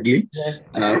single-handedly. Yes.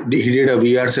 He did a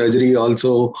VR surgery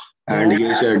also, and he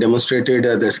has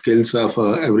demonstrated the skills of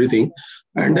everything.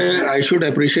 And I should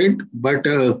appreciate, but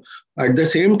at the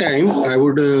same time, I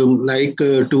would like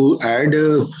to add,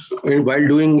 while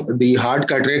doing the hard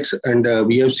cataracts, and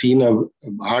we have seen a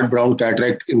hard brown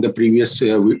cataract in the previous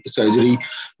surgery,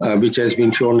 which has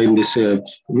been shown in this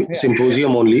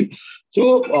symposium only.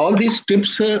 So all these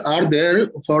tips are there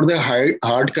for the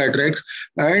hard cataracts,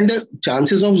 and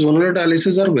chances of zonular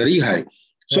dialysis are very high.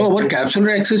 So our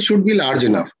capsular access should be large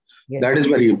enough. Yes. That is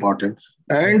very important.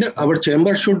 And our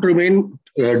chamber should remain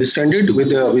distended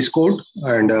with a viscoat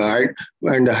and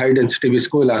high density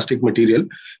viscoelastic material.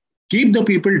 keep the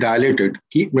pupil dilated,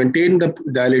 maintain the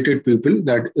dilated pupil.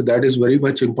 That is very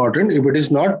much important. If it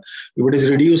is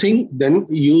reducing, then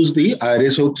use the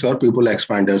iris hooks or pupil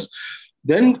expanders.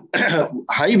 Then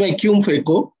high vacuum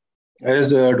phaco,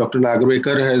 as Dr.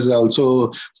 Nagarwekar has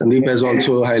also, Sandeep has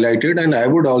also highlighted, and I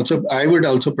would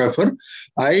also prefer.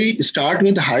 I start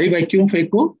with high vacuum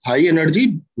phaco, high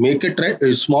energy, make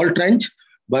a small trench,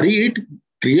 bury it,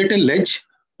 create a ledge,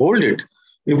 hold it.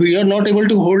 If you are not able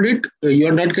to hold it, you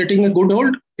are not getting a good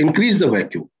hold, increase the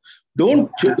vacuum. Don't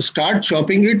start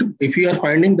chopping it if you are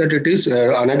finding that it is,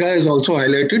 Anaga has also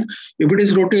highlighted, if it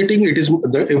is rotating, if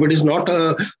it is not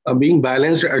being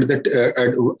balanced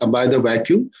by the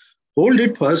vacuum, hold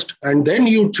it first and then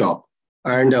you chop.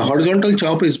 And horizontal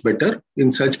chop is better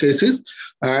in such cases.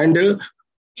 And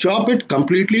chop it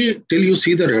completely till you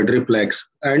see the red reflex,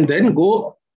 and then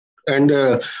go and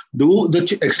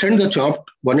extend the chop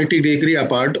 180-degree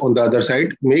apart on the other side,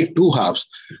 make 2 halves.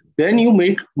 Then you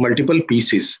make multiple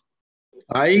pieces.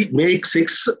 I make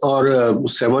 6 or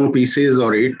 7 pieces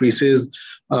or 8 pieces,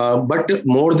 but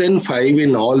more than 5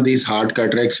 in all these hard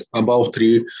cataracts, above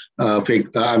 3,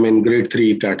 grade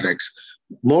 3 cataracts.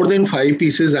 More than 5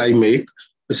 pieces I make.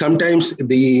 Sometimes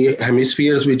the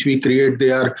hemispheres which we create,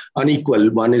 they are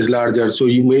unequal. One is larger, so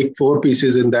you make 4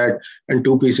 pieces in that and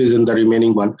 2 pieces in the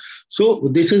remaining one. So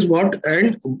this is what,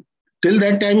 and till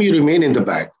that time you remain in the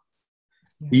bag.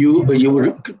 You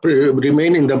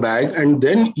remain in the bag, and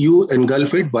then you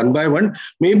engulf it one by one.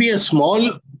 Maybe a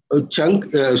small chunk,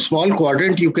 small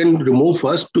quadrant you can remove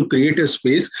first to create a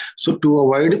space, so to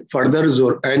avoid further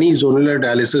any zonular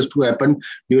dialysis to happen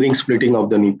during splitting of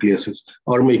the nucleuses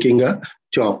or making a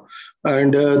chop.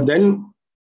 And then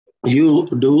you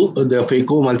do the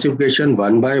phaco-emulsification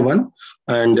one by one,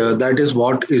 and that is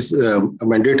what is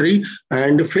mandatory,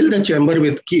 and fill the chamber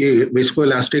with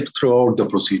viscoelastic throughout the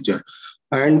procedure.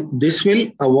 And this will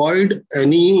avoid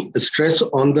any stress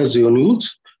on the zonules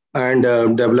and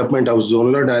development of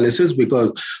zonular dialysis,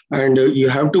 because, and you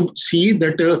have to see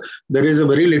that there is a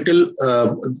very little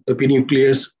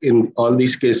epinucleus in all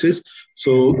these cases.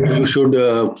 So you should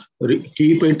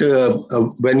keep it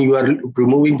when you are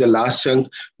removing the last chunk.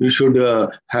 You should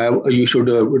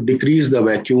decrease the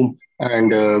vacuum,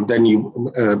 and then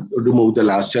you remove the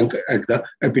last chunk at the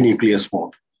epinucleus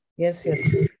point. Yes.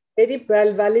 Very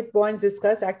well, valid points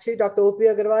discussed. Actually, Dr. O.P.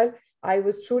 Agarwal, I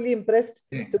was truly impressed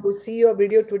to see your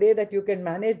video today, that you can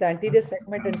manage the anterior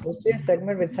segment and posterior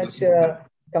segment with such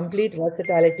complete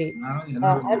versatility.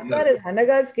 As far as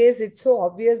Hanaga's case, it's so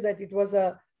obvious that it was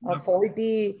a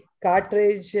faulty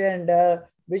cartridge, and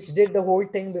which did the whole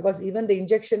thing, because even the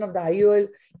injection of the IOL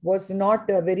was not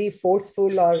very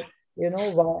forceful, or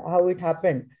how it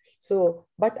happened. So,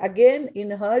 but again, in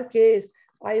her case,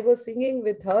 I was thinking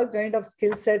with her kind of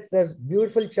skill sets, the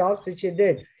beautiful chops which she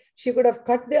did, she could have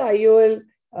cut the IOL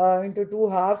into 2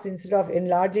 halves instead of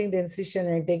enlarging the incision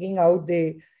and taking out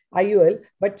the IOL.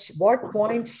 But what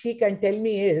point she can tell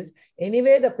me is,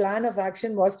 anyway, the plan of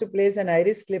action was to place an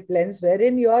iris clip lens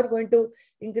wherein you are going to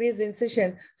increase the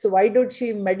incision. So why did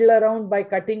she meddle around by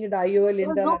cutting the IOL in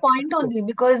the... There was no point only,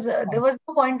 because there was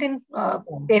no point in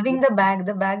saving the bag.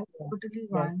 The bag was totally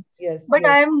gone. Yes. But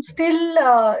I am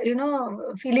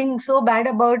still, feeling so bad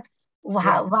about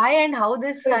why and how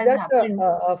this has happened.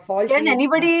 Can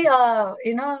anybody,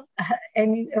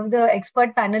 any of the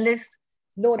expert panelists,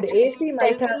 no, the AC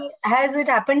might have... has it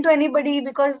happened to anybody?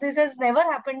 Because this has never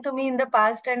happened to me in the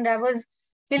past, and I was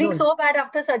feeling so bad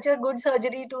after such a good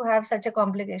surgery to have such a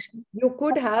complication. You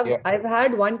could have, I've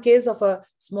had one case of a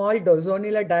small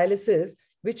zonular dialysis,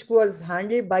 which was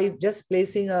handled by just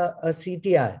placing a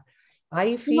CTR.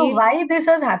 I feel... why this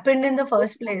has happened in the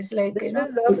first place? Like, this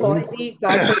is a faulty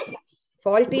cartridge,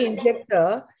 faulty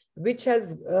injector, which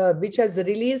has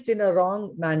released in a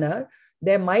wrong manner.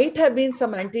 There might have been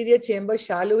some anterior chamber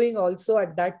shallowing also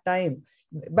at that time,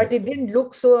 but it didn't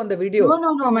look so on the video.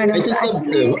 No, madam. I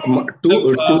think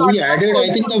to be added, I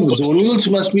think the zonules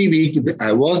must be weak.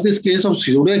 Was this case of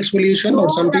pseudo exfoliation or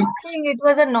something? It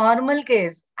was a normal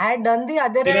case. I had done the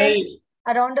other end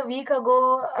around a week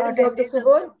ago.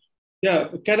 Yeah,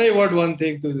 can I add one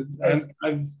thing to this?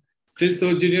 I'm still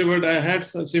so junior, but I had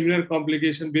some similar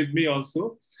complication with me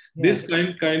also. This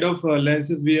kind of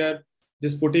lenses we are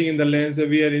just putting in the lens,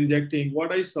 we are injecting.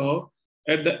 What I saw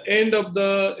at the end of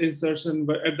the insertion,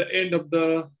 but at the end of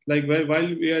the, while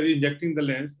we are injecting the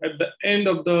lens, at the end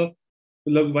of the,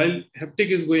 while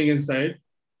haptic is going inside,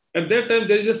 at that time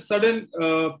there is a sudden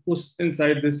push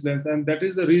inside this lens, and that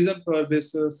is the reason for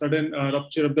this sudden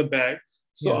rupture of the bag.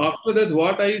 So after that,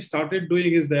 what I started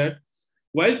doing is that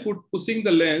while pushing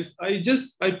the lens,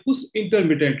 I push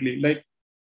intermittently, like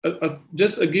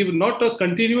just give not a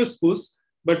continuous push,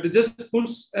 but just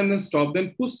push and then stop,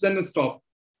 then push, then stop.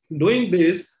 Doing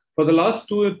this for the last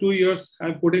two years,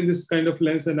 I'm putting this kind of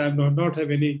lens and I not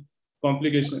have any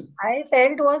complication. I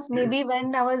felt was maybe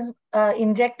when I was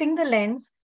injecting the lens,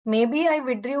 maybe I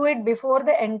withdrew it before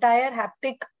the entire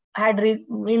haptic had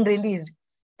been released.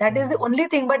 That is the only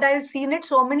thing. But I've seen it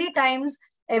so many times.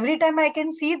 Every time I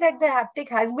can see that the haptic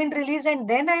has been released, and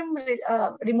then I'm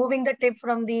removing the tip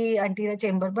from the anterior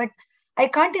chamber. But I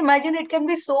can't imagine it can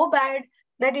be so bad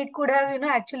that it could have,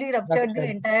 actually ruptured the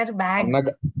entire bag.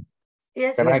 Anaga,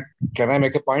 Yes. Can I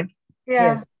make a point?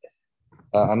 Yeah. Yes.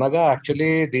 Anaga,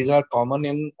 actually, these are common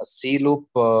in C-loop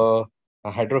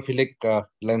hydrophilic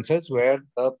lenses where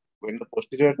when the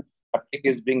posterior haptic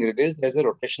is being released, there's a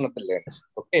rotation of the lens.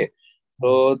 Okay,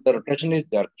 so the rotation is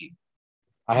jerky.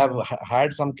 I have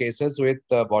had some cases with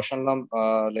Bausch and Lomb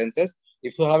lenses.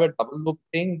 If you have a double loop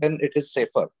thing, then it is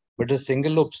safer. But a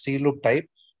single loop C-loop type,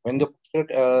 when the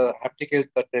the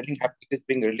trailing haptic is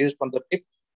being released from the tip,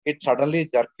 it suddenly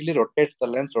jerkily rotates, the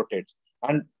lens rotates.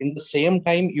 And in the same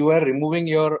time, you are removing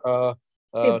your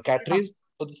cartridge,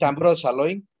 so the chamber was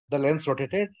shallowing, the lens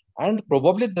rotated, and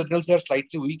probably the drills were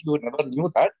slightly weak. You never knew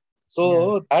that.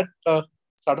 So that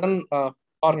sudden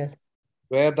torque,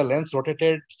 where the lens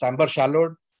rotated, chamber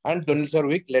shallowed, and journals are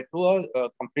weak, led to a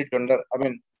complete journal,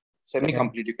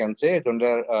 semi-complete, you can say,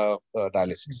 journal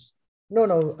dialysis.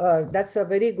 No, that's a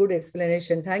very good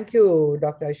explanation. Thank you,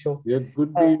 Dr. Ashok. It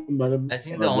could be, Madam. I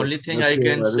think the only thing I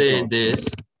can say this.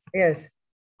 Yes.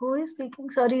 Who is speaking?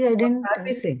 Sorry, I didn't.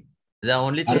 The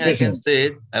only thing I can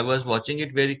say, I was watching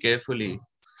it very carefully.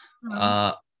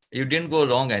 You didn't go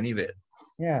wrong anywhere.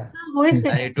 Yeah. Who is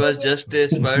and it was just a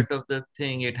spurt of the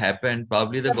thing. It happened.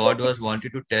 Probably the God was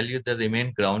wanting to tell you to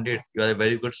remain grounded. You are a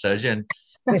very good surgeon.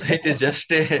 So it is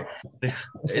just a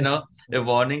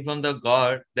warning from the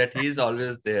God that He is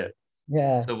always there.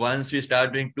 Yeah. So once we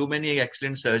start doing too many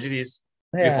excellent surgeries,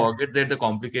 we forget that the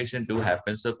complication do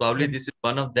happen. So probably this is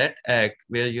one of that act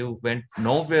where you went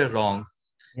nowhere wrong.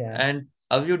 Yeah. And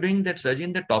are you doing that surgery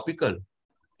in the topical?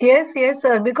 Yes,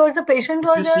 sir. Because the patient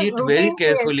was if you see it very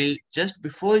carefully, just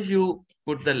before you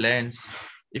put the lens,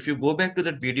 if you go back to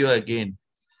that video again,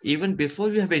 even before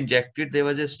you have injected, there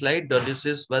was a slight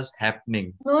dialysis was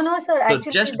happening. No, sir. So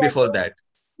actually, just before that.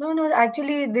 No.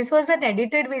 Actually, this was an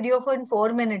edited video for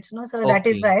 4 minutes. No, sir. Okay. That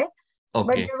is why. Okay.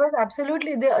 But there was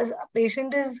absolutely the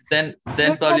patient is. Then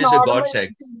probably it's a God check.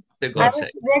 I was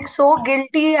like so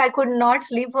guilty. I could not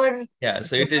sleep for. Yeah.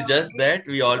 So it is just that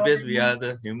we are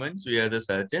the humans, we are the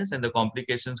surgeons, and the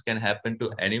complications can happen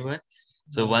to anyone.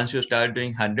 So once you start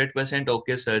doing 100%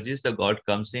 okay surgeries, the God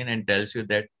comes in and tells you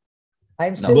that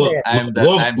I'm still there.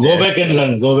 Go back and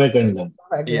learn. Go back and learn.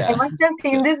 Yeah. I must have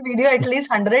seen this video at least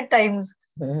 100 times.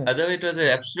 Otherwise, it was an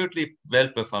absolutely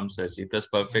well-performed surgery. It was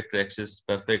perfect rexes,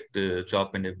 perfect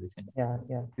chop and everything. Yeah.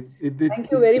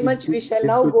 Thank you very much. We shall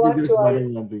now go on to our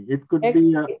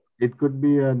It could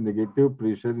be a negative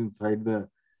pressure inside the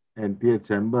anterior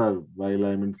chamber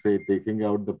while taking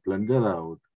out the plunger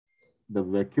out. The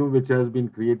vacuum which has been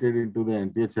created into the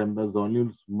anterior chamber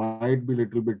zonules might be a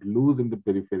little bit loose in the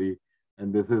periphery,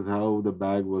 and this is how the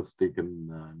bag was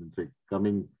taken,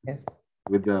 coming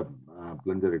with the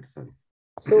plunger itself.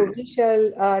 So we shall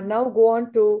now go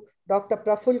on to Dr.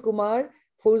 Praful Kumar,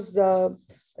 who's the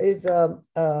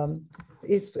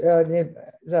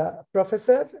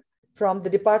professor from the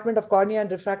Department of Cornea and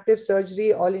Refractive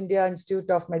Surgery, All India Institute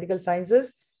of Medical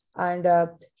Sciences. And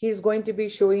he's going to be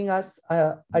showing us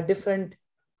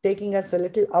taking us a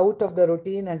little out of the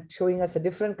routine and showing us a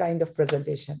different kind of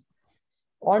presentation.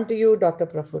 On to you, Dr.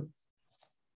 Praful.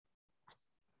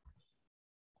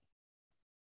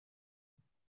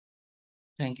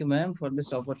 Thank you, ma'am, for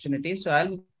this opportunity. So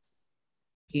I'll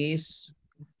case.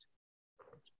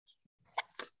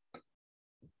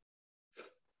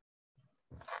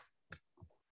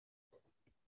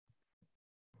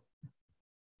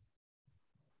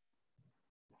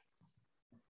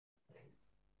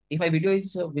 If my video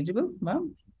is visible,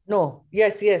 ma'am? No.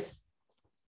 Yes.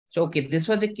 So, okay, this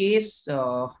was the case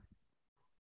of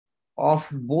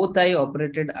both eye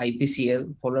operated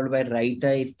IPCL followed by right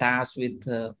eye TAS with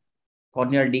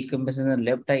corneal decompression and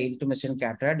left eye intermission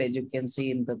cataract. As you can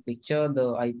see in the picture,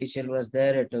 the IPCL was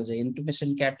there. It was an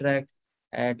intermission cataract.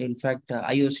 And in fact,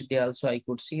 IOCT also, I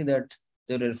could see that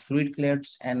there were fluid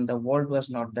cleats and the vault was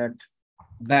not that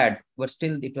bad, but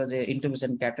still it was an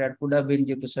intermission cataract, could have been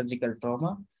due to surgical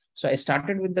trauma. So I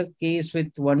started with the case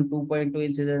with 1 2.2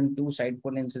 incision, 2 side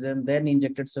pole incision, then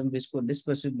injected some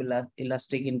viscodispersive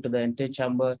elastic into the anterior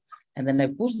chamber. And then I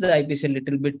pushed the IPCL a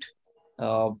little bit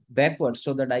backwards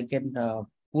so that I can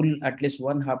pull at least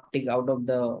one haptic out of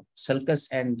the sulcus,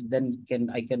 and then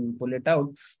I can pull it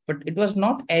out. But it was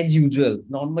not as usual.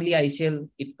 Normally ICL,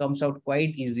 it comes out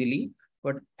quite easily.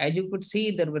 But as you could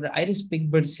see, there were iris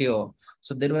pigments here.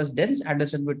 So there was dense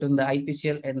adhesion between the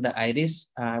IPCL and the iris.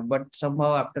 But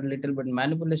somehow after a little bit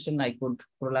manipulation, I could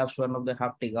prolapse one of the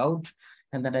haptic out,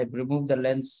 and then I removed the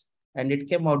lens, and it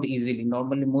came out easily.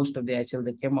 Normally, most of the ICL,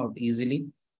 they came out easily.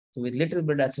 So with little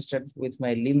bit assisted with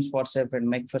my limbs forceps and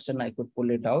McPherson, I could pull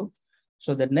it out.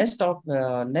 So the next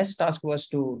task was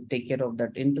to take care of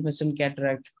that intermittent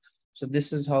cataract. So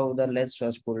this is how the lens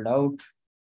was pulled out.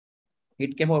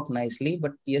 It came out nicely,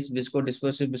 but yes,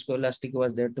 viscodispersive viscoelastic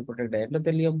was there to protect the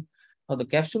endothelium. Now the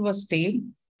capsule was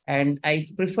stained, and I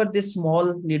prefer this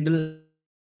small needle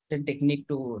technique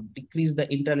to decrease the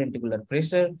interlenticular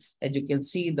pressure. As you can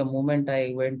see, the moment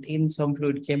I went in, some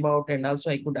fluid came out, and also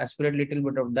I could aspirate a little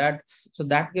bit of that. So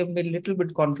that gave me a little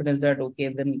bit confidence that, okay,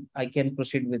 then I can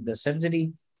proceed with the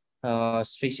surgery,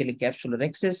 especially capsular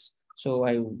access. So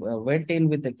I went in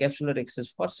with the capsular access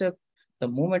forceps. The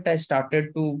moment I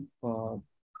started to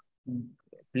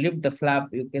lift the flap,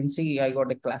 you can see I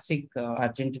got a classic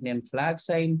Argentinian flag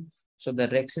sign. So the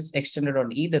rexis extended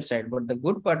on either side. But the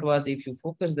good part was, if you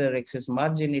focus the rexis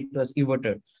margin, it was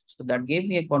everted. So that gave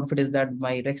me a confidence that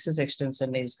my rexis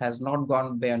extension has not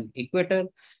gone beyond equator.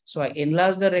 So I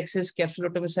enlarged the rexis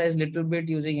capsulotomy size a little bit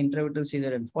using intravitreal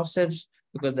scissor and forceps,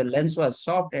 because the lens was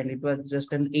soft and it was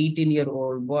just an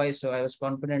 18-year-old boy. So I was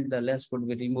confident the lens could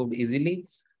be removed easily.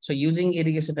 So using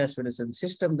irrigation aspiration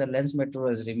system, the lens metal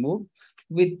was removed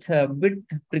with bit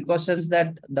precautions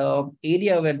that the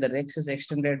area where the rex is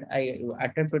extended, I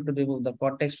attempted to remove the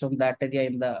cortex from that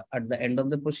area at the end of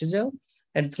the procedure.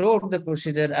 And throughout the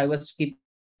procedure, I was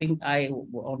keeping eye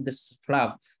on this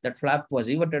flap. That flap was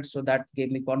everted, so that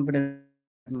gave me confidence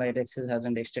my rexis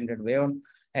hasn't extended beyond.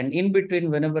 And in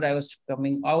between, whenever I was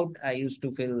coming out, I used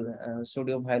to fill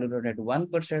sodium hyaluronate at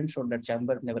 1% so that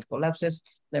chamber never collapses.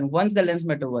 Then once the lens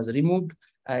metal was removed,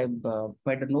 I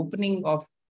made an opening of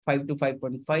 5 to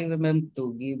 5.5 mm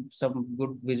to give some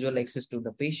good visual access to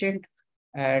the patient.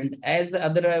 And as the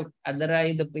other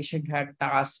eye, the patient had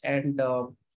TAS, and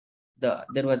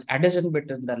there was adhesion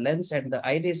between the lens and the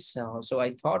iris. So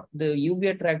I thought the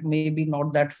UVA tract may be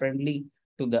not that friendly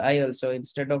to the eye. Also,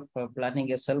 instead of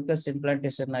planning a sulcus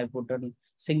implantation, I put on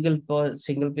single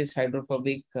piece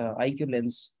hydrophobic IQ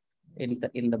lens in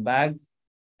the bag.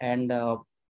 And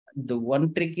the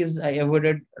one trick is I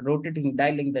avoided rotating,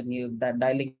 dialing the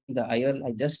IOL.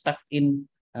 I just stuck in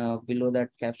below that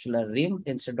capsular rim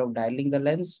instead of dialing the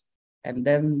lens. And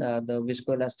then the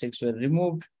viscoelastics were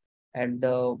removed, and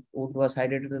the wound was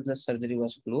hydrated and the surgery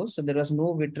was closed. So there was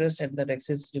no vitreous, and the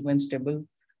rexis remained stable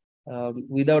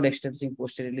without extensing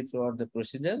posteriorly throughout the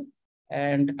procedure.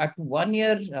 And at 1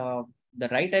 year, the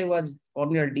right eye was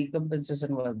corneal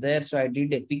decompensation was there. So I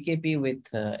did a PKP with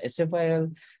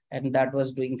SFIL, and that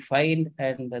was doing fine.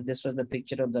 And this was the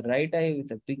picture of the right eye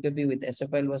with a PKP with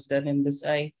SFIL was done in this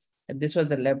eye. And this was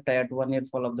the left eye at 1 year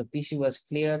follow-up. The PC was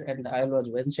clear and the IOL was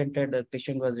well-centered. The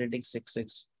patient was reading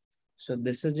 6.6. So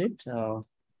this is it.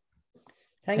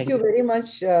 Thank you very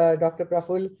much, Dr.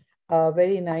 Praful.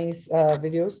 Very nice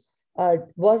videos.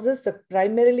 Was this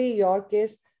primarily your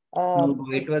case? No,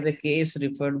 it was a case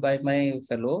referred by my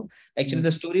fellow. Actually,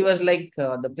 the story was like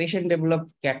the patient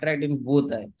developed cataract in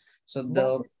both eyes. So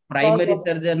the primary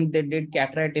surgeon, they did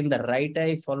cataract in the right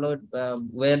eye, followed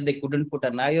where they couldn't put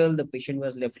an IOL. The patient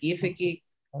was left aphakic,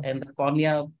 and the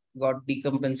cornea got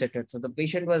decompensated. So the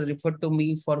patient was referred to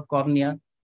me for cornea.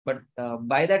 But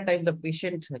by that time, the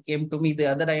patient came to me, the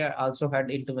other eye also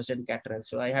had intermittent cataract.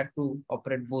 So I had to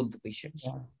operate both the patients.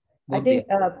 Yeah. I think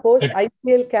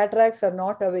post-ICL cataracts are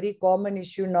not a very common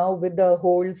issue now with the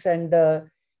holes and our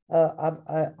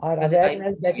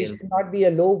awareness that it should not be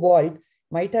a low vault.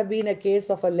 Might have been a case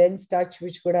of a lens touch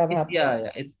which could have happened. Yeah,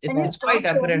 it's quite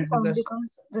apparent because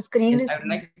the screen is. I would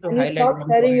like to Can you stop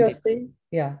sharing your screen?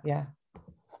 Yeah.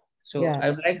 So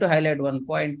I would like to highlight one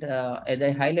point. As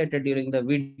I highlighted during the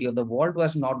video, the vault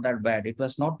was not that bad. It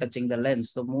was not touching the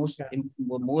lens. So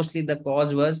mostly the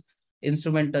cause was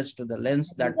instrument touch to the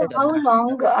lens. How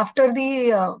long after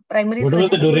the primary surgery? What was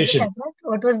the duration?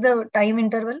 What was the time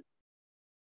interval?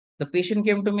 The patient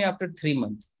came to me after 3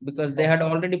 months because they had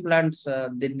already planned.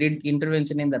 They did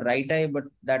intervention in the right eye, but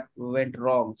that went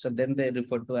wrong. So then they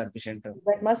referred to RP center.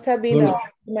 That must have been an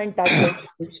instrument touch.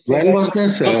 When was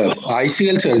this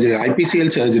ICL surgery,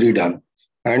 IPCL surgery done?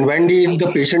 And when did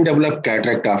the patient develop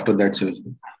cataract after that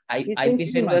surgery?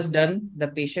 IPCL was done. The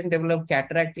patient developed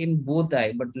cataract in both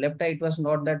eye, but left eye it was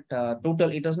not that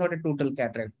total. It was not a total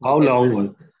cataract. How long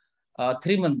was it?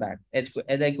 3 months back, as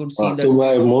I could see that.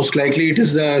 So most likely it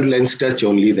is the lens touch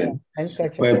only then. Lens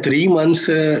touch. 3 months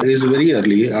is very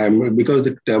early. Because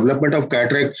the development of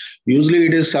cataract, usually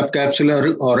it is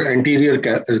subcapsular or anterior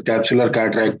capsular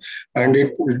cataract, and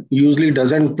it usually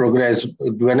doesn't progress.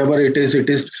 Whenever it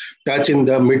is touch in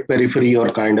the mid periphery or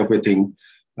kind of a thing.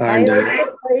 And I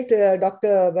also tried,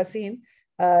 Dr. Basin,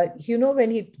 when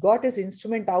he got his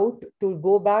instrument out to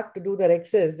go back to do the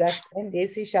rexes, that when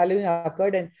AC shallowing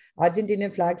occurred and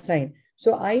Argentinian flag sign.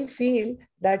 So I feel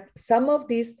that some of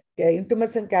these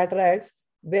intumescent cataracts,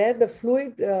 where the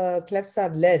fluid clefts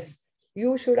are less,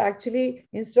 you should actually,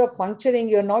 instead of puncturing,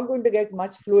 you're not going to get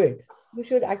much fluid. You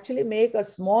should actually make a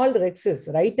small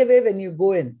rexus right away when you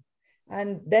go in.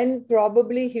 And then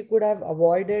probably he could have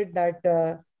avoided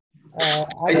that.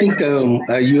 I think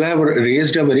you have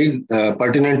raised a very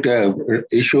pertinent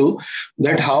issue,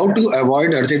 that how to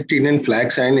avoid Argentinian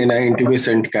flag sign in an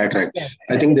intumescent cataract. Yes.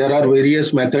 I think there are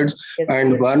various methods,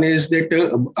 and one is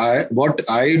that what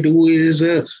I do is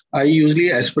I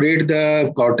usually aspirate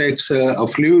the cortex, a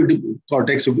fluid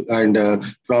cortex, and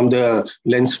from the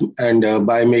lens, and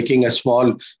by making a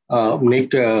small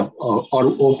nick or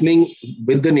opening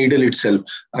with the needle itself.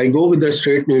 I go with the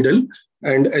straight needle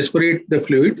and aspirate the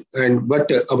fluid,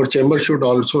 but our chamber should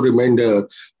also remain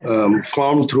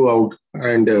formed throughout,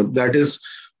 and that is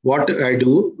what I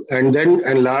do. And then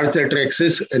enlarge that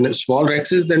rexus, and small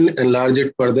rexus, then enlarge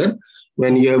it further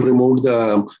when you have removed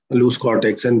the loose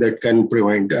cortex, and that can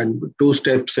prevent. And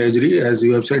 2-step surgery, as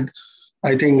you have said,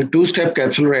 I think 2-step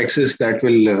capsular rexus, that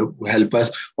will help us,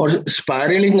 or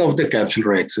spiraling of the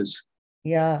capsular rexus.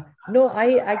 Yeah, no,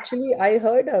 I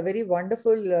heard a very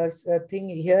wonderful thing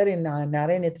here in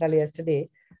Narayan Nethralaya yesterday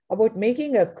about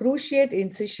making a cruciate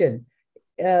incision.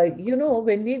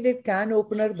 When we did can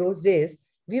opener those days,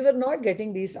 we were not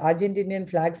getting these Argentinian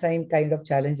flag sign kind of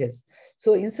challenges.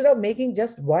 So instead of making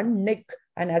just one nick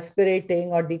and aspirating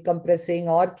or decompressing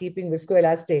or keeping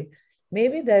viscoelastic,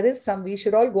 maybe we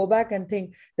should all go back and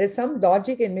think there's some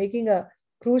logic in making a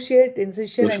cruciate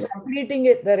incision and completing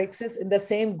the rexus in the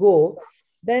same go.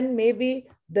 Then maybe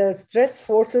the stress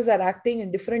forces are acting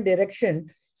in different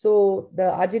direction. So the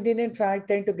Argentinian flag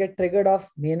tend to get triggered off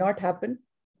may not happen.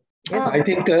 Yes. I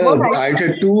think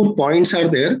 2 points are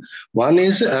there. One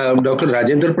is Dr.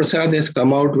 Rajendra Prasad has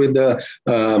come out with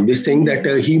this thing that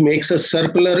he makes a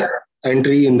circular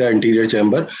entry in the anterior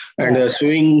chamber and a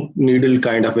sewing needle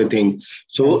kind of a thing.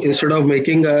 So instead of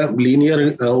making a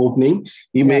linear opening,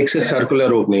 he makes a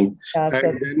circular opening. And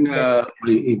then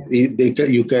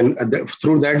you can,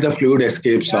 through that, the fluid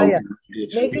escapes out.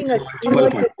 Making a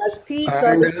C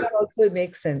curve also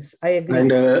makes sense. I agree.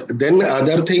 And then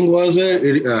other thing was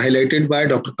highlighted by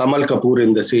Dr. Kamal Kapoor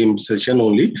in the same session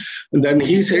only. And then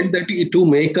he said that to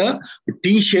make a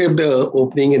T-shaped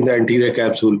opening in the anterior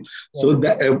capsule. So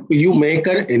that you make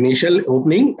an initial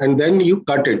opening and then you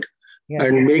cut it. Yes.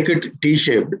 And make it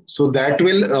T-shaped. So that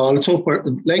will also,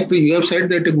 like you have said,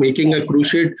 that making a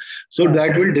cruciate, so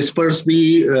that will disperse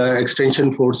the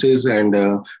extension forces, and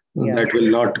that will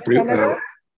not.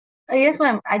 Yes,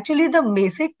 ma'am. Actually, the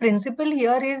basic principle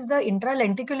here is the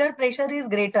intralenticular pressure is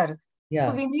greater. Yeah.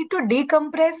 So we need to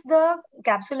decompress the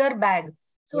capsular bag.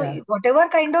 So whatever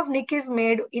kind of nick is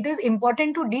made, it is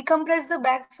important to decompress the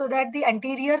bag so that the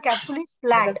anterior capsule is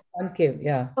flat. Concave,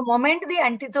 yeah. The moment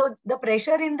so the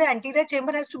pressure in the anterior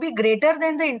chamber has to be greater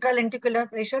than the intralenticular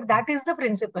pressure. That is the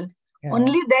principle. Yeah.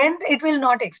 Only then it will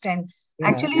not extend. Yeah.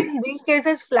 Actually, in these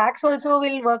cases, flax also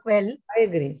will work well. I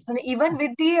agree. And even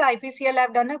with the IPCL,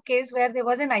 I've done a case where there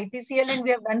was an IPCL and we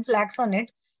have done flax on it.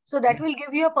 So that will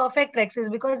give you a perfect rexus,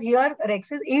 because here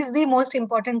rexus is the most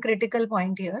important critical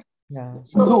point here. Yeah.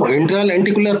 So, no,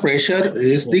 intralenticular pressure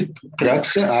is the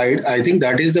crux. I think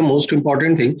that is the most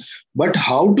important thing. But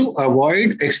how to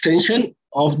avoid extension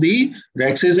of the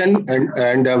rexus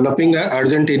and developing an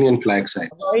Argentinian flag sign?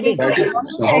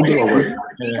 How to avoid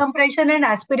decompression and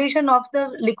aspiration of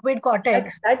the liquid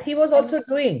cortex. That he was also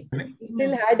doing. He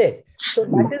still had it. So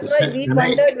that is why we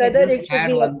wondered whether it should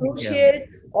be a cruciate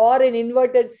or an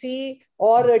inverted C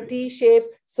or a T shape,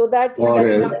 so that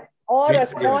or a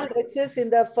small rexus in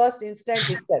the first instant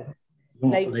itself.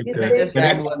 Just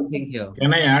add one thing here.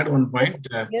 Can I add one point?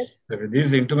 Yes.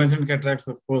 These intumescent cataracts,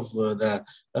 of course, the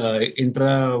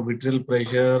intravitreal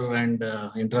pressure and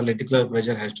intralenticular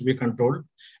pressure has to be controlled,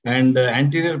 and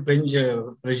anterior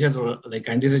pressure, like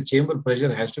anterior chamber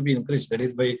pressure, has to be increased. That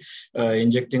is by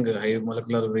injecting a high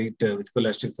molecular weight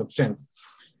viscoelastic substance.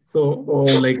 So,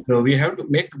 we have to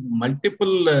make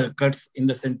multiple cuts in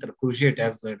the center, cruciate,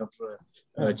 as Dr.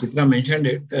 Chitra mentioned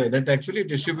it, that actually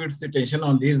distributes the tension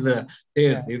on these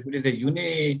tears. If it is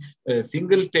a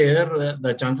single tear,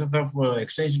 the chances of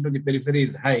extension to the periphery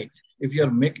is high. If you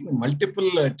are making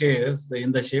multiple tears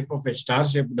in the shape of a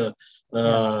star-shaped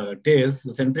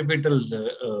tears, centripetal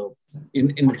in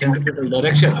the centripetal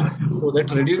direction, so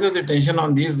that reduces the tension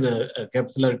on these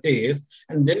capsular tears,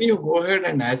 and then you go ahead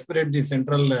and aspirate the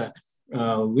central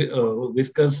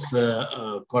viscous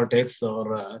cortex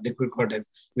or liquid cortex.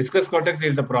 Viscous cortex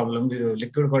is the problem. The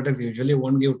liquid cortex usually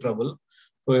won't give trouble.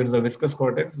 So it's the viscous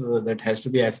cortex that has to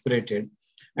be aspirated.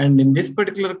 And in this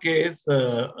particular case,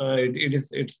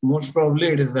 it's most probably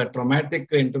it is a traumatic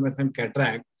intumescent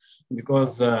cataract,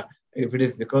 because if it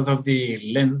is because of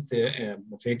the lens,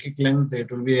 phakic lens, it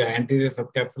will be anterior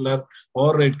subcapsular,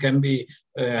 or it can be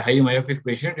a high myopic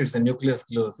patient. It's a nuclear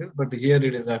sclerosis, but here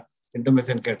it is a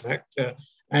intumescent cataract.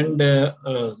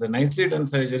 It's a nicely done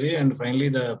surgery, and finally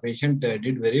the patient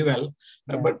did very well.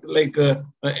 But like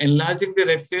enlarging the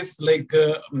rexis,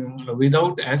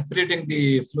 without aspirating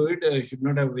the fluid, should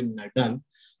not have been done.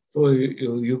 So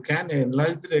you can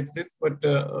enlarge the rexis, but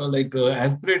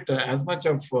aspirate as much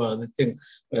of this thing,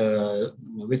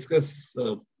 viscous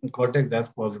cortex as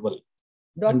possible.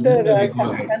 Dr.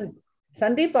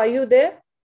 Sandeep, are you there?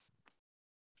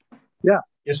 Yeah.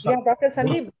 Yes, yeah, Dr.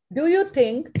 Sandeep, do you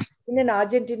think in an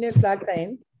Argentinian flat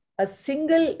sign, a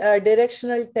single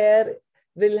directional tear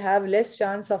will have less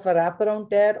chance of a wraparound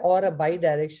tear or a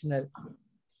bidirectional?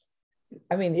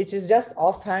 I mean, it is just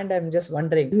offhand, I'm just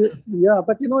wondering. Yeah,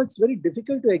 but it's very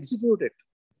difficult to execute it.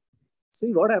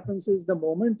 See, what happens is the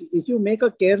moment, if you make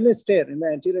a careless tear in the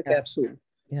anterior capsule,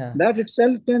 that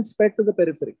itself can spread to the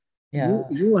periphery.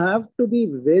 You have to be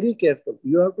very careful.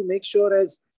 You have to make sure,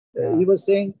 as he was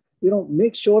saying,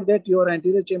 make sure that your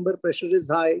anterior chamber pressure is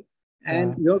high,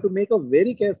 and you have to make a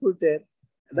very careful tear.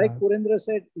 Like Purendra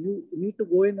said, you need to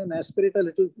go in and aspirate a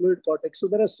little fluid cortex. So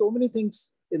there are so many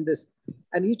things in this,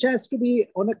 and each has to be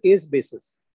on a case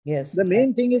basis. Yes. The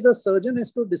main thing is the surgeon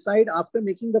has to decide after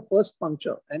making the first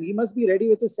puncture, and he must be ready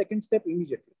with the second step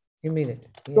immediately. Immediately.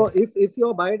 Yes. So if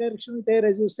your bidirectional tear,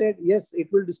 as you said, yes,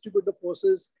 it will distribute the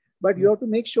forces, but you have to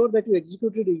make sure that you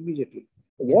execute it immediately.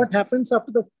 What happens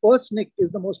after the first nick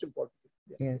is the most important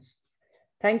thing. Yes.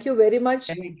 Thank you very much.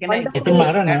 Can I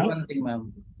add one thing,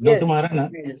 ma'am? Yes.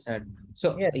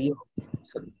 So, as you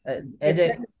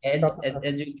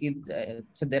keep,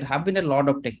 so there have been a lot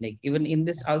of technique. Even in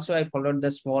this also, I followed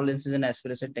the small incision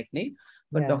aspiration technique.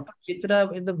 But Dr.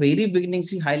 Chitra, in the very beginning,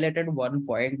 she highlighted one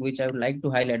point, which I would like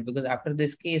to highlight, because after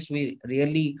this case, we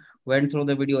really went through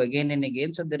the video again and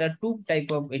again. So there are two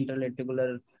types of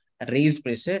interlenticular raised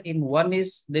pressure. In one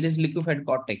is, there is liquefied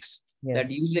cortex.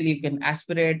 That usually you can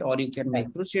aspirate or you can make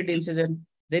cruciate incision.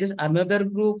 There is another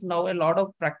group now, a lot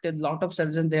of practice, lot of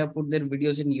surgeons, they have put their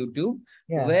videos in YouTube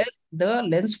where the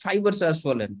lens fibers are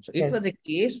swollen. So it was a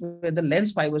case where the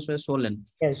lens fibers were swollen.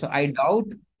 So I doubt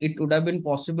it would have been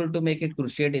possible to make a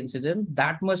cruciate incision.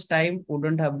 That much time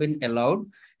wouldn't have been allowed.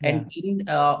 And in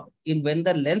when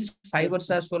the lens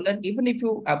fibers are swollen, even if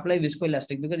you apply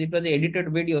viscoelastic, because it was an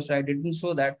edited video, so I didn't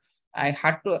show that.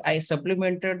 I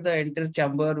supplemented the entire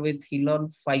chamber with Helon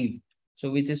 5,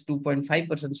 so which is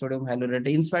 2.5% sodium hyaluronate.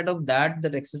 In spite of that, the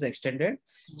rex is extended.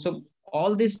 So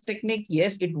all this technique,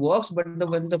 yes, it works, but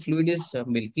when the fluid is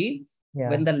milky,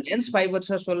 when the lens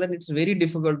fibers are swollen, it's very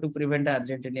difficult to prevent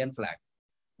Argentinian flag.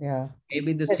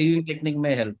 Maybe the sewing technique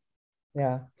may help.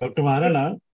 Dr.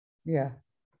 Maharana?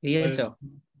 Yes, sir.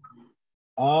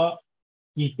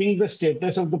 Keeping the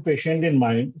status of the patient in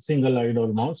mind, single-eyed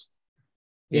almost,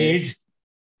 age,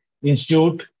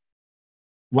 institute,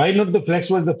 why not the flex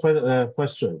was the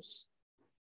first choice?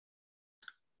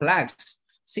 Flax.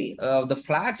 See, the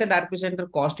flax at RP Center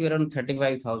cost you around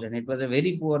 35,000. It was a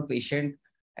very poor patient,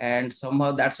 and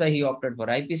somehow that's why he opted for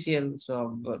IPCL.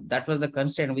 So that was the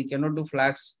constraint. We cannot do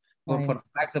flax. But for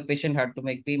flax, the patient had to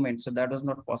make payment. So that was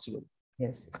not possible.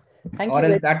 Yes. Thank or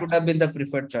you. Else that would have been the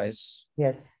preferred choice.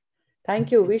 Yes. Thank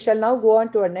you. We shall now go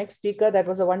on to our next speaker. That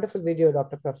was a wonderful video,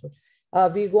 Dr. Praful.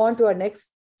 We go on to our next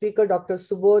speaker, Dr.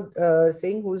 Subodh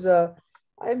Singh, who's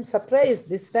I'm surprised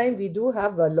this time we do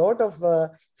have a lot of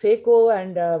phaco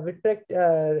and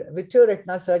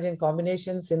vitreoretina surgeon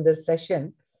combinations in this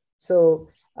session. So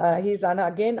he's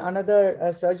again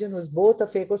another surgeon who's both a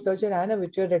phaco surgeon and a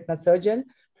vitreoretina surgeon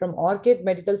from Orchid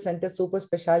Medical Center Super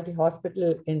Specialty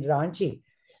Hospital in Ranchi.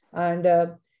 And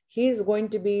he's going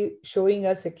to be showing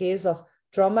us a case of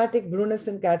traumatic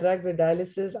brunescent cataract with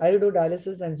dialysis,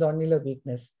 iridodialysis, and zonular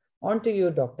weakness. On to you,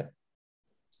 doctor.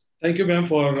 Thank you, ma'am,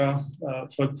 for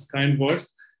these kind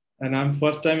words. And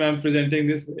first time I'm presenting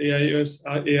this AIOS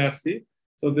ARC.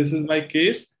 So this is my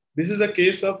case. This is a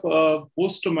case of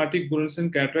post-traumatic Brunson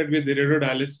cataract with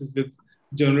iridodialysis with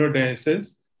general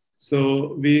dehiscence.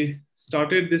 So we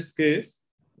started this case.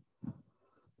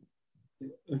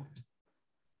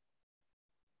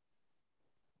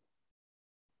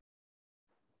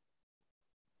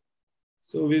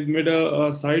 So we made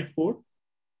a side port,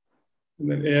 and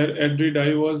then every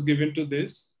dye was given to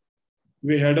this.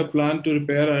 We had a plan to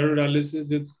repair iridodialysis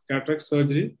with cataract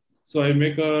surgery. So I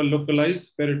make a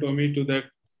localized peritomy to that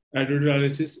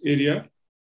iridodialysis area,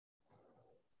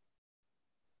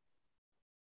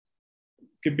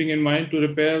 keeping in mind to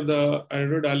repair the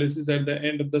iridodialysis at the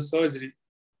end of the surgery.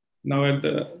 Now at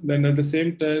the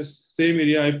same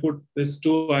area, I put these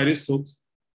 2 iris hooks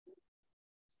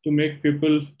to make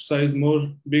pupil size more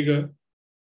bigger,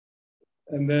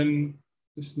 and then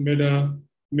just made a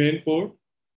main port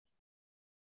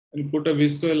and put a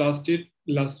viscoelastic,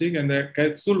 and the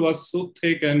capsule was so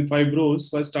thick and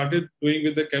fibrous. So I started doing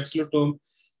with the capsulotome,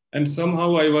 and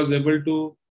somehow I was able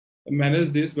to manage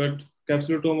this, but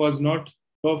capsulotome was not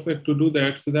perfect to do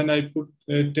that. So then I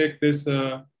take this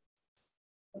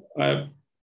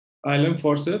ILM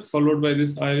forceps followed by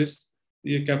this iris,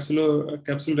 the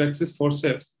capsulorhexis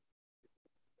forceps.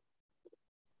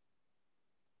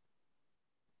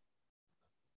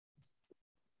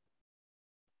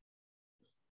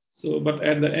 So, but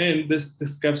at the end,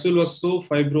 this capsule was so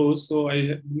fibrous, so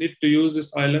I need to use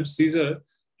this ILM scissor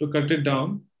to cut it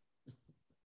down.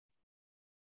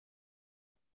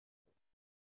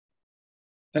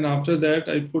 And after that,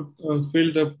 I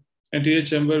filled the anterior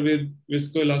chamber with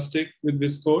viscoelastic with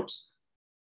viscoats,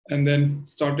 and then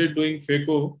started doing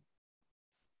phaco.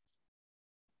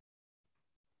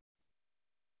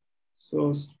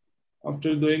 So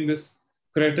after doing this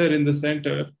crater in the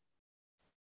center,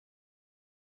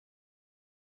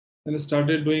 and I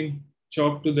started doing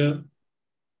chop to the,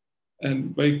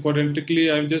 and by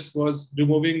quadrantally, I just was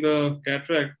removing the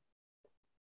cataract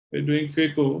by doing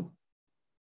phaco.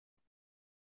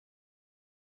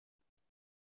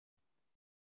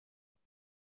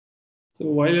 So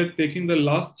while taking the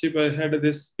last chip, I had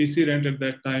this PC rent at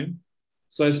that time.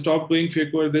 So I stopped doing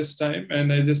phaco at this time,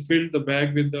 and I just filled the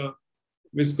bag with the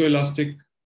viscoelastic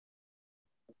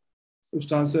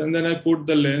substance, and then I put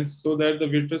the lens so that the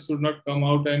vitreous should not come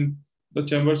out and the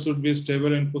chamber should be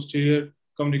stable and posterior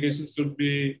communication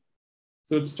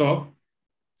should stop.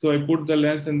 So I put the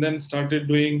lens and then started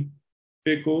doing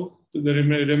phaco. So the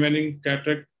remaining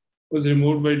cataract was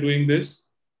removed by doing this.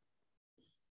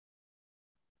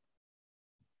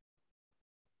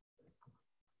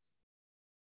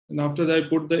 And after that, I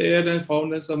put the air and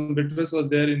found that some vitreous was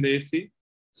there in the AC.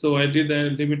 So I did a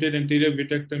limited anterior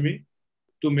vitrectomy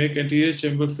to make anterior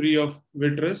chamber free of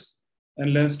vitreous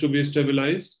and lens to be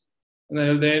stabilized. And then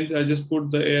at the end, I just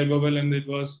put the air bubble, and the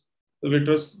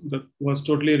vitreous that was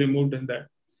totally removed in that.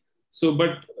 So,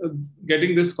 but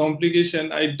getting this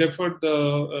complication, I deferred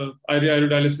the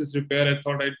iridodialysis repair. I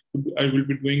thought I will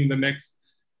be doing the next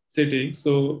sitting.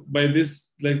 So by this,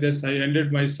 like this, I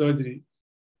ended my surgery.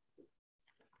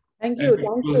 Thank you,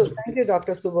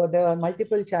 Dr. Subodh. There are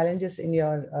multiple challenges in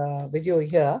your video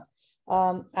here.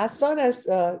 As far as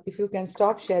if you can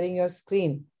stop sharing your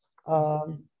screen,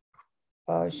 shall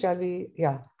we?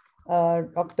 Yeah,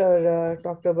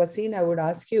 Dr. Basin, I would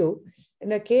ask you,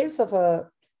 in a case of a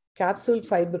capsule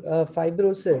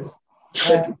fibrosis,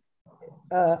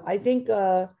 I think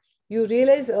you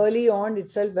realize early on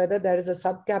itself whether there is a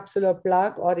subcapsular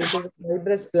plaque or it is a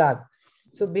fibrous plaque.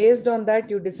 So based on that,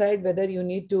 you decide whether you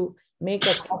need to make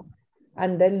a cut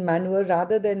and then maneuver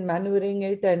rather than maneuvering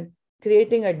it and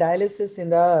creating a dialysis in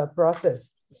the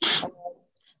process.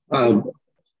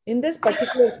 In this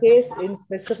particular case in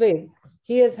specific,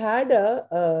 he has had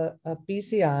a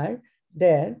PCR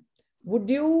there. Would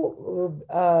you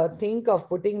think of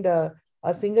putting a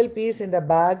single piece in the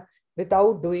bag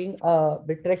without doing a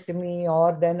vitrectomy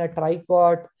or then a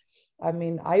tricot? I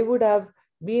mean, I would have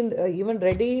been even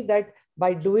ready that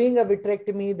by doing a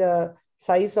vitrectomy, the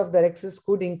size of the rhexis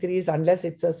could increase unless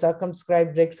it's a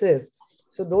circumscribed rhexis.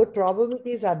 So those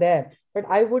probabilities are there, but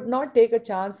I would not take a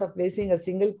chance of placing a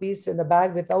single piece in the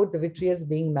bag without the vitreous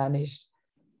being managed.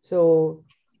 So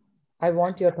I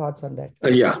want your thoughts on that.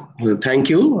 Yeah, thank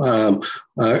you.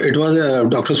 It was,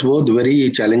 Dr. Subodh, very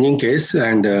challenging case,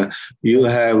 and you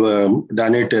have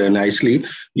done it nicely.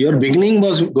 Your beginning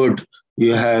was good.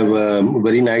 You have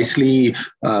very nicely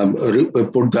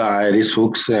put the iris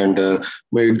hooks and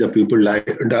made the pupil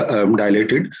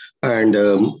dilated, and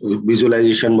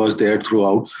visualization was there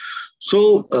throughout.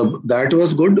 So that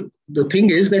was good. The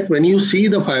thing is that when you see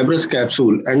the fibrous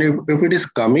capsule, and if it is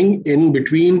coming in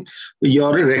between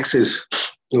your rhexis,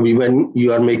 when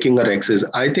you are making a rexis.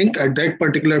 I think at that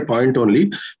particular point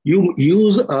only, you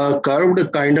use a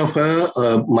curved kind of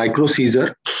a micro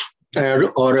Caesar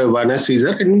or a Vanna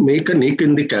Caesar and make a nick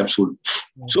in the capsule.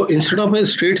 So instead of a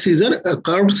straight Caesar, a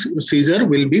curved Caesar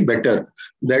will be better.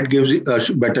 That gives it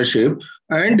a better shape,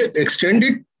 and extend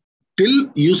it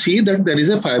till you see that there is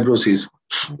a fibrosis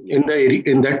in the area,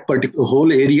 in that particular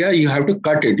whole area. You have to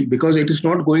cut it because it is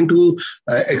not going to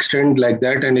extend like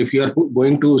that, and if you are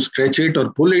going to stretch it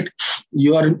or pull it,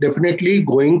 you are definitely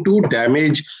going to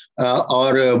damage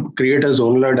or create a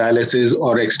zonular dialysis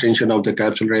or extension of the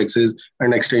capsular axis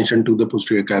and extension to the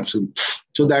posterior capsule.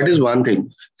 So that is one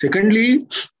thing. Secondly,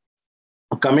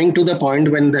 coming to the point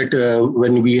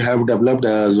when we have developed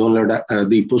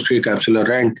the posterior capsular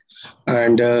rent,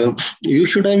 and you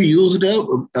should have used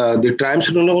the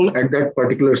triamcinolone at that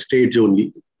particular stage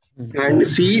only, and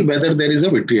see whether there is a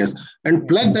vitreous, and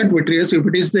plug that vitreous. If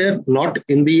it is there, not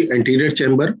in the anterior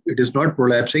chamber, it is not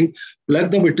prolapsing,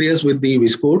 plug the vitreous with the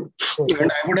viscoat.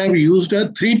 And I would have used a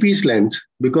 3-piece lens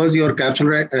because your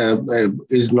capsular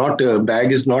is not,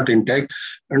 bag is not intact,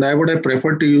 and I would have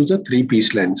preferred to use a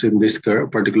 3-piece lens in this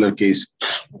particular case.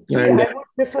 And I would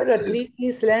prefer a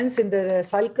 3-piece lens in the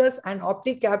sulcus and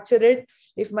optic capture it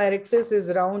if my rexis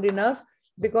is round enough,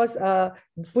 because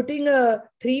putting a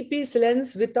 3-piece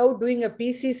lens without doing a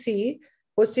PCC,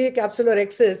 posterior capsular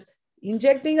rexis,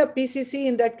 injecting a PCC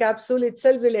in that capsule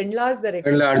itself will enlarge the rexis.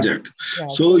 Enlarge it. Yeah.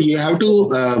 So you have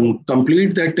to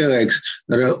complete that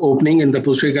opening in the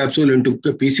posterior capsule into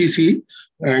the PCC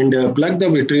and plug the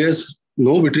vitreous.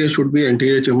 No vitreous should be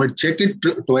anterior chamber. Check it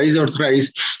twice or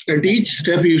thrice. At each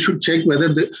step, you should check whether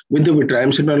with the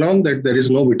triamcinolone that there is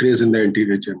no vitreous in the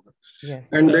anterior chamber.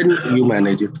 Yes. And then you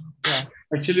manage it. Yeah.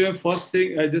 Actually, first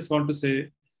thing I just want to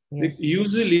say, like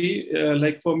usually,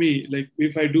 like for me, like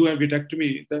if I do a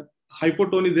vitrectomy, the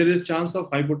hypotony, there is a chance of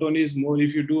hypotony is more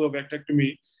if you do a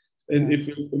vitrectomy and if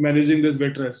you're managing this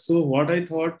vitreous. So what I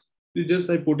thought is just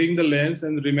by putting the lens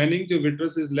and remaining the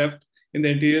vitreous is left in the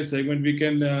anterior segment, we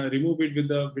can remove it with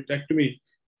the vitrectomy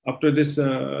after this,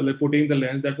 like putting the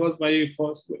lens. That was my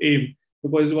first aim,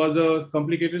 because it was a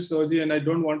complicated surgery and I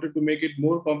don't want to make it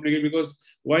more complicated, because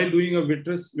while doing a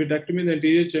vitrectomy in the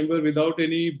anterior chamber without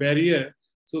any barrier,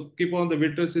 so keep on the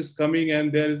vitreous is coming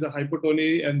and there is the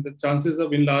hypotony and the chances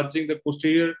of enlarging the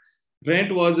posterior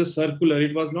rent was a circular,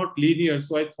 it was not linear.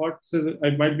 So I thought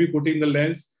I might be putting the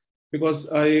lens, because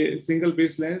single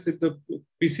piece lens, if the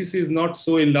PCC is not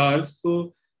so enlarged,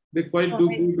 so they quite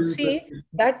do. See,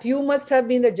 that you must have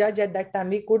been the judge at that time.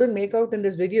 We couldn't make out in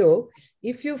this video.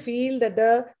 If you feel that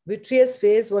the vitreous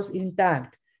phase was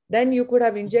intact, then you could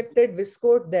have injected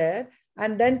viscoat there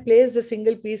and then placed the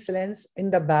single piece lens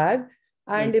in the bag.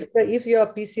 And if your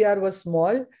PCR was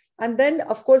small, and then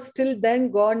of course still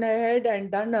then gone ahead and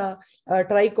done a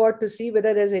tricot to see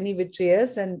whether there's any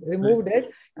vitreous and removed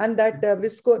it, and that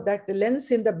viscoat, that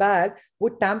lens in the bag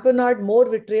would tampen out more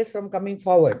vitreous from coming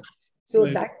forward. So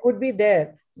that could be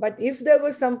there. But if there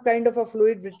was some kind of a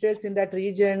fluid vitreous in that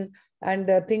region and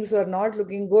things were not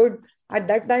looking good, at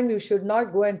that time you should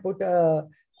not go and put a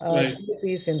single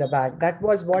piece in the bag. That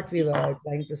was what we were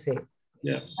trying to say.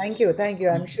 Yeah. Thank you. Thank you.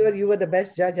 I'm sure you were the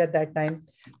best judge at that time.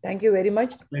 Thank you very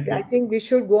much. I think we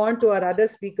should go on to our other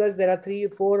speakers. There are 3 or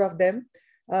 4 of them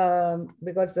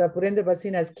because Purendra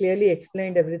Bhasin has clearly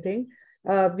explained everything.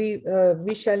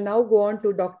 We shall now go on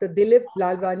to Dr. Dilip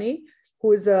Lalwani,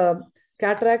 who is a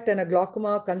cataract and a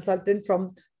glaucoma consultant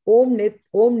from Om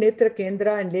Netra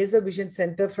Kendra and Laser Vision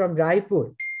Center from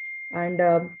Raipur. And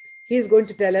he's going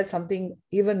to tell us something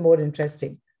even more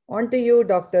interesting. On to you,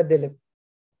 Dr. Dilip.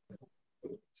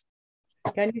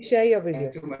 Can you share your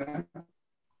video? Thank you, ma'am.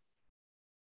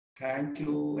 Thank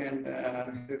you,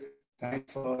 and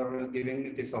thanks for giving me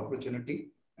this opportunity.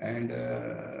 And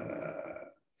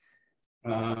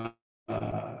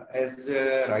as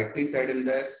rightly said in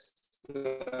this,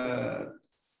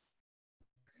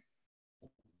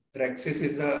 Rexis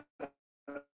is a...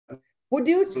 Would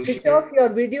you switch off your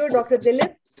video, Dr.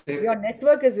 Dilip? Your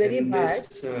network is very bad.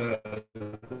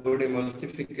 Good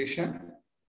emulsification.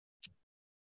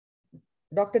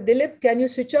 Dr. Dilip, can you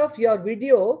switch off your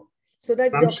video so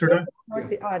that your not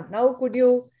see? Now could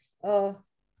you...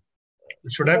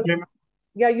 should I play?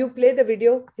 Yeah, you play the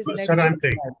video. Sir, I'm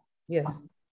playing. Yes.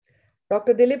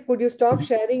 Dr. Dilip, could you stop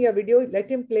sharing your video? Let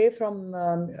him play from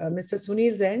Mr.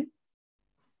 Sunil's end.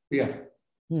 Yeah.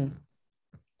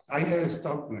 I have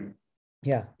stopped.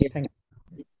 Yeah, thank you.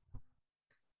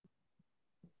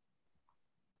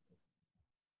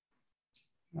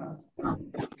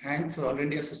 Thanks All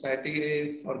India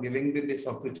Society for giving me this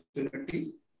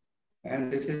opportunity.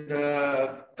 And this is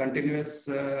the continuous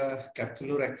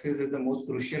capsular axis is the most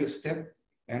crucial step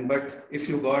But if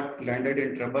you got landed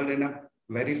in trouble in a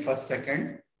very first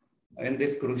second, in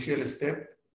this crucial step,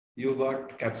 you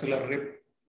got capsular rip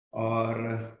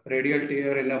or radial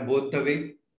tear in both the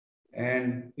way,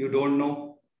 and you don't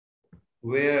know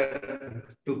where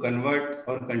to convert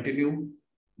or continue,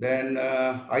 then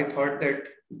I thought that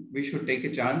we should take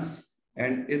a chance.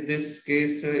 And in this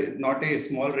case, not a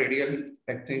small radial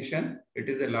extension, it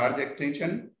is a large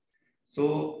extension.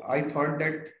 So I thought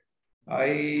that I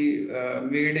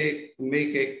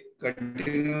make a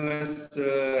continuous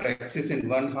rhexis in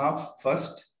one half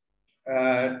first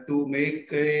to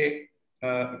make a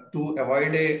to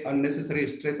avoid a unnecessary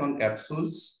stress on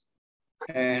capsules,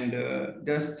 and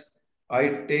just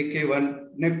I take a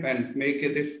one nip and make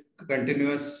this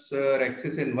continuous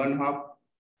rhexis in one half,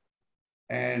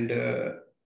 and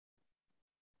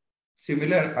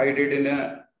similar I did in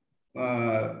a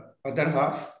other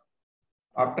half.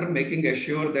 After making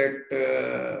assure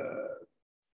that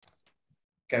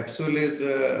capsule is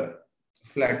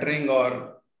flattering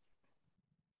or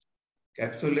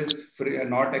capsule is free,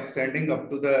 not extending up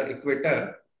to the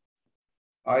equator,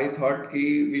 I thought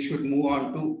we should move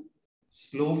on to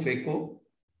slow phaco,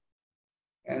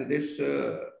 and this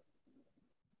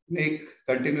make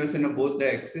continuous in both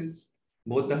the axis,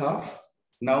 both the half.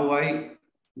 Now I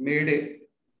made a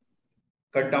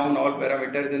cut down all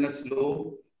parameters in a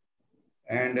slow,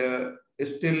 and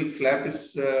still flap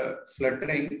is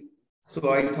fluttering.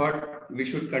 So I thought we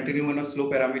should continue on a slow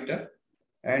parameter.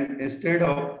 And instead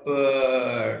of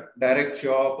direct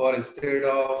chop or instead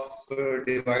of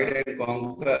divide and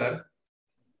conquer,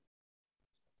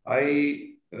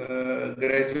 I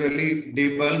gradually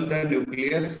debulk the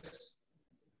nucleus,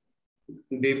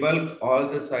 debulk all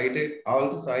the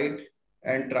side,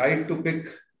 and try to pick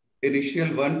initial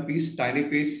one piece, tiny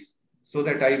piece, so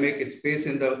that I make a space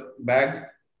in the bag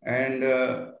and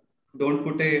don't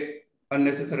put a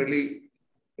unnecessarily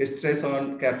stress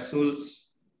on capsules.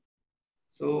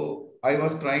 So I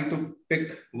was trying to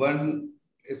pick one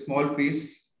small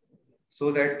piece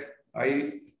so that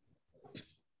I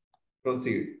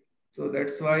proceed. So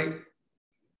that's why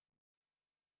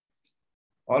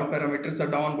all parameters are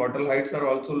down, bottle heights are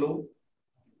also low.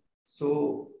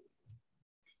 So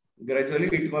gradually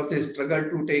it was a struggle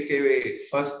to take away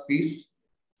first piece.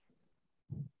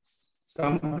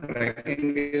 Some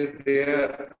cracking is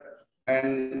there,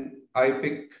 and I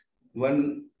pick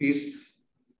one piece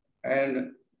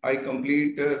and I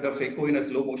complete the phaco in a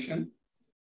slow motion.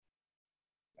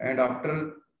 And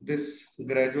after this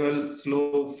gradual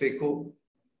slow phaco,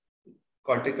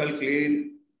 cortical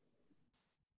clean,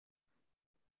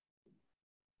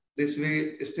 this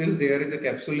way still there is a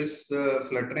capsule is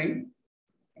fluttering,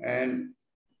 and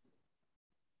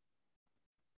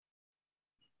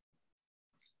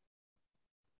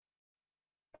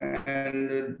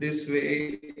this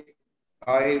way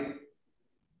I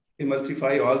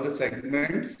emulsify all the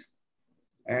segments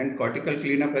and cortical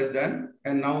cleanup is done.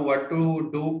 And now what to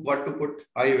do, what to put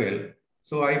IOL.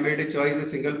 So I made a choice, a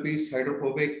single piece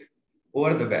hydrophobic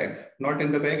over the bag. Not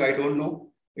in the bag, I don't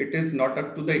know. It is not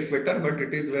up to the equator, but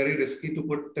it is very risky to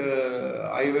put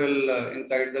IOL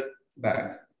inside the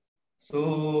bag.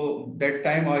 So that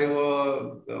time I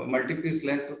multi-piece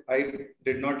lens I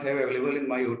did not have available in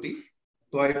my OT.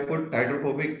 So I put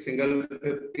hydrophobic single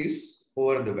piece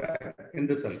over the bag in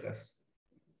the sulcus.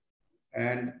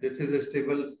 And this is a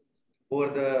stable over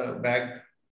the bag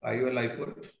IOL I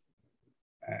put.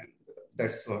 And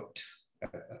that's what.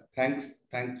 Thanks,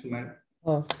 madam.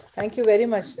 Oh, thank you very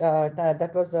much.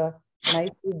 That was a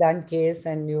nicely done case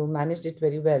and you managed it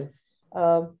very well.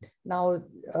 Now,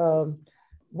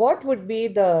 what would be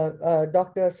the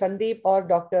Dr. Sandeep or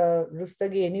Dr.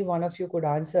 Rustagi, any one of you could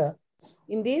answer.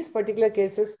 In these particular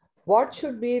cases, what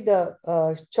should be the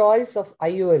choice of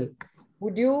IOL?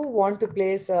 Would you want to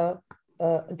place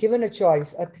given a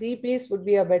choice, a 3-piece would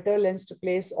be a better lens to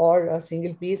place or a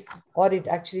single piece, or it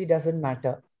actually doesn't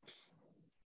matter?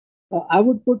 I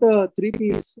would put a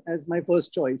 3-piece as my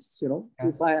first choice. You know,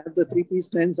 if I have the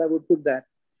 3-piece lens, I would put that.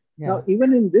 Now,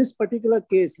 even in this particular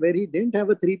case where he didn't have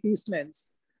a 3-piece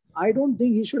lens, I don't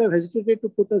think he should have hesitated to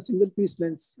put a single-piece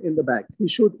lens in the bag. He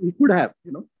could have,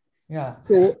 you know. Yeah.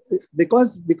 So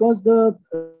because the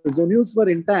zonules were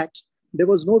intact, there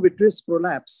was no vitreous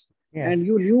prolapse, and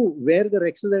you knew where the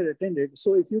rhexis had attended.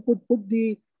 So if you could put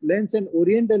the lens and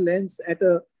orient the lens at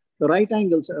the right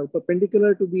angles,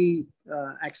 perpendicular to the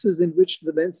axis in which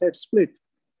the lens had split,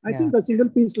 I think a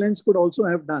single-piece lens could also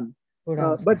have done.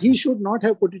 But he should not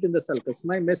have put it in the sulcus.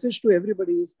 My message to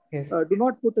everybody is do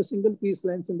not put a single-piece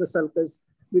lens in the sulcus,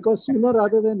 because sooner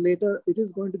rather than later, it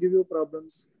is going to give you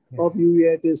problems of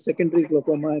uveitis, secondary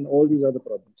glaucoma, and all these other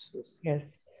problems.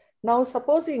 Yes. Now,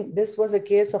 supposing this was a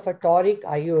case of a toric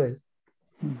IOL,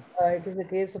 it is a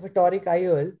case of a toric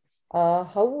IOL,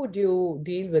 how would you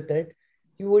deal with it?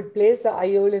 You would place the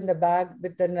IOL in the bag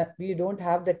with you don't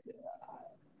have the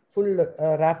full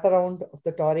wraparound of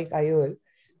the toric IOL.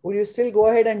 Would you still go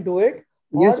ahead and do it?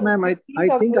 Yes, ma'am. I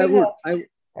think I would.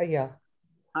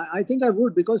 I think I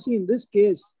would, because see, in this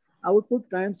case, I would put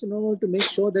triamcinolone to make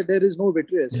sure that there is no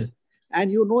vitreous. Yes. And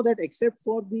you know that except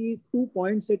for the 2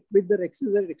 points with the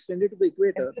rexes that extended to the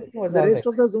equator, the rest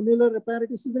of the zonular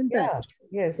apparatus is intact.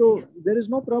 Yeah. Yes. So there is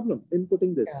no problem in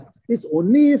putting this. Yeah. It's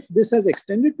only if this has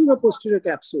extended to the posterior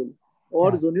capsule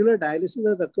or zonular dialysis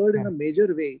has occurred in a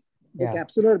major way, the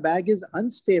capsular bag is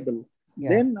unstable,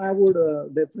 then I would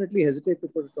definitely hesitate to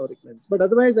put a toric lens. But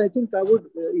otherwise, I think I would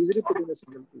easily put in a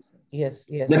single piece lens. Yes,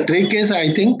 yes. The trick is,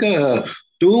 I think,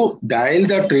 to dial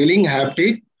the trailing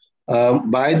haptic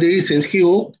by the Sinskey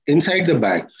hook inside the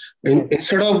bag.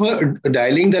 Instead of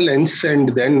dialing the lens and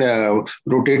then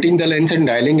rotating the lens and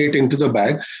dialing it into the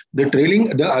bag, the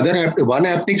other one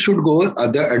haptic should go,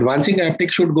 the advancing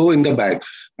haptic should go in the bag.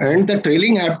 And the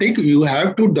trailing haptic, you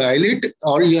have to dial it,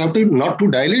 or you have to not to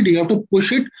dial it, you have to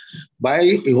push it by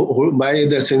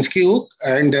the Sinskey hook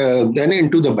and then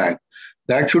into the bag.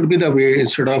 That should be the way,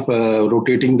 instead of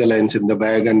rotating the lens in the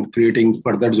bag and creating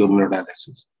further zonal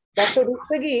dialysis. Dr.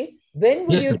 Rustagi, when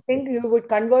would you think you would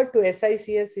convert to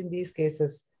SICS in these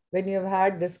cases? When you've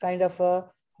had this kind of a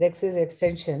rexis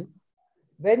extension,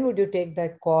 when would you take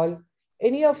that call?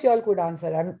 Any of y'all could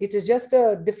answer. I mean, it is just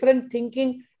a different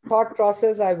thought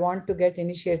process I want to get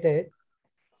initiated.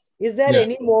 Is there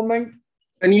any moment?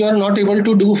 When you are not able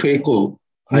to do phaco,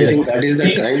 I think that is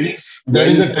the time. That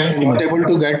is the time. You are not able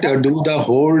to do the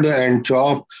hold and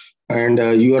chop, and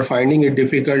you are finding it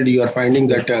difficult. You are finding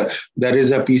that there is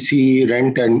a PC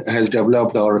rent and has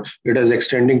developed, or it is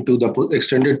extended to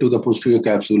the posterior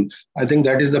capsule. I think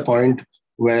that is the point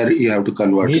where you have to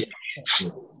convert it.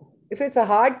 If it's a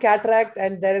hard cataract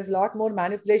and there is a lot more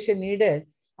manipulation needed,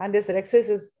 and this rexis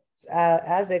is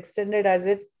as extended as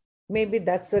it, maybe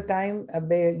that's the time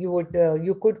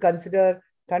you could consider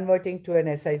converting to an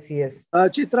SICS.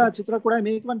 Chitra, could I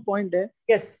make one point there?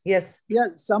 Yes. Yeah,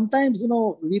 sometimes,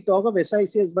 we talk of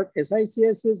SICS, but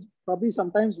SICS is probably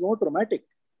sometimes more traumatic,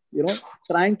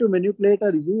 trying to manipulate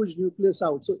a huge nucleus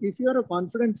out. So if you are a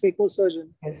confident phaco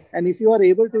surgeon, and if you are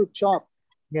able to chop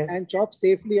and chop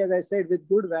safely, as I said, with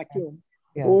good vacuum,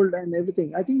 hold and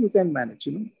everything, I think you can manage,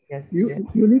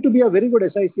 You need to be a very good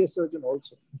SICS surgeon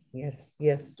also.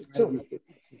 Yes. True.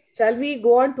 Shall we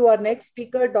go on to our next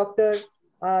speaker, Dr.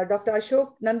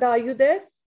 Ashok Nanda, are you there?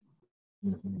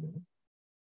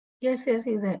 Yes, he's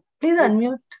there. Please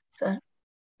unmute, sir.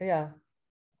 Yeah.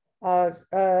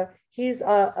 He's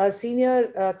a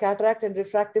senior cataract and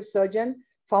refractive surgeon,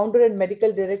 founder and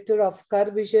medical director of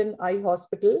Vision Eye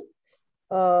Hospital,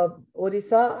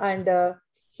 Orissa, and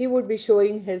he would be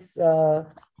showing his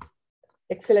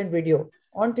excellent video.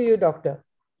 On to you, doctor.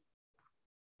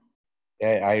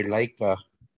 I'd like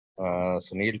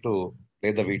Sunil to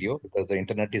play the video because the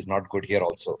internet is not good here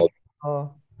also.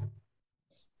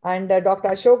 And Dr.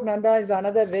 Ashok Nanda is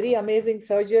another very amazing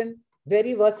surgeon,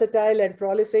 very versatile and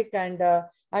prolific, and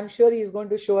I'm sure he's going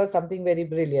to show us something very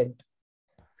brilliant.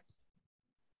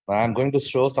 I'm going to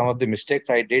show some of the mistakes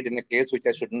I did in a case which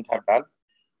I shouldn't have done.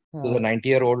 This is a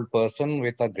 90-year-old person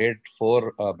with a grade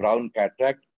 4 brown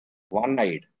cataract,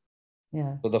 one-eyed.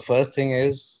 So the first thing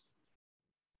is,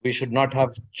 we should not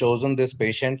have chosen this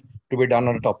patient to be done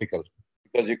on a topical,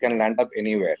 because you can land up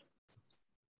anywhere.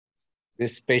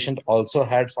 This patient also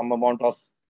had some amount of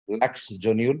lax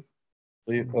zonule.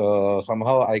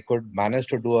 Somehow I could manage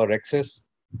to do a rexis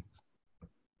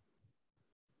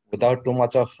without too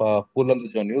much of pull on the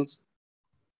zonules.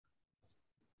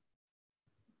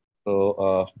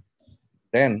 So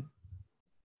then,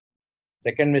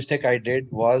 second mistake I did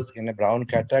was in a brown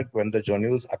cataract when the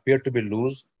zonules appeared to be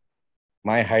loose,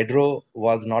 my hydro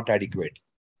was not adequate.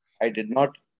 I did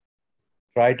not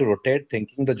try to rotate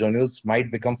thinking the zonules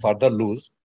might become further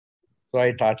loose. So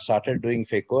I started doing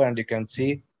phaco, and you can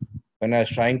see when I was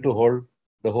trying to hold,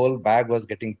 the whole bag was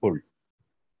getting pulled.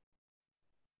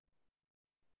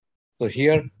 So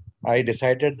here I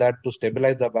decided that to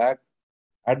stabilize the bag,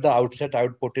 at the outset, I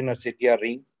would put in a CTR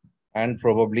ring and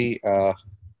probably go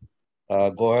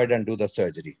ahead and do the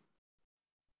surgery.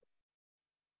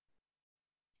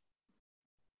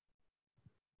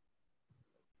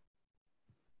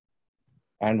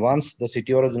 And once the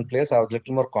CTR was in place, I was a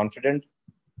little more confident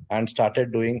and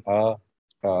started doing a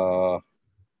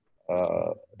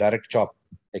direct chop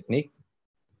technique.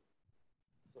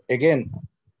 Again,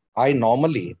 I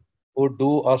normally would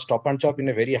do a stop and chop in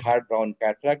a very hard brown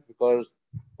cataract because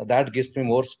that gives me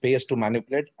more space to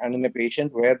manipulate. And in a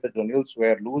patient where the zonules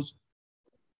were loose,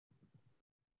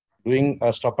 doing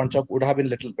a stop and chop would have been a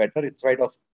little better in spite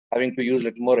of having to use a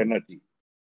little more energy.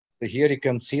 So here you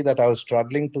can see that I was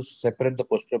struggling to separate the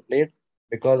posterior plate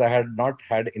because I had not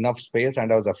had enough space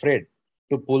and I was afraid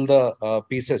to pull the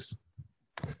pieces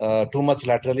too much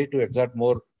laterally to exert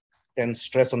more tense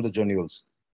stress on the zonules.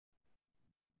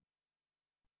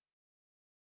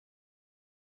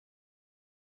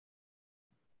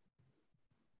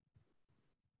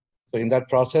 So in that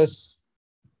process,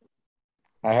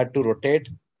 I had to rotate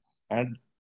and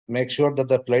make sure that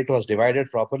the plate was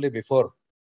divided properly before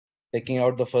taking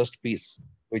out the first piece,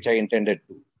 which I intended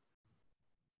to.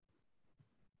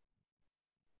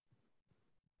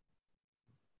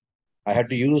 I had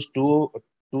to use two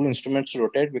instruments to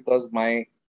rotate because my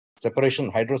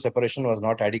hydro separation was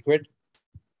not adequate.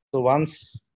 So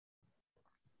once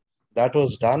that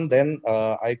was done, then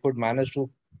I could manage to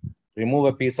remove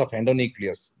a piece of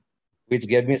endonucleus, which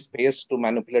gave me space to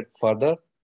manipulate further.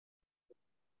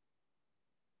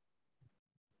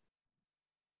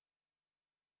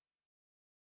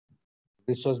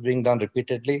 This was being done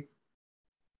repeatedly.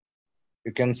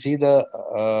 You can see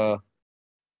the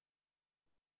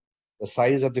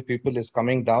size of the pupil is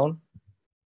coming down.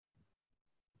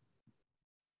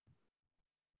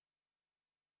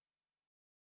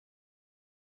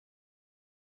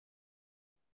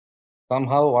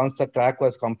 Somehow, once the crack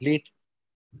was complete,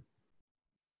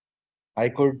 I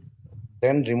could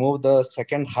then remove the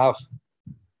second half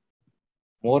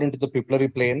more into the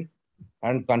pupillary plane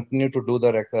and continue to do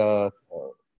the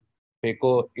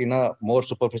phaco in a more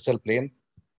superficial plane.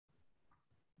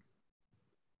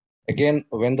 Again,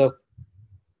 when the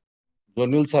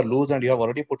zonules are loose and you have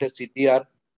already put a CTR,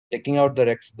 taking out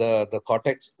the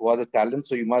cortex was a challenge.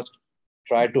 So you must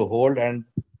try to hold and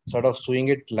sort of swing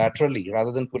it laterally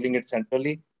rather than pulling it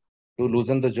centrally to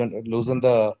loosen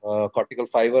the cortical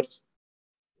fibers.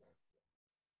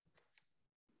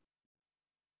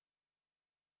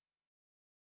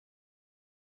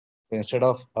 So instead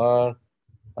of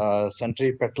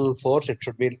centripetal force, it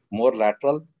should be more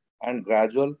lateral and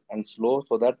gradual and slow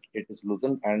so that it is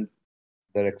loosened and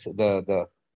the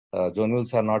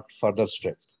zonules are not further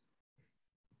stretched.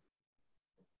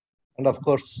 And of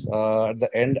course, at the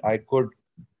end, I could,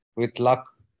 with luck,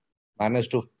 manage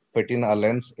to fit in a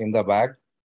lens in the bag.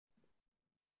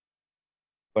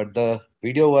 But the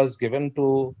video was given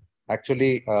to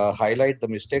actually highlight the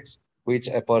mistakes which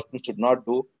a person should not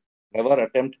do. Never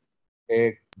attempt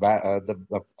a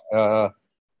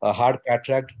hard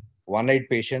cataract, 1/8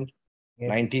 patient,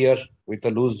 90-year with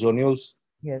a loose zonules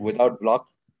without block.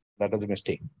 That was a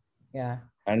mistake. Yeah.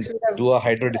 And do a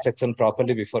hydrodissection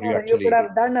properly before you actually... You could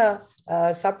have done a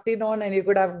subtenon and you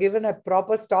could have given a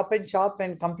proper stop and chop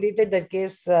and completed the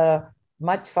case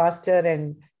much faster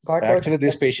and got Actually, out.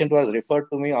 this patient was referred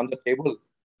to me on the table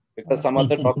because some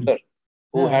other doctor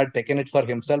who had taken it for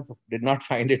himself did not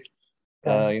find it,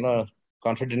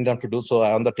 confident enough to do so.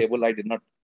 On the table, I did not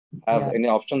have any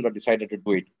option but decided to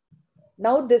do it.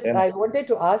 Now I wanted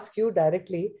to ask you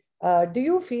directly, do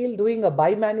you feel doing a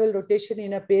bimanual rotation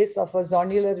in a case of a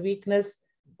zonular weakness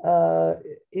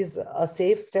is a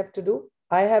safe step to do?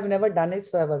 I have never done it,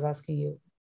 so I was asking you.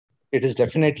 It is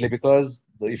definitely, because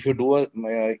if you do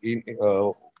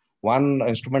one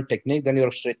instrument technique, then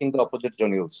you're stretching the opposite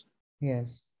zonules.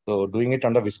 Yes. So doing it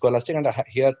under viscoelastic, and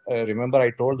here, remember I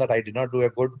told that I did not do a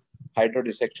good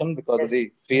hydrodissection because of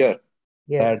the fear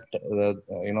that,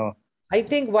 I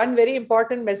think one very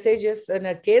important message is in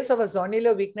a case of a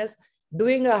zonular weakness,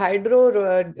 doing a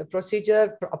hydro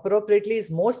procedure appropriately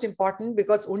is most important,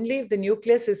 because only if the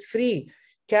nucleus is free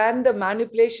can the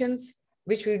manipulations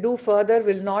which we do further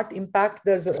will not impact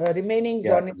the remaining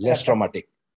zonular. Less traumatic.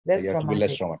 Less you have traumatic. to be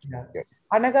less traumatic. Yeah. Yes.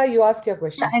 Anaga, you ask your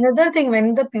question. Another thing,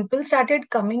 when the pupil started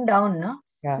coming down,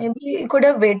 maybe you could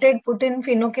have waited, put in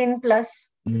Phenokin plus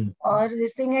or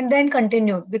this thing and then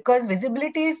continued, because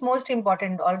visibility is most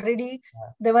important. Already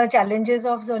there were challenges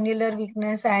of zonular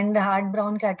weakness and hard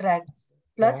brown cataract.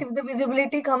 Plus, if the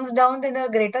visibility comes down, then there are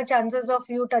greater chances of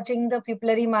you touching the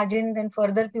pupillary margin, then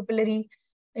further pupillary,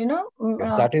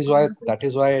 Yes, that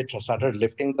is why I started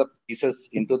lifting the pieces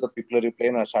into the pupillary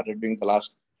plane. I started doing the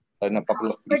last in a couple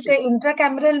of pieces. But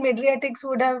intracameral Mydriatics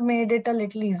would have made it a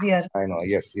little easier. I know.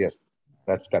 Yes,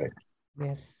 that's correct.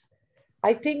 Yes.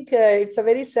 I think it's a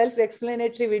very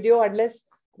self-explanatory video, unless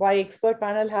my expert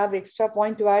panel have extra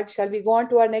point to add. Shall we go on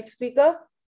to our next speaker?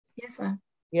 Yes, ma'am.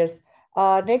 Yes.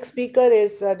 Next speaker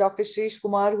is Dr. Shrish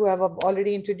Kumar, who I have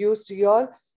already introduced to you all.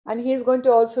 And he is going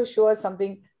to also show us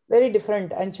something very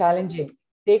different and challenging.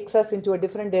 Takes us into a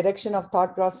different direction of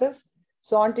thought process.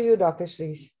 So on to you, Dr.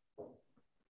 Shrish.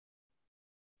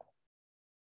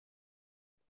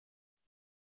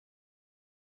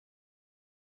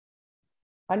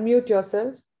 Unmute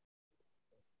yourself.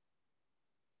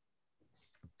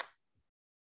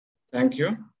 Thank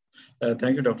you.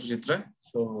 Thank you, Dr. Chitra.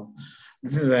 So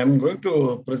I'm going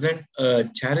to present a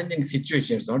challenging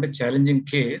situation. It's not a challenging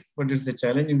case, but it's a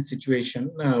challenging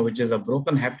situation, which is a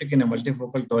broken haptic in a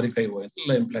multifocal toric IOL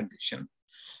implantation.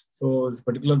 So this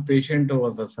particular patient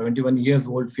was a 71 years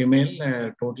old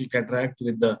female, total cataract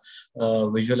with the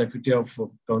visual acuity of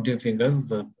counting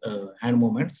fingers, hand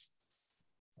movements.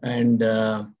 And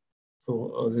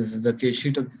so this is the case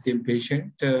sheet of the same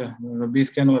patient. The B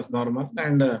scan was normal,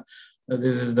 and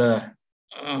this is the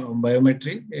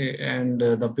biometry. And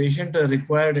the patient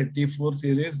required a T4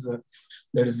 series.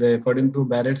 That is according to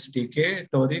Barrett's TK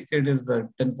toric. It is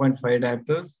 10.5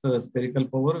 diopters, spherical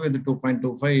power with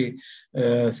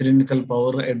 2.25 cylindrical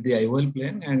power at the IOL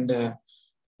plane. And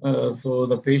so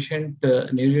the patient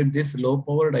needed this low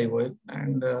powered IOL,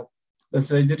 and the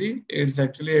surgery, it's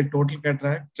actually a total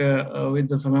cataract with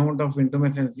some amount of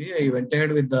intumescency. I went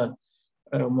ahead with the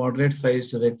moderate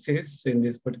sized rexis in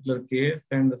this particular case,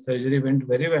 and the surgery went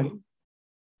very well.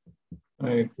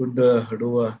 I could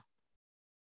do a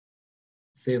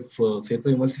safe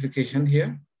phacoemulsification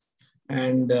here.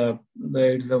 And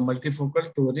it's a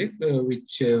multifocal toric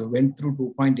which went through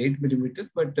 2.8 millimeters.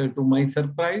 But to my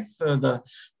surprise, the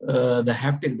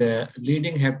haptic, the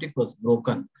leading haptic was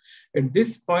broken. At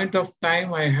this point of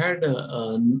time, I had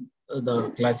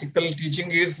the classical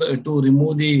teaching is to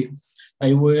remove the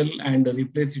IOL and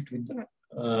replace it with the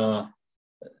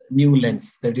new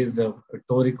lens, that is the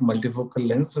toric multifocal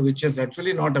lens, which is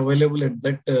actually not available at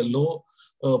that low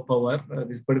power.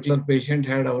 This particular patient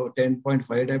had 10.5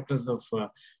 diopters of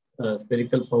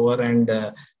spherical power, and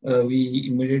we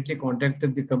immediately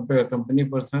contacted the company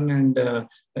person, and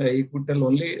he could tell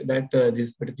only that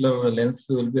this particular lens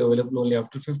will be available only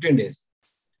after 15 days.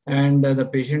 And the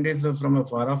patient is from a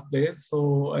far off place,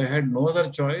 so I had no other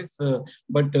choice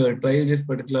but try this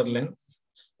particular lens.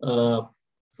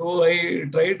 So I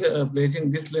tried placing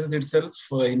this lens itself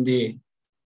in the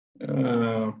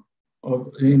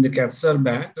capsular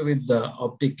bag with the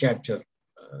optic capture.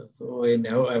 So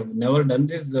I've never done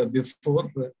this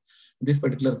before this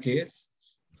particular case.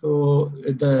 So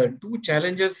the two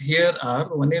challenges here are,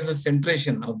 one is the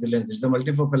centration of the lens. It's a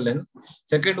multifocal lens.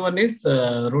 Second one is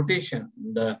rotation.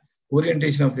 The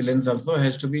orientation of the lens also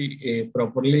has to be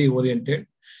properly oriented.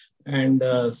 And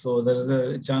so there is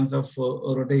a chance of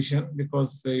rotation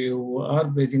because you are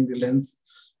placing the lens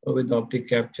with the optic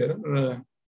capture.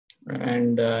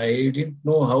 And I didn't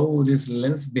know how this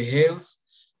lens behaves,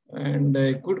 and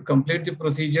I could complete the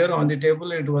procedure on the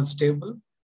table. It was stable,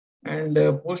 and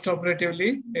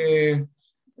post-operatively,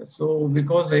 so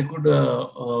because I could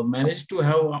manage to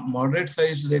have a moderate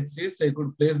sized rexis, I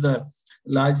could place the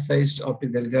large sized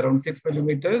optic, that is around 6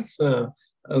 millimeters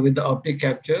with the optic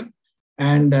capture.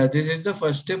 And this is the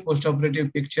first step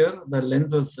post-operative picture. The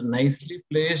lens was nicely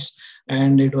placed,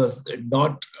 and it was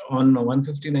dot on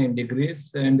 159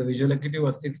 degrees, and the visual acuity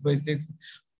was 6/6,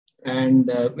 and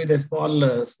with a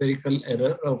small spherical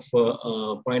error of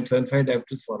 0.75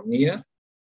 diopters for near.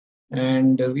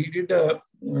 And we did a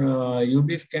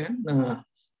UB scan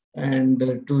and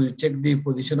to check the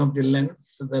position of the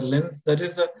lens. The lens,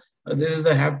 this is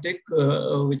the haptic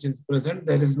which is present.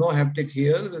 There is no haptic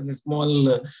here. There's a small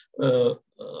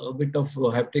bit of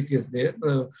haptic is there,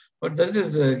 but there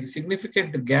is a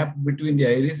significant gap between the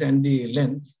iris and the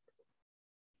lens.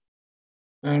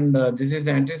 And this is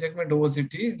the anti-segment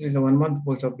ovosity. This is a 1 month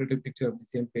post-operative picture of the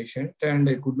same patient. And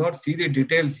I could not see the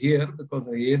details here because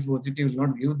the AIOS ovosity will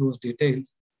not give those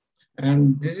details.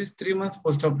 And this is 3 months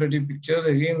post-operative picture.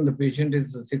 Again, the patient is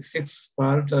 6/6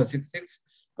 part, 6/6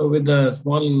 with a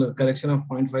small correction of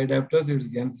 0.5 diopters. It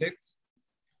is N6.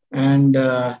 And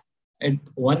at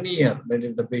 1 year, that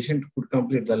is the patient could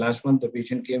complete. The last month, the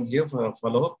patient came here for a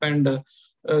follow-up, and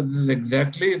this is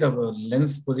exactly the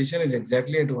lens position is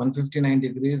exactly at 159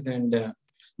 degrees, and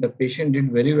the patient did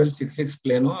very well, 6/6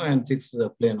 plano and 6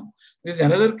 plano. This is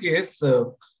another case.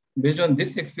 Based on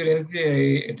this experience, I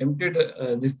attempted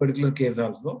this particular case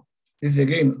also. This is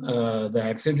again the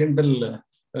accidental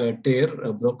tear,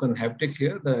 a broken haptic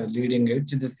here, the leading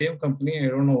edge. The same company, I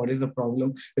don't know what is the problem.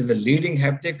 It's the leading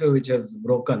haptic which has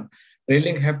broken.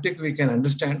 Trailing haptic we can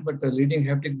understand, but the leading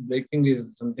haptic breaking is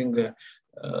something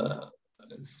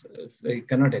I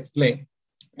cannot explain.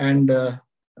 And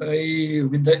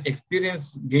with the experience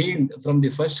gained from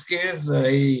the first case,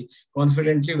 I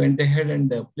confidently went ahead and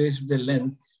placed the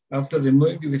lens after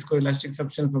removing the viscoelastic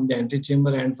substance from the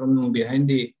antechamber and from behind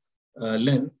the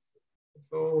lens.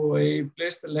 So I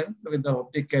placed the lens with the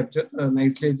optic capture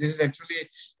nicely. This is actually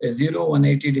a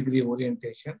 0-180 degree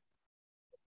orientation.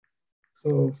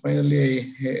 So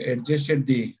finally, I adjusted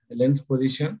the lens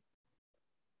position.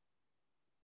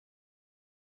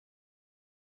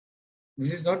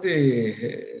 This is not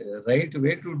the right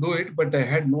way to do it, but I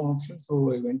had no option,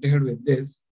 so I went ahead with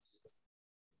this.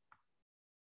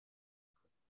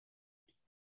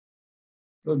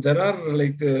 So there are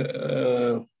like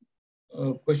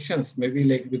questions, maybe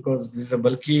like because this is a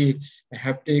bulky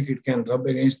haptic, it can rub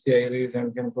against the iris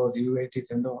and can cause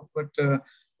uveitis and all. But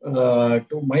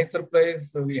to my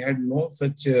surprise, we had no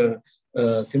such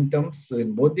symptoms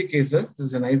in both the cases. This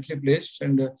is nicely placed,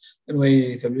 and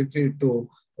when I subjected it to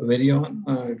Varion,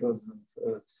 it was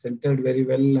centered very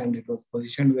well and it was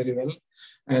positioned very well.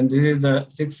 And this is the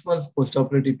 6 months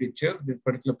post-operative picture. This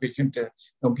particular patient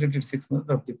completed 6 months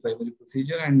of the primary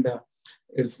procedure, and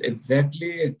it's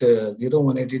exactly at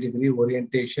 180-degree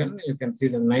orientation. You can see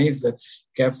the nice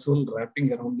capsule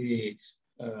wrapping around the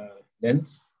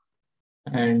lens,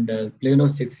 and plano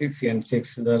 6 and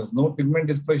 6. There's no pigment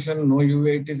dispersion, no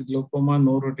uveitis, glaucoma,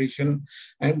 no rotation,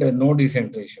 and no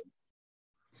decentration.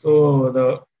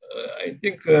 So I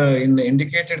think in the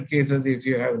indicated cases, if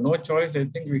you have no choice, I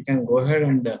think we can go ahead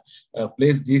and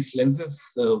place these lenses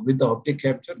with the optic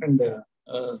capture and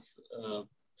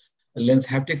lens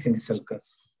haptics in the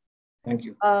sulcus. Thank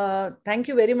you. Thank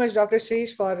you very much, Dr.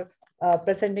 Shrish, for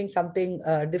presenting something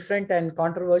different and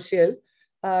controversial.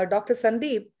 Dr.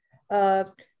 Sandeep,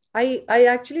 I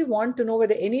actually want to know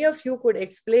whether any of you could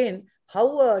explain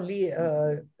how a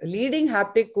leading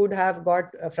haptic could have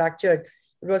got fractured.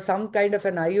 It was some kind of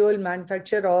an IOL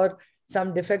manufacture or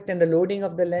some defect in the loading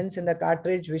of the lens in the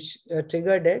cartridge which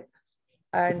triggered it.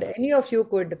 And any of you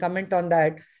could comment on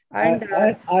that. And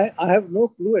I have no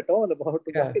clue at all about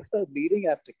why it's a bleeding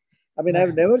haptic. I mean,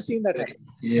 I've never seen that happen.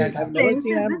 Yes. I've never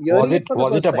seen. I'm hearing it for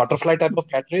the first a time. butterfly type of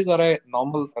cartridge or a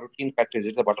normal routine cartridge?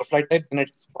 It's a butterfly type, and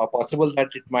it's possible that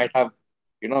it might have,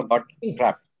 got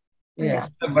trapped. Yeah.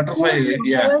 The butterfly,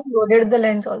 yeah. Was loaded the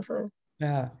lens also.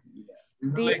 Yeah.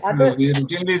 Like we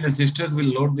routinely, the sisters will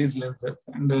load these lenses,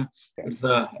 and it's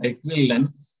a acrylic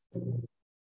lens.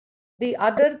 The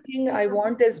other thing I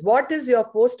want is, what is your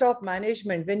post-op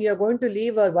management when you're going to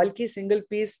leave a bulky single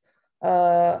piece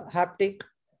haptic?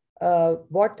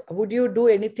 What would you do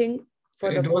anything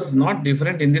for It was not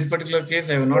different in this particular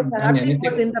case. I have not done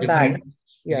anything. Was in the bag.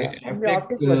 Yeah,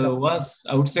 optic was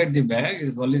outside the bag.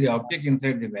 It's only the optic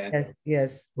inside the bag. Yes,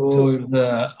 yes. So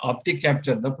the optic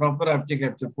capture, the proper optic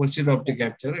capture, posterior optic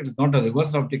capture. It is not a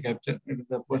reverse optic capture. It is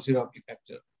a posterior optic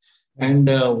capture. And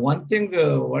one thing,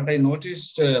 what I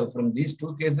noticed from these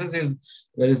two cases is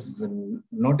there is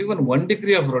not even 1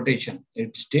 degree of rotation.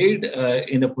 It stayed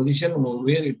in the position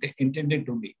where it intended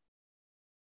to be.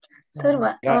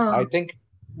 Sir, I think.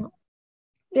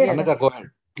 Yes, Anaka, go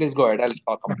ahead. Please go ahead. I'll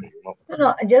talk about it.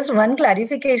 No, just one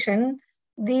clarification.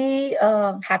 The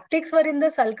haptics were in the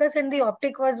sulcus and the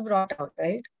optic was brought out,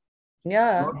 right?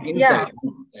 Yeah. Yeah.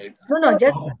 Right. No,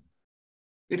 just.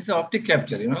 It's an optic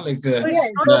capture, like the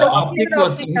optic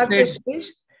was inside.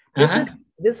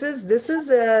 This is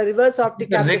a reverse optic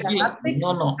capture.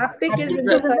 Haptic is in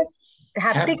the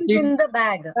Haptic is in the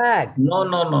bag.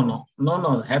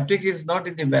 No. Haptic is not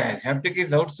in the bag. Haptic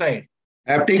is outside.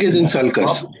 Haptic is in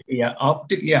sulcus.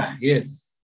 Optic. Yeah,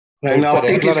 yes. And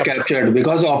optic is captured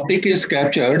because optic is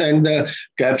captured and the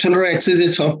capsular axis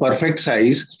is of perfect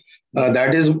size.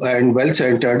 That is and well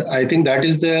centered. I think that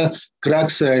is the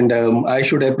crux, and I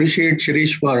should appreciate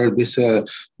Shirish for this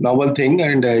novel thing.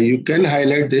 And you can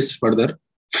highlight this further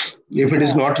if it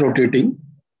is not rotating.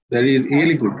 Very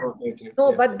really good.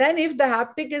 No, but then if the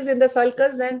haptic is in the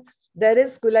sulcus, then there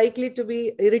is likely to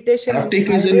be irritation. Haptic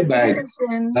is in bag.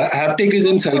 Haptic is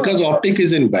in sulcus. Optic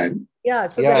is in bag. Yeah.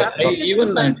 So I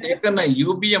even taken a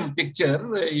UBM picture.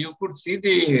 You could see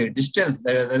the distance.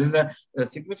 There is a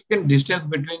significant distance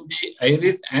between the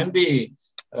iris and the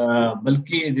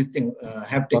bulky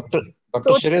haptic. Dr.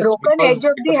 Shirish,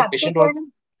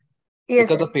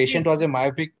 because the patient was a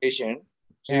myopic patient,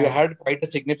 so you had quite a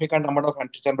significant amount of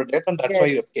antichamber depth, and that's why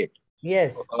you escaped.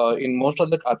 Yes. In most of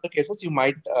the other cases, you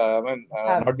might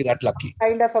not be that lucky.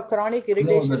 Kind of a chronic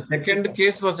irritation. No, the second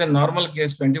case was a normal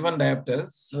case, 21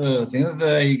 diopters. Since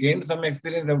I gained some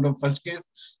experience out of first case,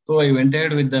 so I went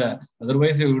ahead with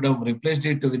otherwise I would have replaced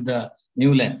it with the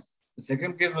new lens. The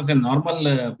second case was a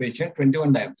normal patient,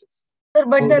 21 diopters. Sir,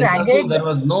 but there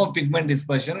was no pigment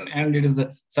dispersion, and it is the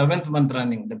 7th month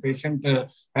running. The patient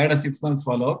had a 6 months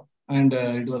follow-up, and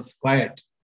it was quiet.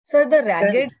 Sir, the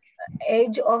ragged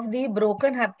edge of the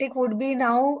broken haptic would be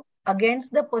now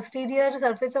against the posterior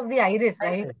surface of the iris,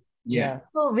 right? Yeah.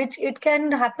 So which it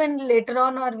can happen later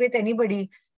on or with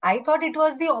anybody. I thought it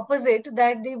was the opposite,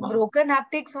 that the broken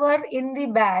haptics were in the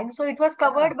bag, so it was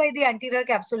covered by the anterior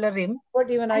capsular rim.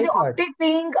 What even and I the thought. optic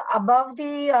being above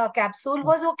the capsule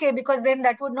was okay, because then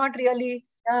that would not really.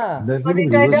 Yeah. Because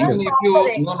it had a Even if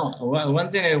you, soft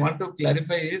one thing I want to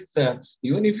clarify is,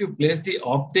 even if you place the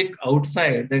optic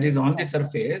outside, that is on the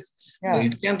surface,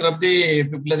 it can rub the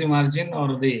pupillary margin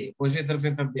or the posterior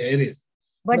surface of the iris.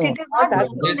 But it is not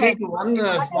This is one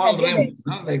small rim,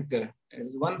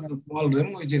 it's one small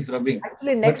rim which is rubbing.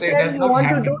 Actually, next But it time does you not want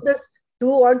to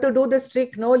happen. do this,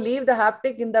 trick, leave the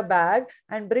haptic in the bag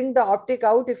and bring the optic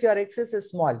out if your axis is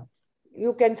small.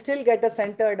 You can still get a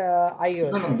centered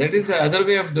IOS. No, that is the other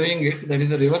way of doing it. That is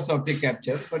the reverse optic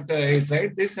capture. But I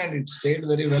tried this and it stayed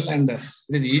very well, and it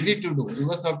is easy to do.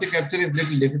 Reverse optic capture is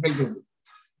little difficult to do.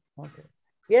 Okay.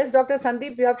 Yes, Dr.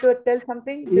 Sandeep, you have to tell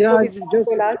something.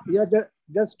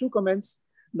 Just two comments.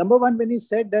 Number one, when he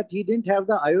said that he didn't have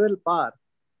the IOL power,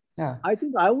 I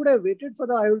think I would have waited for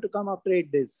the IOL to come after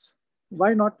 8 days.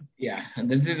 Why not? Yeah,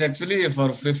 this is actually for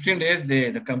 15 days.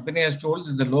 The company has told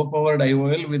this is a low-powered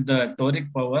IOL with the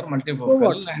toric power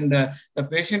multifocal, and the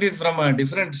patient is from a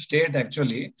different state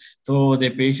actually. So the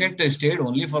patient stayed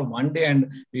only for 1 day,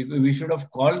 and we should have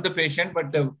called the patient,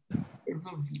 but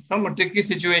it's some tricky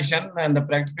situation and the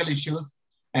practical issues.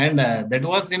 And that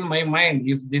was in my mind.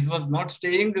 If this was not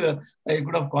staying, I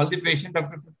could have called the patient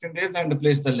after 15 days and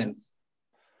placed the lens.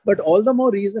 But all the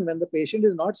more reason, when the patient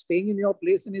is not staying in your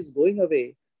place and is going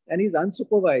away and is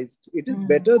unsupervised, it is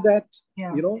better that,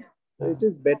 it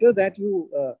is better that you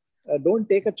don't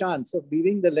take a chance of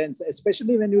leaving the lens,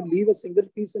 especially when you leave a single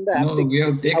piece in the haptics. No, we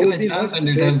have taken a chance and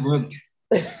it has worked.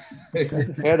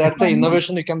 Yeah, that's an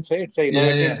innovation, you can say. It's an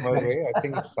innovative way. I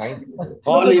think it's fine.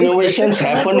 All innovations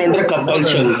happen under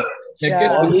compulsion.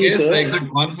 Second case, I could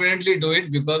confidently do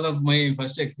it because of my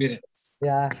first experience.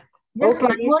 Yeah. Just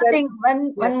one more thing,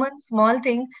 one small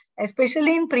thing,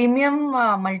 especially in premium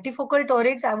multifocal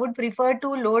torics, I would prefer to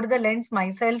load the lens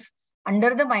myself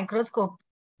under the microscope.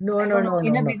 No.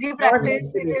 In a busy practice,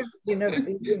 it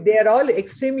is. They are all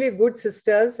extremely good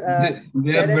sisters.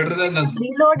 They are better than us.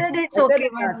 Reloaded, it's okay.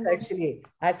 Actually,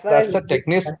 as far that's a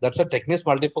Technis. That's a Technis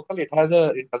multifocal. It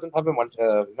doesn't have a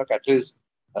cataract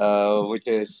which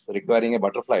is requiring a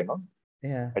butterfly. No.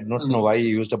 Yeah. I don't know why you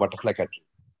used a butterfly cataract.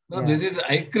 No, this is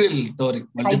acryl toric.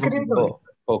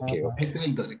 Okay.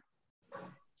 Acryl toric.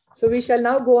 So we shall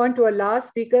now go on to our last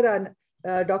speaker,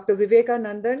 Dr.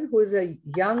 Vivekanandan, who is a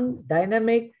young,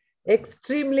 dynamic,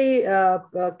 extremely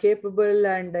capable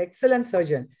and excellent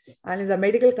surgeon, and is a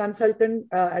medical consultant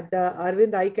at the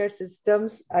Arvind Eye Care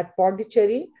Systems at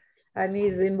Pondicherry, and he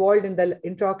is involved in the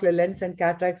intraocular lens and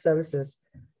cataract services.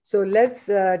 So let's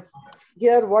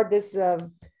hear what this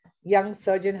young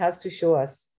surgeon has to show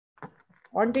us.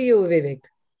 On to you, Vivek.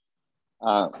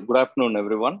 Good afternoon,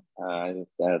 everyone. I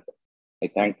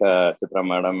thank Chitra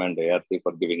Madam and ARC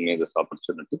for giving me this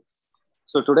opportunity.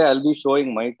 So today I'll be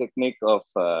showing my technique of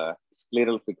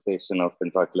scleral fixation of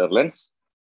intraocular lens.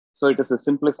 So it is a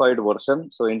simplified version.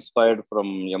 So inspired from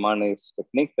Yamane's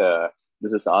technique,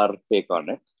 this is our take on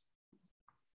it.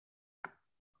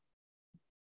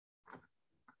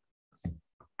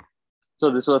 So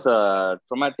this was a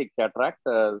traumatic cataract.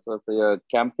 This was a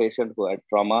camp patient who had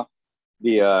trauma.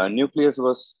 The nucleus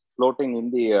was floating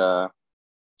in the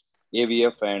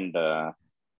AVF, and there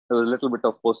was a little bit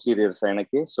of posterior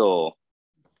synechiae. So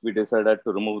we decided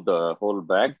to remove the whole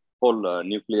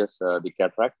nucleus, the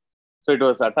cataract. So it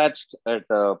was attached at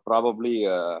probably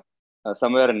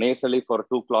somewhere nasally for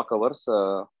 2 clock hours.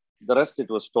 The rest, it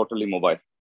was totally mobile.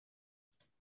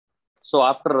 So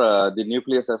after the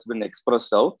nucleus has been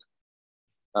expressed out,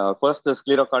 first the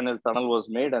sclerocorneal tunnel was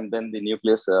made, and then the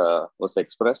nucleus was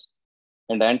expressed,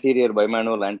 and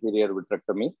bimanual anterior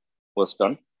vitrectomy was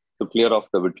done to clear off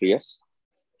the vitreous.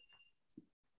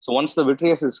 So once the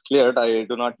vitreous is cleared, I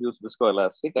do not use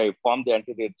viscoelastic. I form the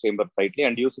anterior chamber tightly,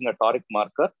 and using a toric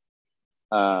marker,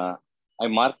 I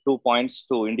mark 2 points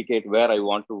to indicate where I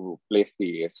want to place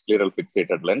the scleral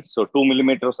fixated lens. So 2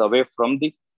 millimeters away from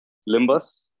the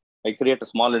limbus, I create a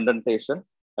small indentation.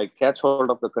 I catch hold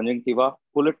of the conjunctiva,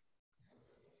 pull it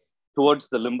towards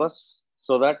the limbus,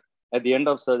 so that at the end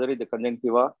of surgery, the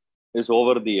conjunctiva is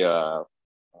over the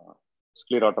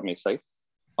sclerotomy site.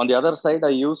 On the other side, I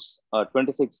use a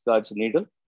 26 gauge needle,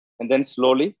 and then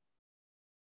slowly,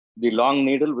 the long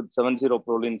needle with 70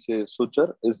 prolene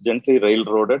suture is gently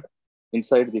railroaded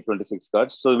inside the 26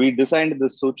 gauge. So we designed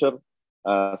this suture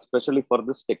especially for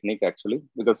this technique, actually,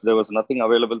 because there was nothing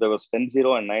available. There was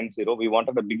 10-0 and 9-0. We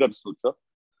wanted a bigger suture.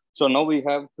 So now we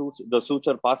have the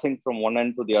suture passing from one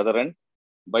end to the other end,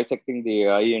 bisecting the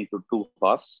eye into 2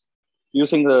 halves.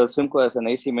 Using the Simcoe as an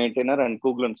AC maintainer and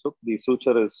Kuglen soup, the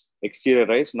suture is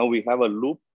exteriorized. Now we have a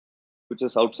loop which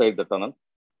is outside the tunnel.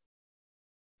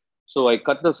 So I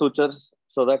cut the sutures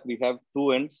so that we have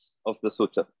two ends of the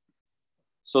suture.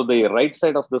 So the right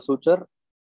side of the suture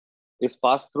is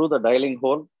passed through the dialing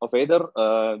hole of either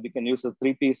we can use a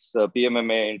 3-piece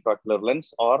PMMA intraocular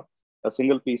lens or a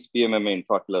single-piece PMMA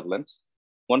intraocular lens.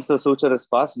 Once the suture is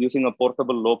passed using a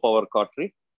portable low-power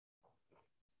cautery,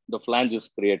 the flange is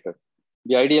created.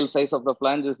 The ideal size of the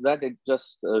flange is that it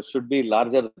just should be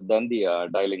larger than the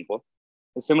dialing hole.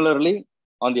 Similarly,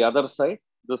 on the other side,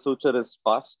 the suture is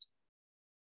passed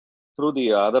through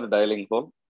the other dialing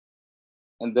hole,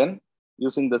 and then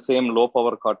using the same low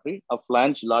power cautery, a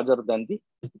flange larger than the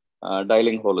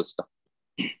dialing hole is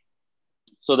done.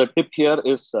 So the tip here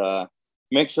is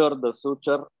make sure the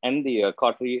suture and the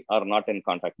cautery are not in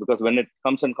contact, because when it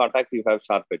comes in contact, you have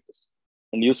sharp edges.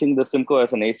 And using the Simcoe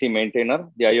as an AC maintainer,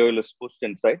 the IOL is pushed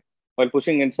inside. While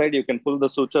pushing inside, you can pull the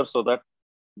suture so that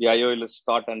the IOL is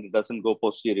taut and it doesn't go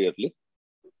posteriorly.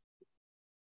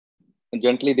 And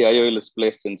gently, the IOL is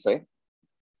placed inside.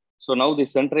 So now the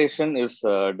centration is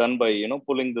done by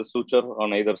pulling the suture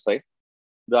on either side.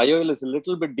 The IOL is a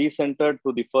little bit decentered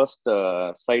to the first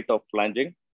site of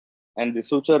flanging, and the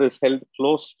suture is held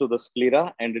close to the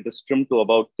sclera and it is trimmed to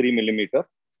about 3 millimeter.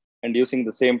 And using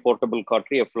the same portable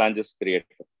cautery, a flange is created.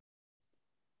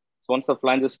 So once the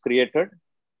flange is created,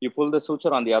 you pull the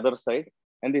suture on the other side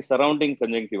and the surrounding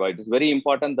conjunctiva. It is very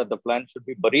important that the flange should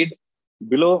be buried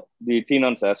below the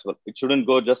tenons as well. It shouldn't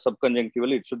go just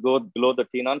subconjunctivally. It should go below the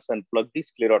tenons and plug the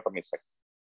sclerotomy site.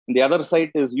 And the other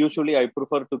site is usually, I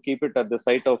prefer to keep it at the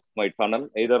site of my tunnel,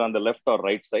 either on the left or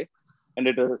right side. And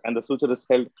the suture is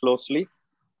held closely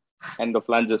and the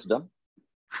flange is done.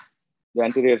 The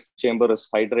anterior chamber is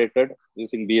hydrated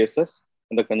using BSS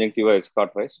and the conjunctiva is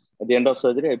cauterized. At the end of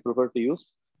surgery, I prefer to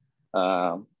use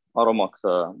Oromox,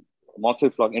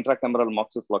 intracameral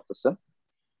moxifloxacin.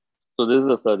 So this is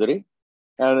the surgery.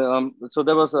 And so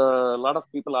there was a lot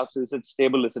of people asked, is it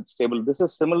stable? Is it stable? This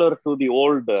is similar to the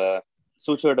old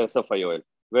sutured SFIOL,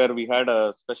 where we had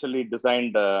a specially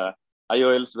designed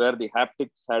IOLs where the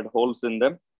haptics had holes in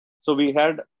them. So we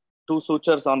had 2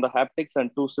 sutures on the haptics and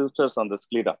 2 sutures on the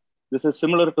sclera. This is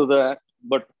similar to that,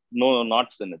 but no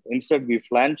knots in it. Instead, we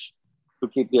flange to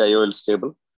keep the IOL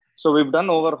stable. So we've done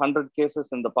over 100 cases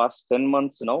in the past 10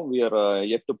 months now. We are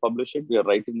yet to publish it. We are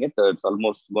writing it. It's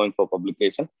almost going for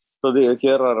publication. So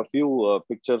here are a few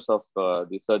pictures of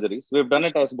the surgeries. We've done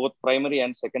it as both primary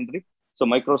and secondary. So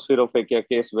microspherophakia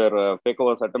case where phaco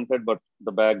was attempted, but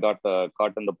the bag got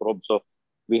caught in the probe. So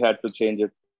we had to change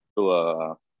it to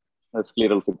a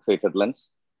scleral fixated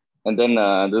lens. And then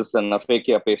this is an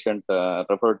aphakia patient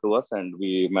referred to us, and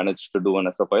we managed to do an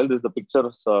SFIL. The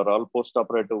pictures are all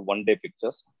post-operative one-day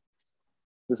pictures.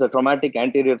 This is a traumatic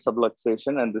anterior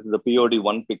subluxation, and this is the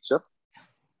POD1 picture.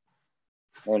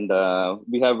 And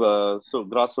we have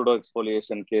gross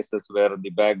pseudoexfoliation cases where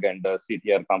the bag and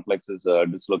CTR complex is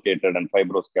dislocated and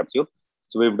fibrous capsule.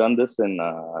 So we've done this in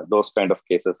those kind of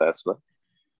cases as well.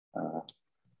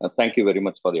 Thank you very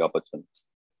much for the opportunity.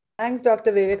 Thanks,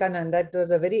 Dr. Vivekanand. That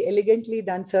was a very elegantly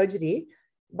done surgery.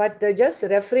 But just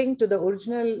referring to the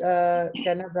original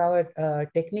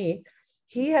Canabrava technique,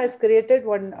 he has created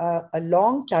a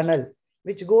long tunnel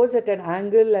which goes at an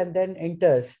angle and then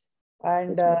enters.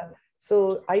 And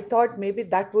so I thought maybe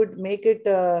that would make it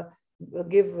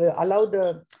allow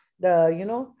the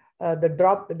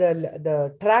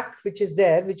track which is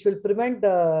there, which will prevent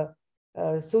the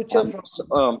suture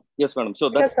from. Yes, madam. So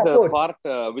that's the part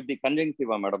with the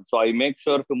conjunctiva, madam. So I make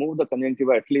sure to move the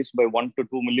conjunctiva at least by 1 to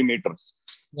 2 millimeters.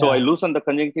 So I loosen the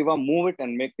conjunctiva, move it,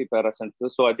 and make the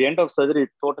paracentesis. So at the end of surgery, it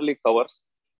totally covers.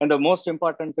 And the most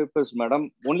important tip is,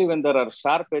 madam, only when there are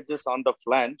sharp edges on the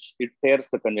flange, it tears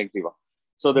the conjunctiva.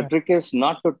 So the trick is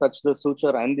not to touch the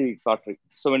suture and the cautery.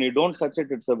 So when you don't touch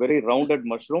it, it's a very rounded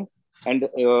mushroom. And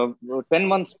 10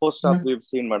 months post-op, we've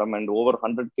seen, madam, and over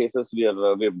 100 cases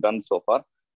we've done so far.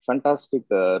 Fantastic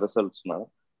results, madam.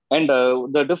 And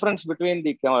the difference between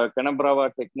the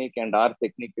Canabrava technique and our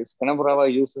technique is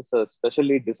Canabrava uses a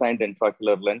specially designed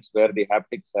intraocular lens where the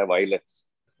haptics have eyelets.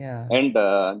 Yeah. And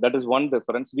that is one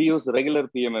difference. We use regular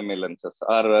PMMA lenses.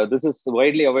 This is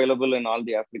widely available in all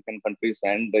the African countries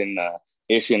and in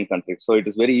Asian countries. So it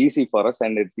is very easy for us,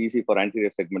 and it's easy for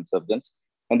anterior segment surgeons.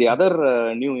 And the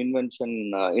other new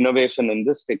innovation in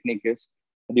this technique is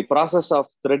the process of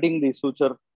threading the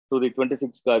suture to the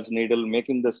 26 gauge needle,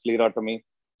 making the sclerotomy.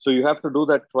 So you have to do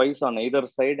that twice on either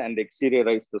side and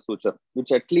exteriorize the suture,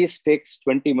 which at least takes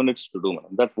 20 minutes to do.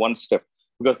 That one step,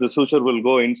 because the suture will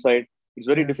go inside. It's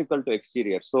very difficult to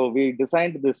exterior. So we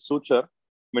designed this suture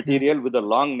material with a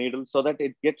long needle so that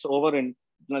it gets over in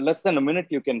less than a minute.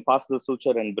 You can pass the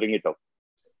suture and bring it out.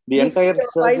 The you entire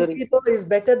surgery 50 is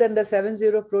better than the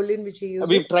 70 Prolene which he uses.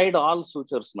 We've tried all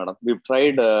sutures, madam. We've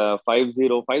tried 50.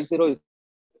 50 is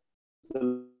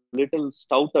a little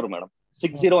stouter, madam.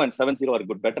 60 and 70 are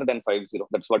good, better than 50.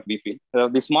 That's what we feel.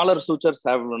 The smaller sutures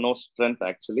have no strength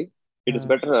actually. It is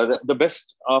better. The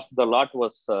best of the lot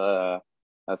was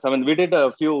 7. We did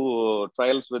a few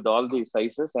trials with all the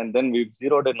sizes, and then we've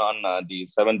zeroed in on the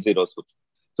 70 suture.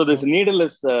 So this needle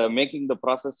is making the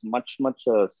process much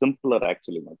simpler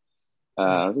actually.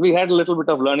 We had a little bit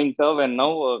of learning curve, and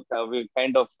now we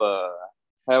kind of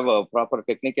have a proper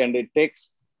technique. And it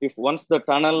takes, if once the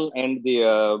tunnel and the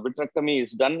vitrectomy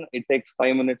is done, it takes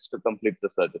 5 minutes to complete the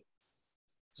surgery.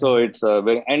 So it's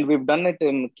and we've done it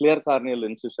in clear corneal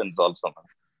incisions also.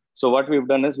 So what we've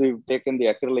done is we've taken the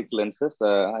acrylic lenses.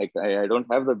 I don't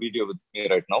have the video with me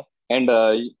right now. And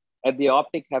at the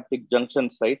optic haptic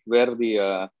junction site where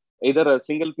the either a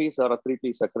single piece or a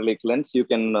 3-piece acrylic lens, you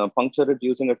can puncture it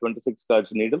using a 26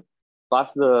 gauge needle,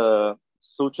 pass the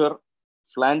suture,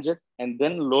 flange it, and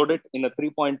then load it in a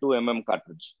 3.2 mm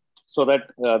cartridge so that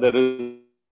there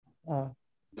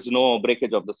is no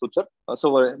breakage of the suture.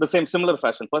 So the similar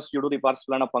fashion. First, you do the pars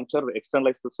plana puncture,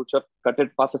 externalize the suture, cut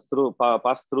it, pass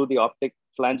through the optic,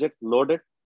 flange it, load it,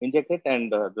 inject it,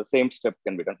 and the same step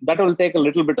can be done. That will take a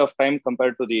little bit of time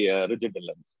compared to the rigid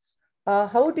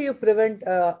lens. How do you prevent,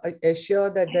 assure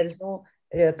that there is no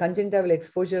conjunctival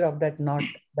exposure of that knot?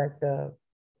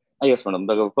 Yes, madam.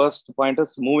 The first point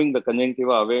is moving the conjunctiva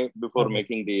away before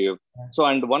making the. So,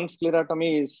 and one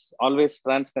sclerotomy is always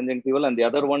transconjunctival, and the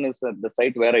other one is at the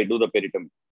site where I do the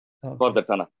peritomy for the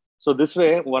tunnel. So this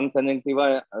way, one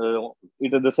conjunctiva,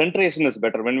 the centration is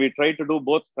better. When we try to do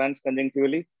both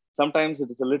transconjunctivally, sometimes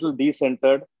it is a little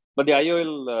decentered, but the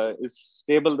IOL is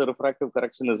stable. The refractive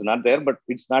correction is not there, but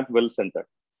it's not well centered.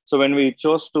 So when we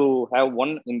chose to have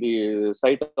one in the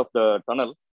site of the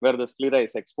tunnel where the sclera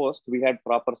is exposed, we had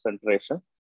proper centration.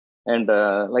 And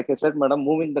like I said, madam,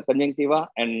 moving the conjunctiva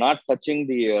and not touching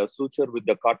the suture with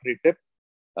the cautery tip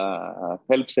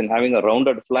helps in having a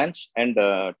rounded flange and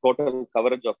total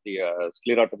coverage of the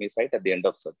sclerotomy site at the end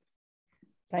of surgery.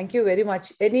 Thank you very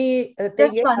much. Any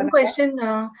just one question.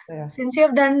 Since you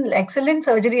have done excellent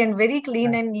surgery and very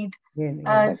clean and neat,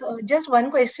 so just one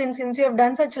question. Since you have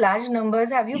done such large numbers,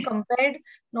 have you compared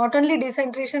not only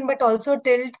decentration but also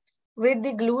tilt with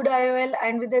the glued IOL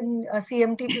and with the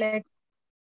CMT flex?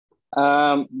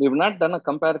 We've not done a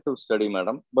comparative study,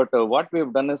 madam, but what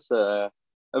we've done is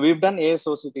we've done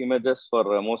ASOCT images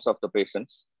for most of the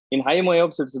patients. In high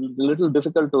myopes, it's a little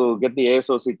difficult to get the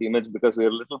ASOCT image because we're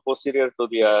a little posterior to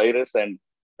the iris and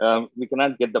we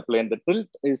cannot get the plane. The tilt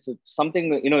is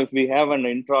something, if we have an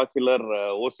intraocular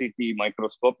OCT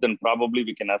microscope, then probably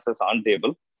we can assess on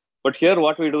table. But here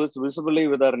what we do is visibly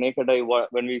with our naked eye,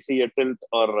 when we see a tilt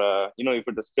or, if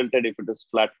it is tilted, if it is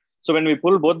flat. So when we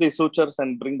pull both the sutures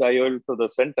and bring the IOL to the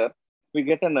center, we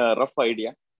get a rough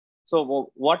idea.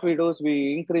 So what we do is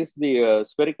we increase the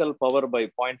spherical power by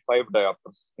 0.5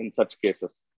 diopters in such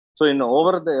cases. So in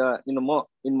almost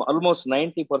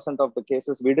 90% of the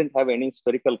cases, we didn't have any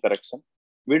spherical correction.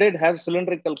 We did have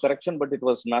cylindrical correction, but it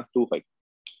was not too high.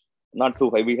 Not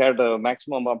too high. We had a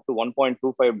maximum up to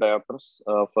 1.25 diopters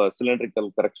of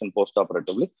cylindrical correction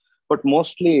post-operatively, but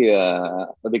mostly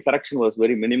the correction was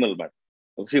very minimal. But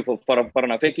see, for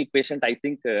an aphakic patient, I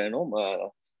think the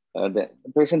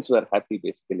patients were happy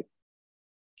basically.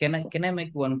 Can I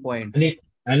make one point?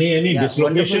 Any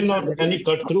dislocation or any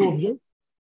cut through observed?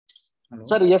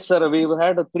 Sir, yes, sir. We've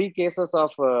had 3 cases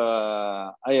of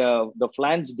the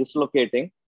flange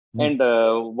dislocating. And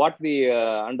what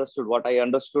I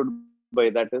understood by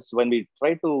that is when we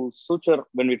try to suture,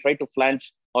 when we try to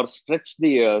flange or stretch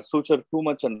the suture too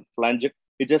much and flange it,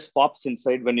 it just pops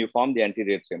inside when you form the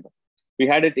anterior chamber. We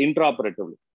had it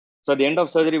intraoperatively. So at the end of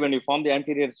surgery, when you form the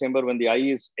anterior chamber, when the eye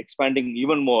is expanding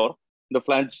even more, the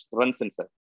flange runs inside.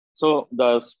 So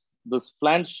the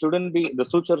flange shouldn't be, the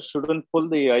suture shouldn't pull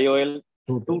the IOL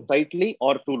too tightly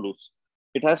or too loose.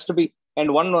 It has to be.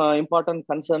 And one important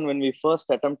concern when we first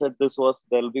attempted this was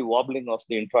there will be wobbling of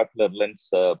the intraocular lens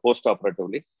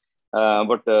post-operatively.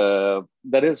 But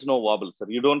there is no wobble, sir.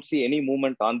 You don't see any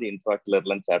movement on the intraocular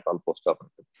lens at all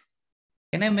post-operatively.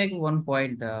 Can I make one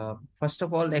point? First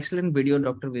of all, excellent video,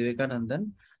 Dr.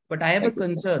 Vivekanandan. But I have a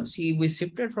concern. See, we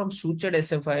shifted from sutured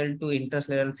SFIL to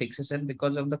intrascleral fixation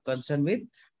because of the concern with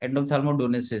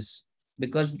endophthalmodonesis.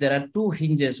 Because there are 2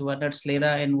 hinges, one at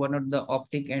sclera and one at the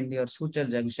optic and your suture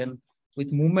junction.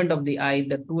 With movement of the eye,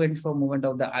 the to and fro movement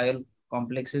of the IOL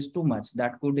complex is too much.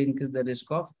 That could increase the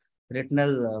risk of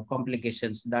retinal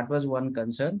complications. That was one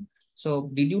concern.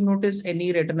 So did you notice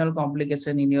any retinal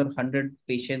complication in your 100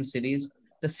 patient series?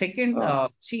 The second,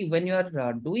 see, when you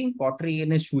are doing cautery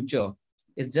in a suture,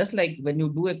 it's just like when you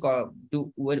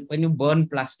when you burn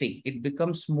plastic, it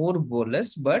becomes more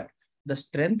bolus, but the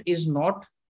strength is not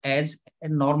as a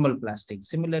normal plastic.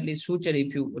 Similarly, suture,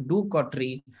 if you do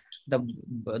cautery,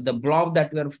 the blob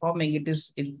that we are forming,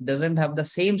 it doesn't have the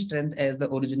same strength as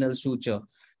the original suture.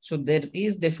 So there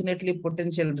is definitely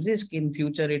potential risk in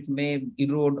future. It may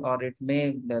erode, or it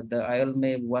may the IOL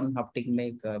may one haptic may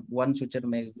one suture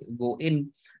may go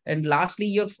in. And lastly,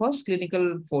 your first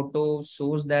clinical photo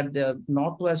shows that the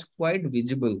knot was quite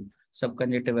visible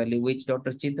subconjunctivally, which Dr.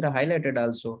 Chitra highlighted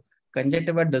also.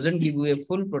 Conjunctiva doesn't give you a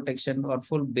full protection or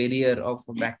full barrier of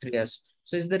bacteria.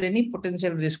 So is there any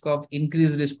potential risk of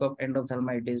increased risk of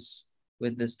endophthalmitis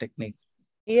with this technique?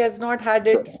 He has not had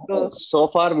it. So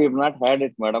far, we've not had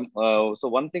it, madam. So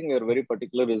one thing we are very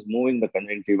particular is moving the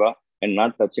conjunctiva and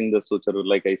not touching the suture,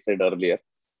 like I said earlier.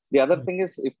 The other thing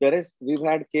is, if there is, we've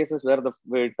had cases where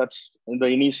we touched in the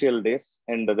initial days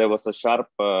and there was a sharp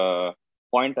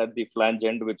point at the flange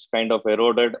end, which kind of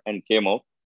eroded and came out.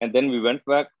 And then we went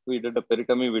back, we did a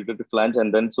peritomy, we did the flange,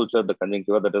 and then sutured the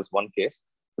conjunctiva. That is one case.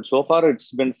 But so far,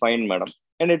 it's been fine, madam.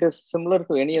 And it is similar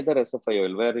to any other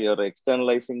SFIOL where you're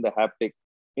externalizing the haptic.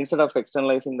 Instead of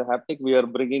externalizing the haptic, we are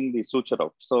bringing the suture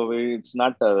out. So it's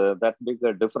not that big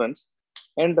a difference.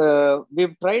 And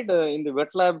we've tried in the wet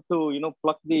lab to,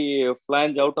 pluck the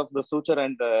flange out of the suture,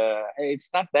 and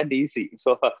it's not that easy.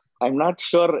 So I'm not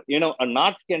sure, a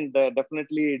knot can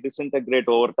definitely disintegrate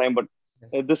over time, but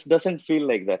this doesn't feel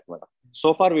like that, madam.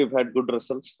 So far, we've had good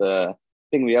results. I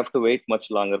think we have to wait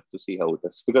much longer to see how it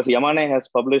is. Because Yamane has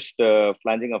published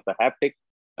flanging of the haptic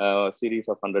series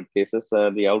of 100 cases.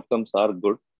 The outcomes are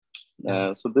good.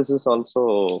 So this is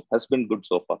also has been good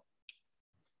so far.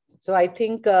 So I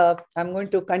think I'm going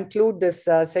to conclude this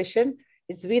session.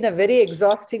 It's been a very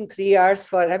exhausting 3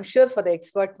 hours I'm sure for the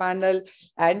expert panel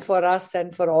and for us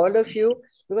and for all of you,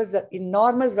 because the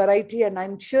enormous variety, and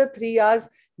I'm sure 3 hours,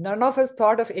 none of us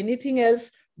thought of anything else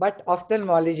but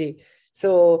ophthalmology.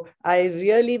 So I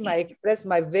really express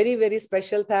my very, very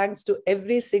special thanks to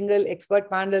every single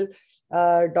expert panel,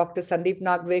 Dr. Sandeep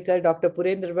Nagvekar, Dr.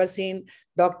 Purendra Bhasin,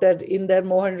 Dr. Inder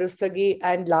Mohan Rustagi,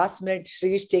 and last minute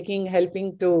Shrish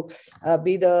helping to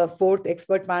be the 4th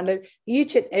expert panel.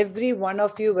 Each and every one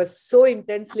of you was so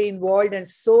intensely involved and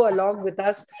so along with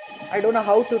us. I don't know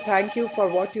how to thank you for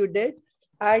what you did.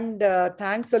 And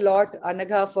thanks a lot,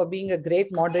 Anagha, for being a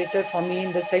great moderator for me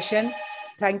in the session.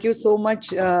 Thank you so much,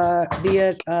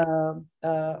 dear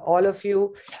all of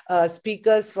you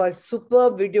speakers, for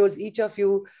superb videos. Each of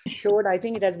you showed. I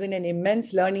think it has been an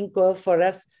immense learning curve for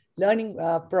us, learning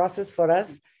process for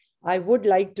us. I would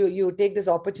like to take this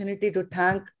opportunity to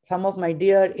thank some of my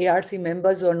dear ARC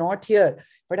members who are not here,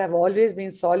 but have always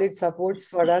been solid supports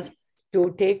for us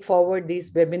to take forward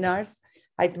these webinars.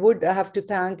 I would have to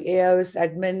thank AIOS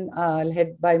admin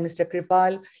led by Mr.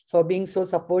 Kripal for being so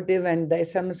supportive, and the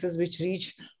SMSs which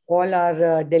reach all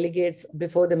our delegates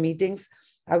before the meetings.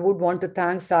 I would want to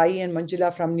thank Sai and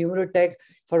Manjula from Neurotech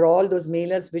for all those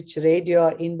mailers which raid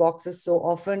your inboxes so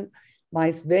often.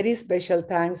 My very special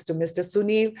thanks to Mr.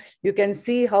 Sunil. You can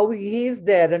see how he is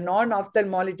there, a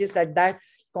non-ophthalmologist at that,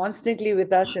 constantly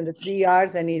with us in the 3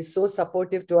 hours, and he's so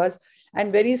supportive to us.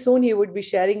 And very soon he would be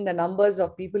sharing the numbers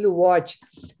of people who watch.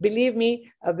 Believe me,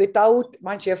 without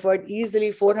much effort,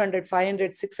 easily 400,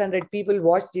 500, 600 people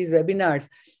watch these webinars.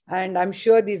 And I'm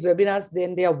sure these webinars,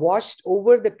 then they are watched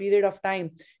over the period of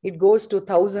time. It goes to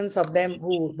thousands of them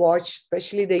who watch,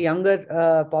 especially the younger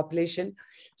population.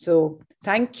 So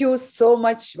thank you so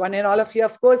much, one and all of you.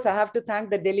 Of course, I have to thank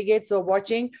the delegates who are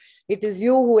watching. It is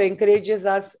you who encourages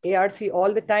us, ARC,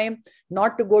 all the time,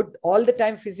 not to go all the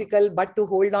time physical, but to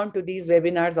hold on to these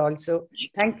webinars also.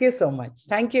 Thank you so much.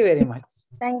 Thank you very much.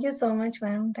 Thank you so much,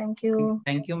 ma'am. Thank you.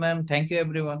 Thank you, ma'am. Thank you,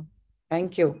 everyone.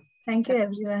 Thank you. Thank you,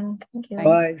 everyone. Thank you.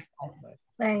 Bye.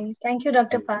 Bye. Thank you,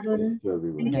 Dr. Parul.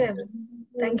 Thank you, everyone.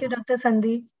 Thank you, Dr.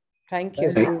 Sandeep. Thank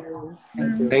you.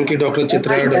 Thank you, Dr.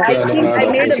 Chitra, Dr. I think Anagha,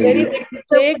 I made Dr. a very Sandeep. big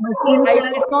mistake. I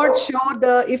did not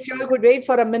show if you could wait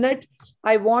for a minute.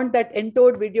 I want that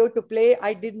Entode video to play.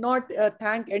 I did not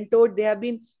thank Entode. They have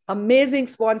been amazing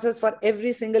sponsors for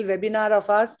every single webinar of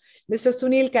us. Mr.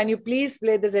 Sunil, can you please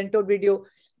play this Entode video?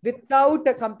 Without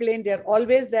a complaint, they're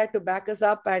always there to back us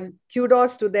up, and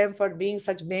kudos to them for being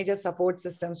such major support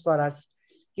systems for us.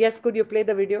 Yes, could you play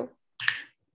the video?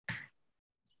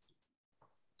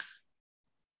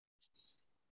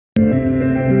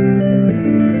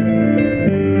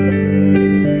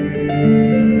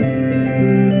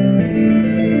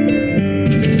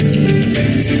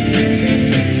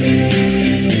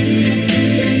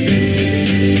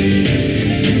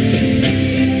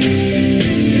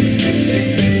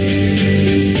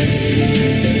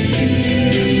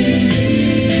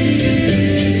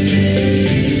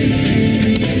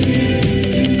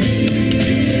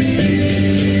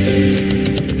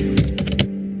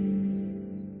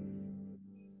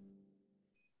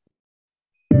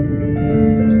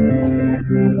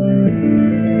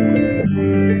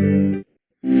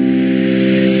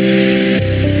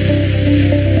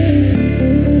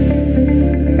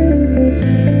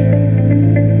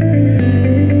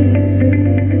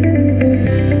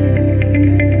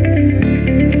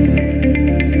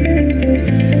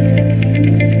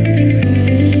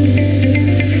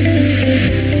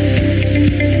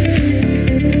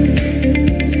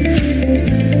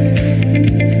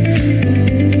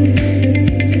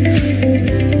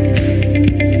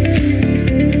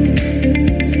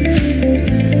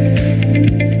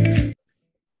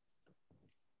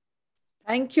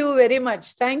 Thank you very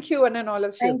much. Thank you, one and all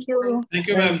of you. Thank you. Thank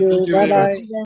you, ma'am. Thank you. Bye-bye.